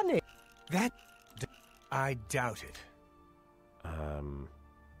funny. I doubt it.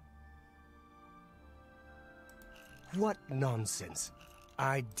 What nonsense.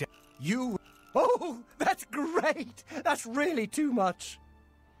 You... Oh, that's great. That's really too much.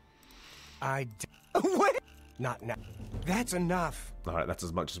 Wait. Not now. That's enough. Alright, that's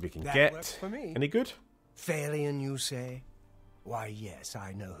as much as we can That get. works for me. Any good? Fairlian, you say? Why, yes,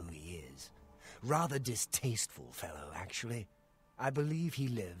 I know who he is. Rather distasteful fellow, actually. I believe he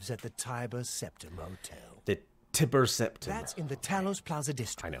lives at the Tiber Septum Hotel. The Tiber Septum. That's in the Talos Plaza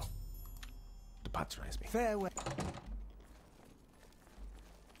district. I know. Don't patronize me. Farewell.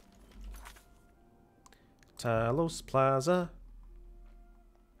 Talos Plaza.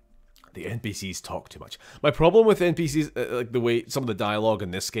 The NPCs talk too much. My problem with NPCs, like the way some of the dialogue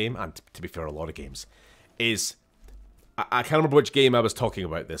in this game, and to be fair, a lot of games, is I can't remember which game I was talking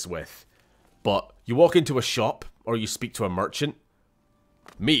about this with, but you walk into a shop or you speak to a merchant.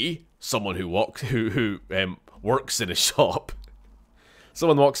 Me, someone who works in a shop.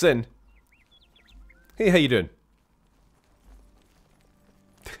 Someone walks in. Hey, how you doing?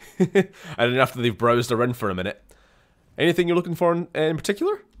 And then after they've browsed around for a minute, anything you're looking for in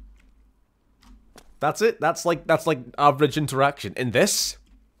particular? That's it. That's like average interaction. In this,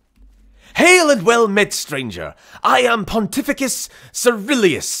 hail and well met, stranger. I am Pontificus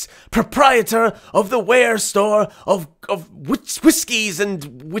Cerilius, proprietor of the ware store of whiskies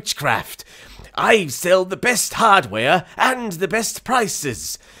and witchcraft. I sell the best hardware and the best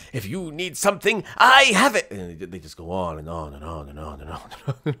prices. If you need something, I have it. And they just go on and on and on and on and on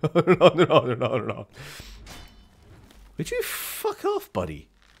and on and on and on and on and on. Would you fuck off, buddy?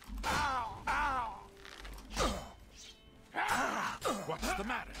 What's the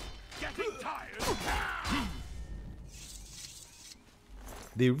matter? Getting tired?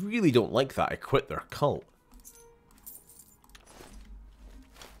 They really don't like that I quit their cult.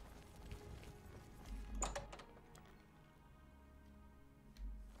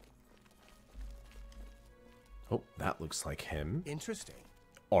 Oh, that looks like him. Interesting.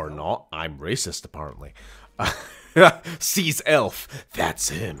 Or not. I'm racist, apparently. Sees elf. That's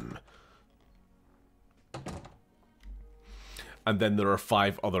him. And then there are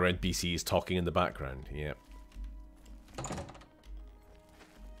 5 other NPCs talking in the background. Yep.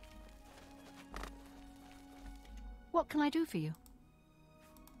 What can I do for you?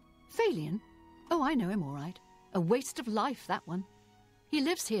 Faelian? Oh, I know him all right. A waste of life, that one. He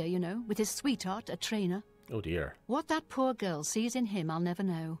lives here, you know, with his sweetheart, a trainer. Oh dear. What that poor girl sees in him, I'll never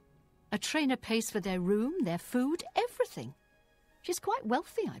know. A trainer pays for their room, their food, everything. She's quite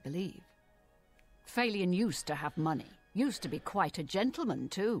wealthy, I believe. Phalion used to have money. Used to be quite a gentleman,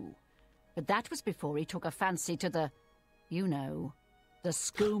 too. But that was before he took a fancy to the, you know, the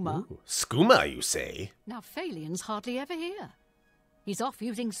skooma. Ooh, skooma, you say? Now, Phalion's hardly ever here. He's off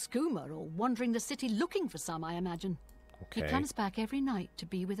using skooma or wandering the city looking for some, I imagine. Okay. He comes back every night to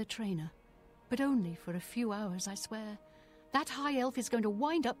be with a trainer. But only for a few hours, I swear. That high elf is going to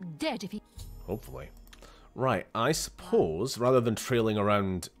wind up dead if he... Hopefully. Right, I suppose, rather than trailing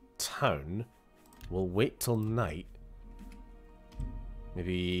around town, we'll wait till night.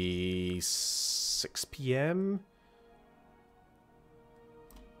 Maybe 6 p.m.?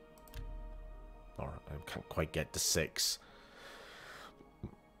 Or I can't quite get to 6.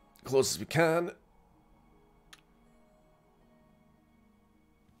 Close as we can.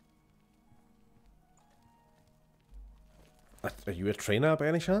 Are you a trainer by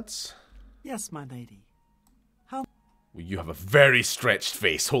any chance? Yes, my lady. How? Well, you have a very stretched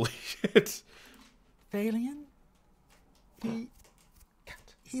face, holy shit. Phalion?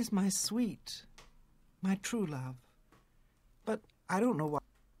 He's my sweet, my true love. But I don't know why.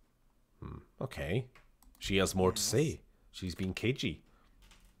 Okay. She has more to say. She's being cagey.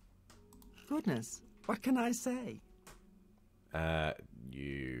 Goodness, what can I say?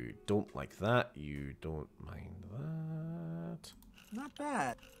 You don't like that. You don't mind that. Not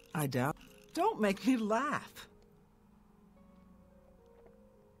bad. I doubt. Don't make me laugh.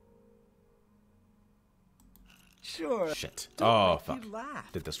 Sure. Shit. Don't Oh, make fuck. me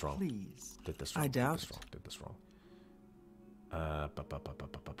laugh. Did this wrong. Please. Did this wrong. I doubt Did this it. wrong. Did this wrong.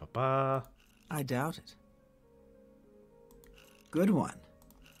 I doubt it. Good one.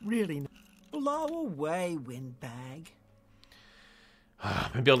 Really. Blow away, windbag.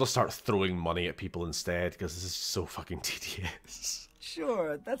 Maybe I'll just start throwing money at people instead, because this is so fucking tedious.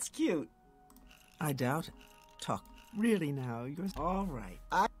 Sure, that's cute. I doubt it. Talk. Really now, you're all right.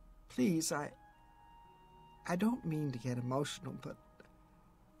 Please, I don't mean to get emotional, but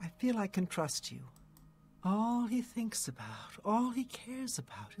I feel I can trust you. All he thinks about, all he cares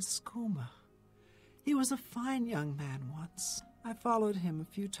about is skooma. He was a fine young man once. I followed him a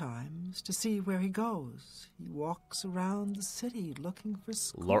few times to see where he goes. He walks around the city looking for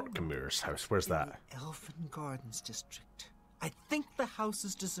skooma. Lorkmir's house, where's that? The Elfin Gardens district. I think the house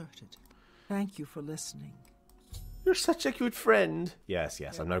is deserted. Thank you for listening. You're such a good friend. Yes,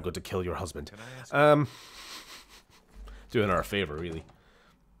 I'm now going to kill your husband. Doing her a favour, really.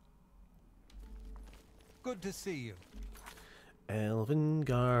 Good to see you. Elven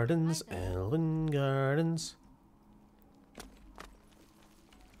Gardens, Elven Gardens.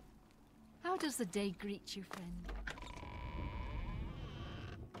 How does the day greet you, friend?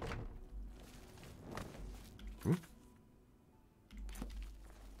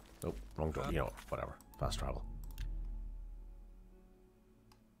 Oh, wrong door. You know, whatever. Fast travel.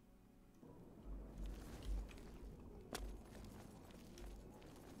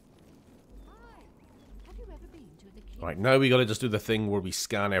 Right, now we gotta just do the thing where we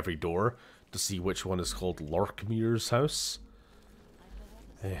scan every door to see which one is called Lorkmir's house.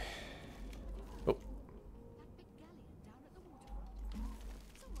 Oh.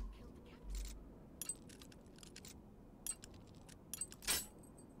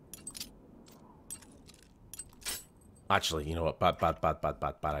 Actually, you know what? Bad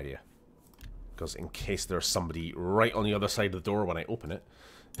idea. Because in case there's somebody right on the other side of the door when I open it.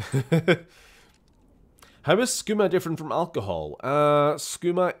 How is skooma different from alcohol?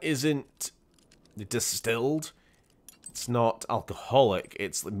 Skooma isn't distilled. It's not alcoholic.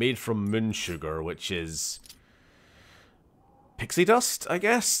 It's made from moon sugar, which is pixie dust, I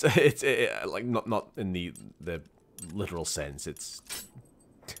guess. It's like not in the literal sense. It's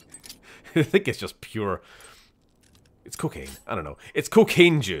I think it's just pure. It's cocaine. I don't know. It's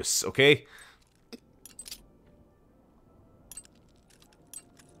cocaine juice. Okay.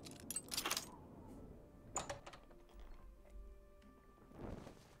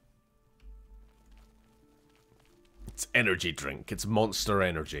 Energy drink. It's Monster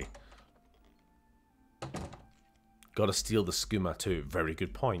Energy. Gotta steal the skooma too. Very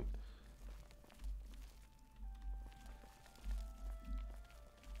good point.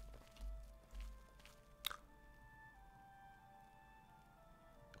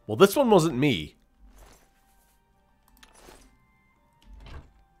 Well, this one wasn't me.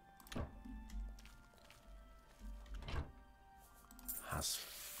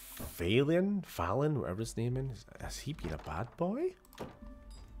 Fallon, whatever his name is, has he been a bad boy?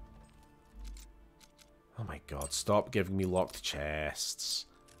 Oh my god, stop giving me locked chests.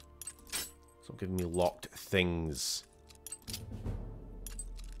 It's Stop giving me locked things.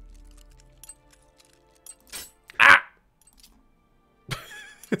 Ah!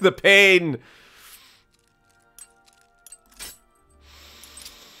 The pain!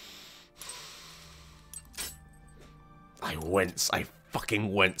 I wince. I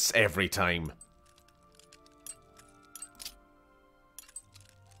fucking wince every time.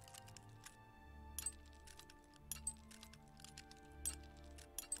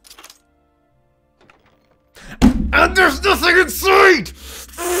 And there's nothing inside!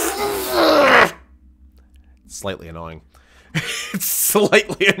 It's slightly annoying. It's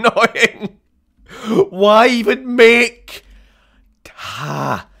slightly annoying. Why even make...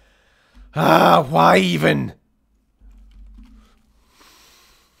 why even...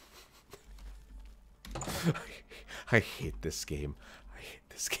 I hate this game. I hate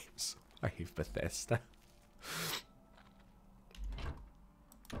this game so. I hate Bethesda.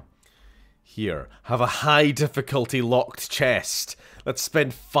 Here, have a high difficulty locked chest. Let's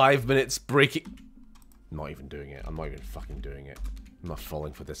spend 5 minutes breaking... I'm not even doing it. I'm not even fucking doing it. I'm not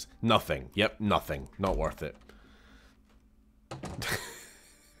falling for this. Nothing. Yep, nothing. Not worth it. God,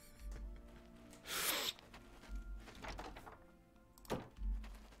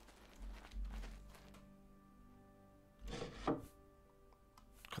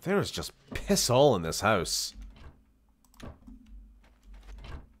 there is just piss all in this house.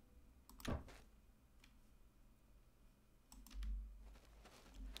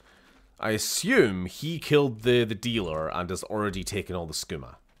 I assume he killed the dealer and has already taken all the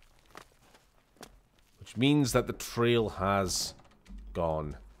skooma. Which means that the trail has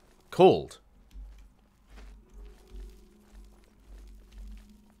gone cold.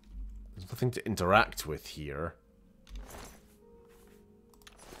 There's nothing to interact with here.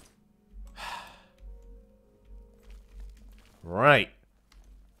 Right.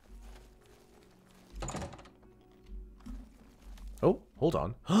 Oh, hold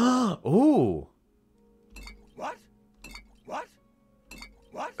on. Oh. What? What?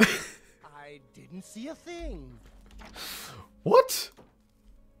 What? I didn't see a thing. What?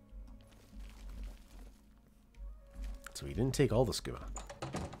 So he didn't take all the skooma.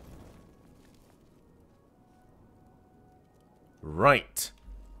 Right.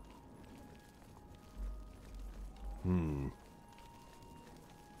 How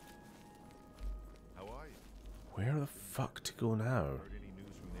are you? Where the fuck to go now? Heard any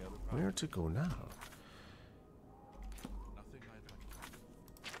news from the other Where to go now? Nothing I'd like.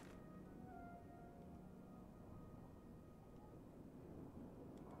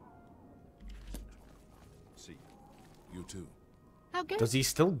 See you too. How good? Does he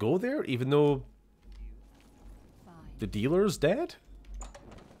still go there even though the dealer's dead?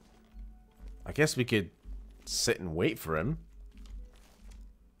 I guess we could sit and wait for him.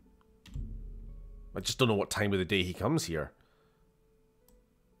 I just don't know what time of the day he comes here.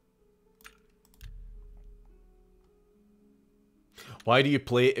 Why do you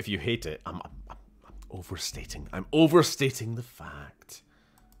play it if you hate it? I'm overstating. I'm overstating the fact.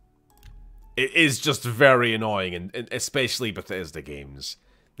 It is just very annoying, and especially Bethesda games.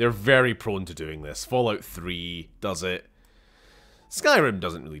 They're very prone to doing this. Fallout 3 does it. Skyrim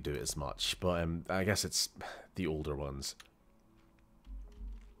doesn't really do it as much, but I guess it's the older ones.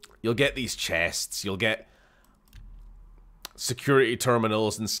 You'll get these chests, you'll get security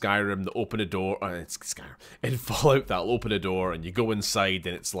terminals in Skyrim that open a door, it's Skyrim. In Fallout, that'll open a door, and you go inside,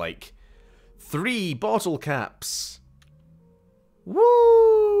 and it's like 3 bottle caps. Woo!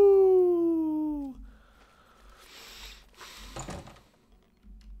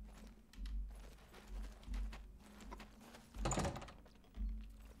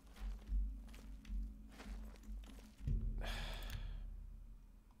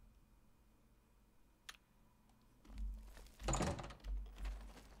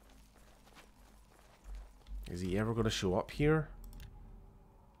 Is he ever going to show up here?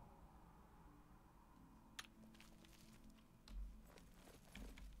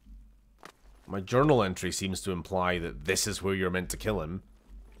 My journal entry seems to imply that this is where you're meant to kill him.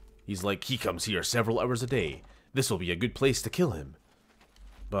 He's like, he comes here several hours a day. This will be a good place to kill him.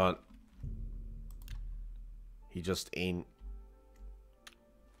 But he just ain't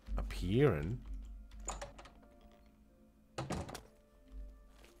appearing.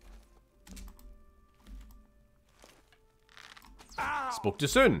 Spoke too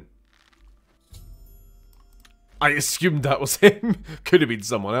soon. I assumed that was him. Could have been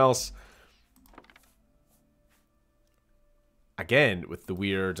someone else. Again, with the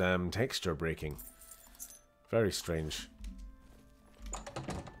weird texture breaking. Very strange.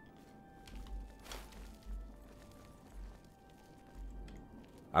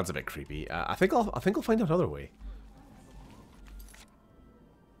 That's a bit creepy. I think I'll find another way.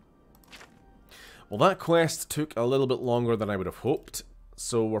 Well, that quest took a little bit longer than I would have hoped,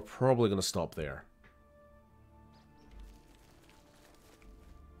 so we're probably going to stop there.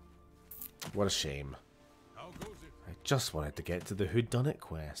 What a shame. I just wanted to get to the whodunit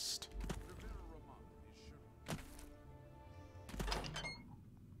quest.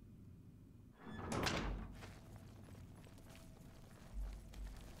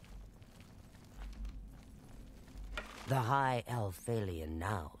 The High Elf-Alien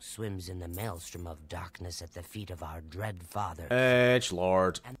now swims in the maelstrom of darkness at the feet of our dread father.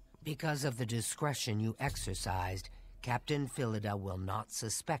 Edgelord. And because of the discretion you exercised, Captain Philida will not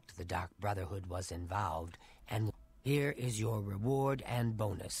suspect the Dark Brotherhood was involved, and here is your reward and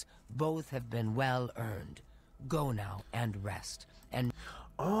bonus. Both have been well earned. Go now and rest. And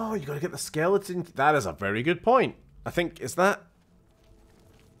oh, you gotta get the skeleton. That is a very good point. I think, is that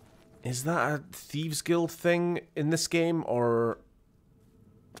a Thieves Guild thing in this game, or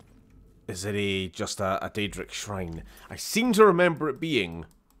is it just a Daedric Shrine? I seem to remember it being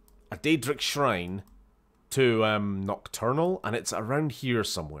a Daedric Shrine to Nocturnal, and it's around here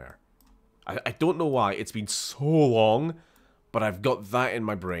somewhere. I don't know why. It's been so long, but I've got that in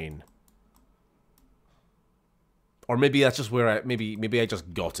my brain. Or maybe that's just where maybe I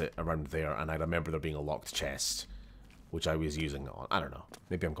just got it around there, and I remember there being a locked chest, which I was using on. I don't know.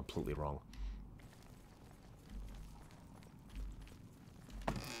 Maybe I'm completely wrong.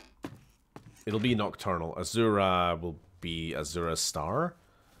 It'll be Nocturnal. Azura will be Azura's star,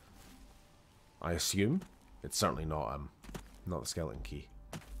 I assume. It's certainly not the skeleton key.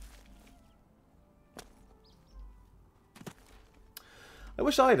 I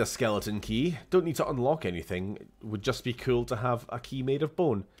wish I had a skeleton key. Don't need to unlock anything. It would just be cool to have a key made of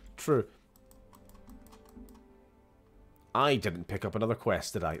bone. True. I didn't pick up another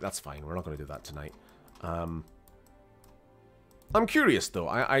quest, did I? That's fine. We're not going to do that tonight. I'm curious, though.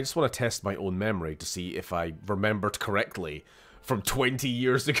 I just want to test my own memory to see if I remembered correctly from 20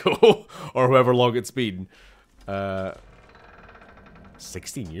 years ago, or however long it's been.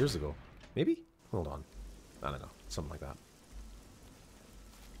 16 years ago. Maybe? Hold on. I don't know. Something like that.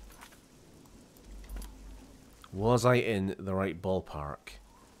 Was I in the right ballpark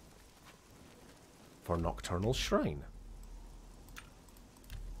for Nocturnal Shrine?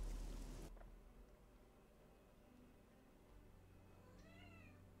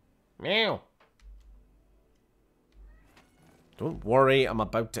 Meow. Don't worry, I'm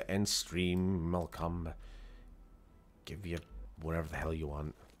about to end stream. I'll come give you whatever the hell you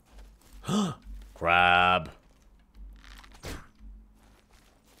want. Crab.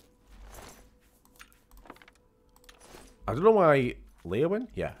 I don't know why Leowyn?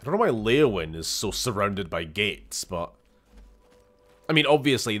 Yeah, I don't know why Leowyn is so surrounded by gates, but I mean,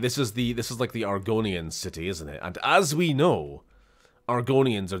 obviously, this is like the Argonian city, isn't it? And as we know,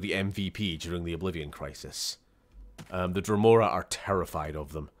 Argonians are the MVP during the Oblivion Crisis. The Dremora are terrified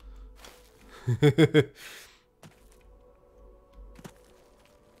of them.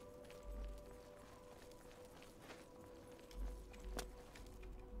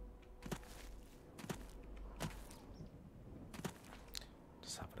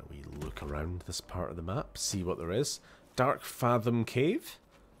 Just having a wee look around this part of the map, see what there is. Dark Fathom Cave.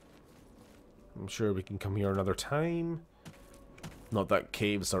 I'm sure we can come here another time. Not that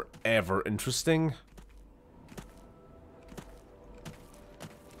caves are ever interesting.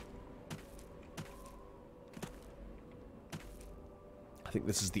 I think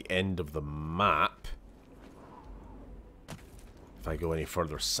this is the end of the map. If I go any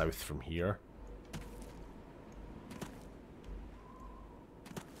further south from here.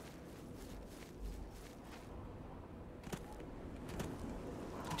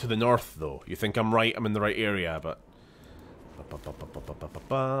 To the north, though. You think I'm right? I'm in the right area, but... I'm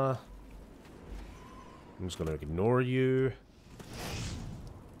just going to ignore you.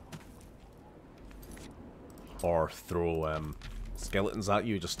 Or throw skeletons at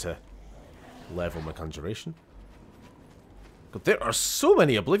you just to level my conjuration. But there are so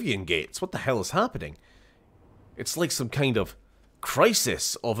many Oblivion gates. What the hell is happening? It's like some kind of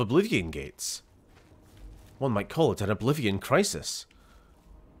crisis of Oblivion gates. One might call it an Oblivion crisis.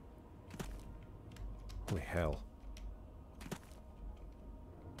 Holy hell.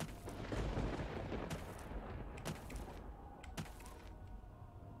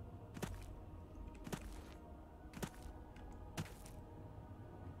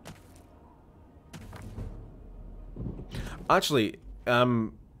 Actually,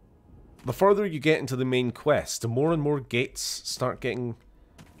 the further you get into the main quest, the more and more gates start getting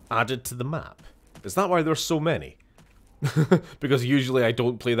added to the map. Is that why there's so many? Because usually I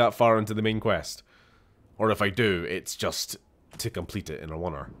don't play that far into the main quest. Or if I do, it's just to complete it in a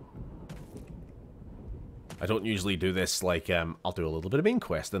oneer. I don't usually do this like, I'll do a little bit of main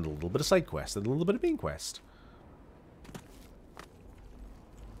quest, then a little bit of side quest, then a little bit of main quest.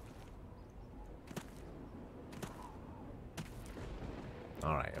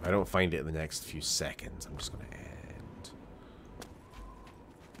 Alright, if I don't find it in the next few seconds, I'm just going to end.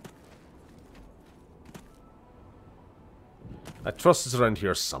 I trust it's around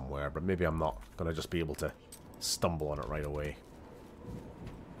here somewhere, but maybe I'm not going to just be able to stumble on it right away.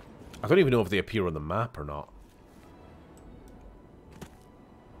 I don't even know if they appear on the map or not.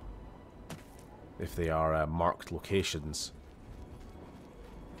 If they are marked locations.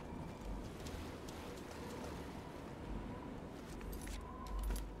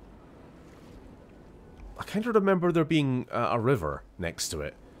 I kind of remember there being a river next to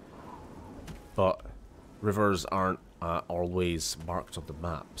it. But rivers aren't always marked on the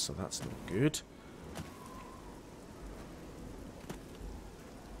map, so that's no good.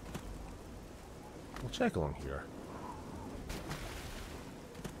 We'll check along here.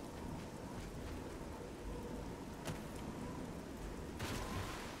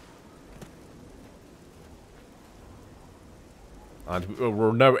 And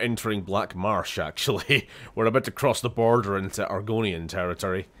we're now entering Black Marsh, actually. We're about to cross the border into Argonian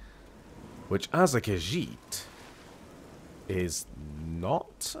territory. Which, as a Khajiit, is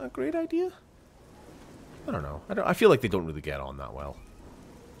not a great idea? I don't know. I feel like they don't really get on that well.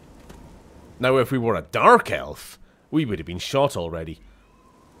 Now, if we were a Dark Elf, we would have been shot already.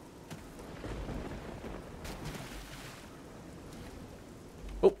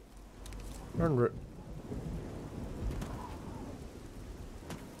 Oh. Run route.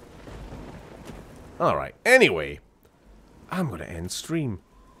 Alright, anyway. I'm going to end stream.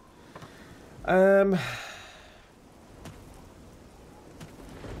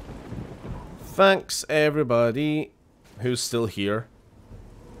 Thanks, everybody who's still here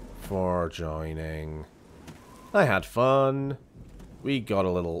for joining. I had fun. We got a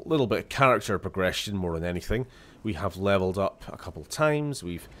little bit of character progression more than anything. We have leveled up a couple times.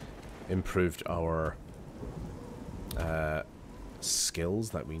 We've improved our skills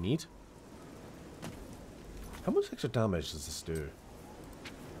that we need. How much extra damage does this do?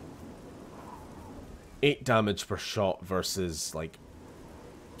 8 damage per shot versus like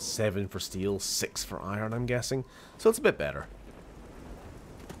 7 for steel, 6 for iron, I'm guessing. So it's a bit better.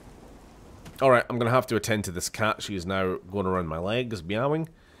 Alright, I'm going to have to attend to this cat. She is now going around my legs, meowing.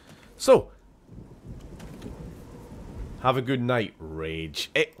 So, have a good night,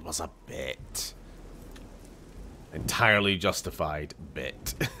 Rage. It was a bit. Entirely justified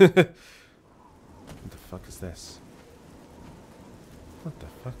bit. What the fuck is this? What the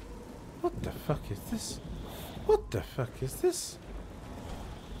fuck? What the fuck is this? What the fuck is this?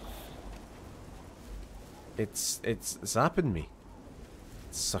 It's zapping me.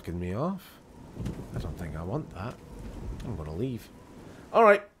 It's sucking me off. I don't think I want that. I'm gonna leave.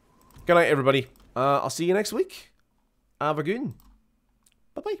 Alright. Good night, everybody. I'll see you next week. Have a good one.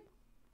 Bye-bye.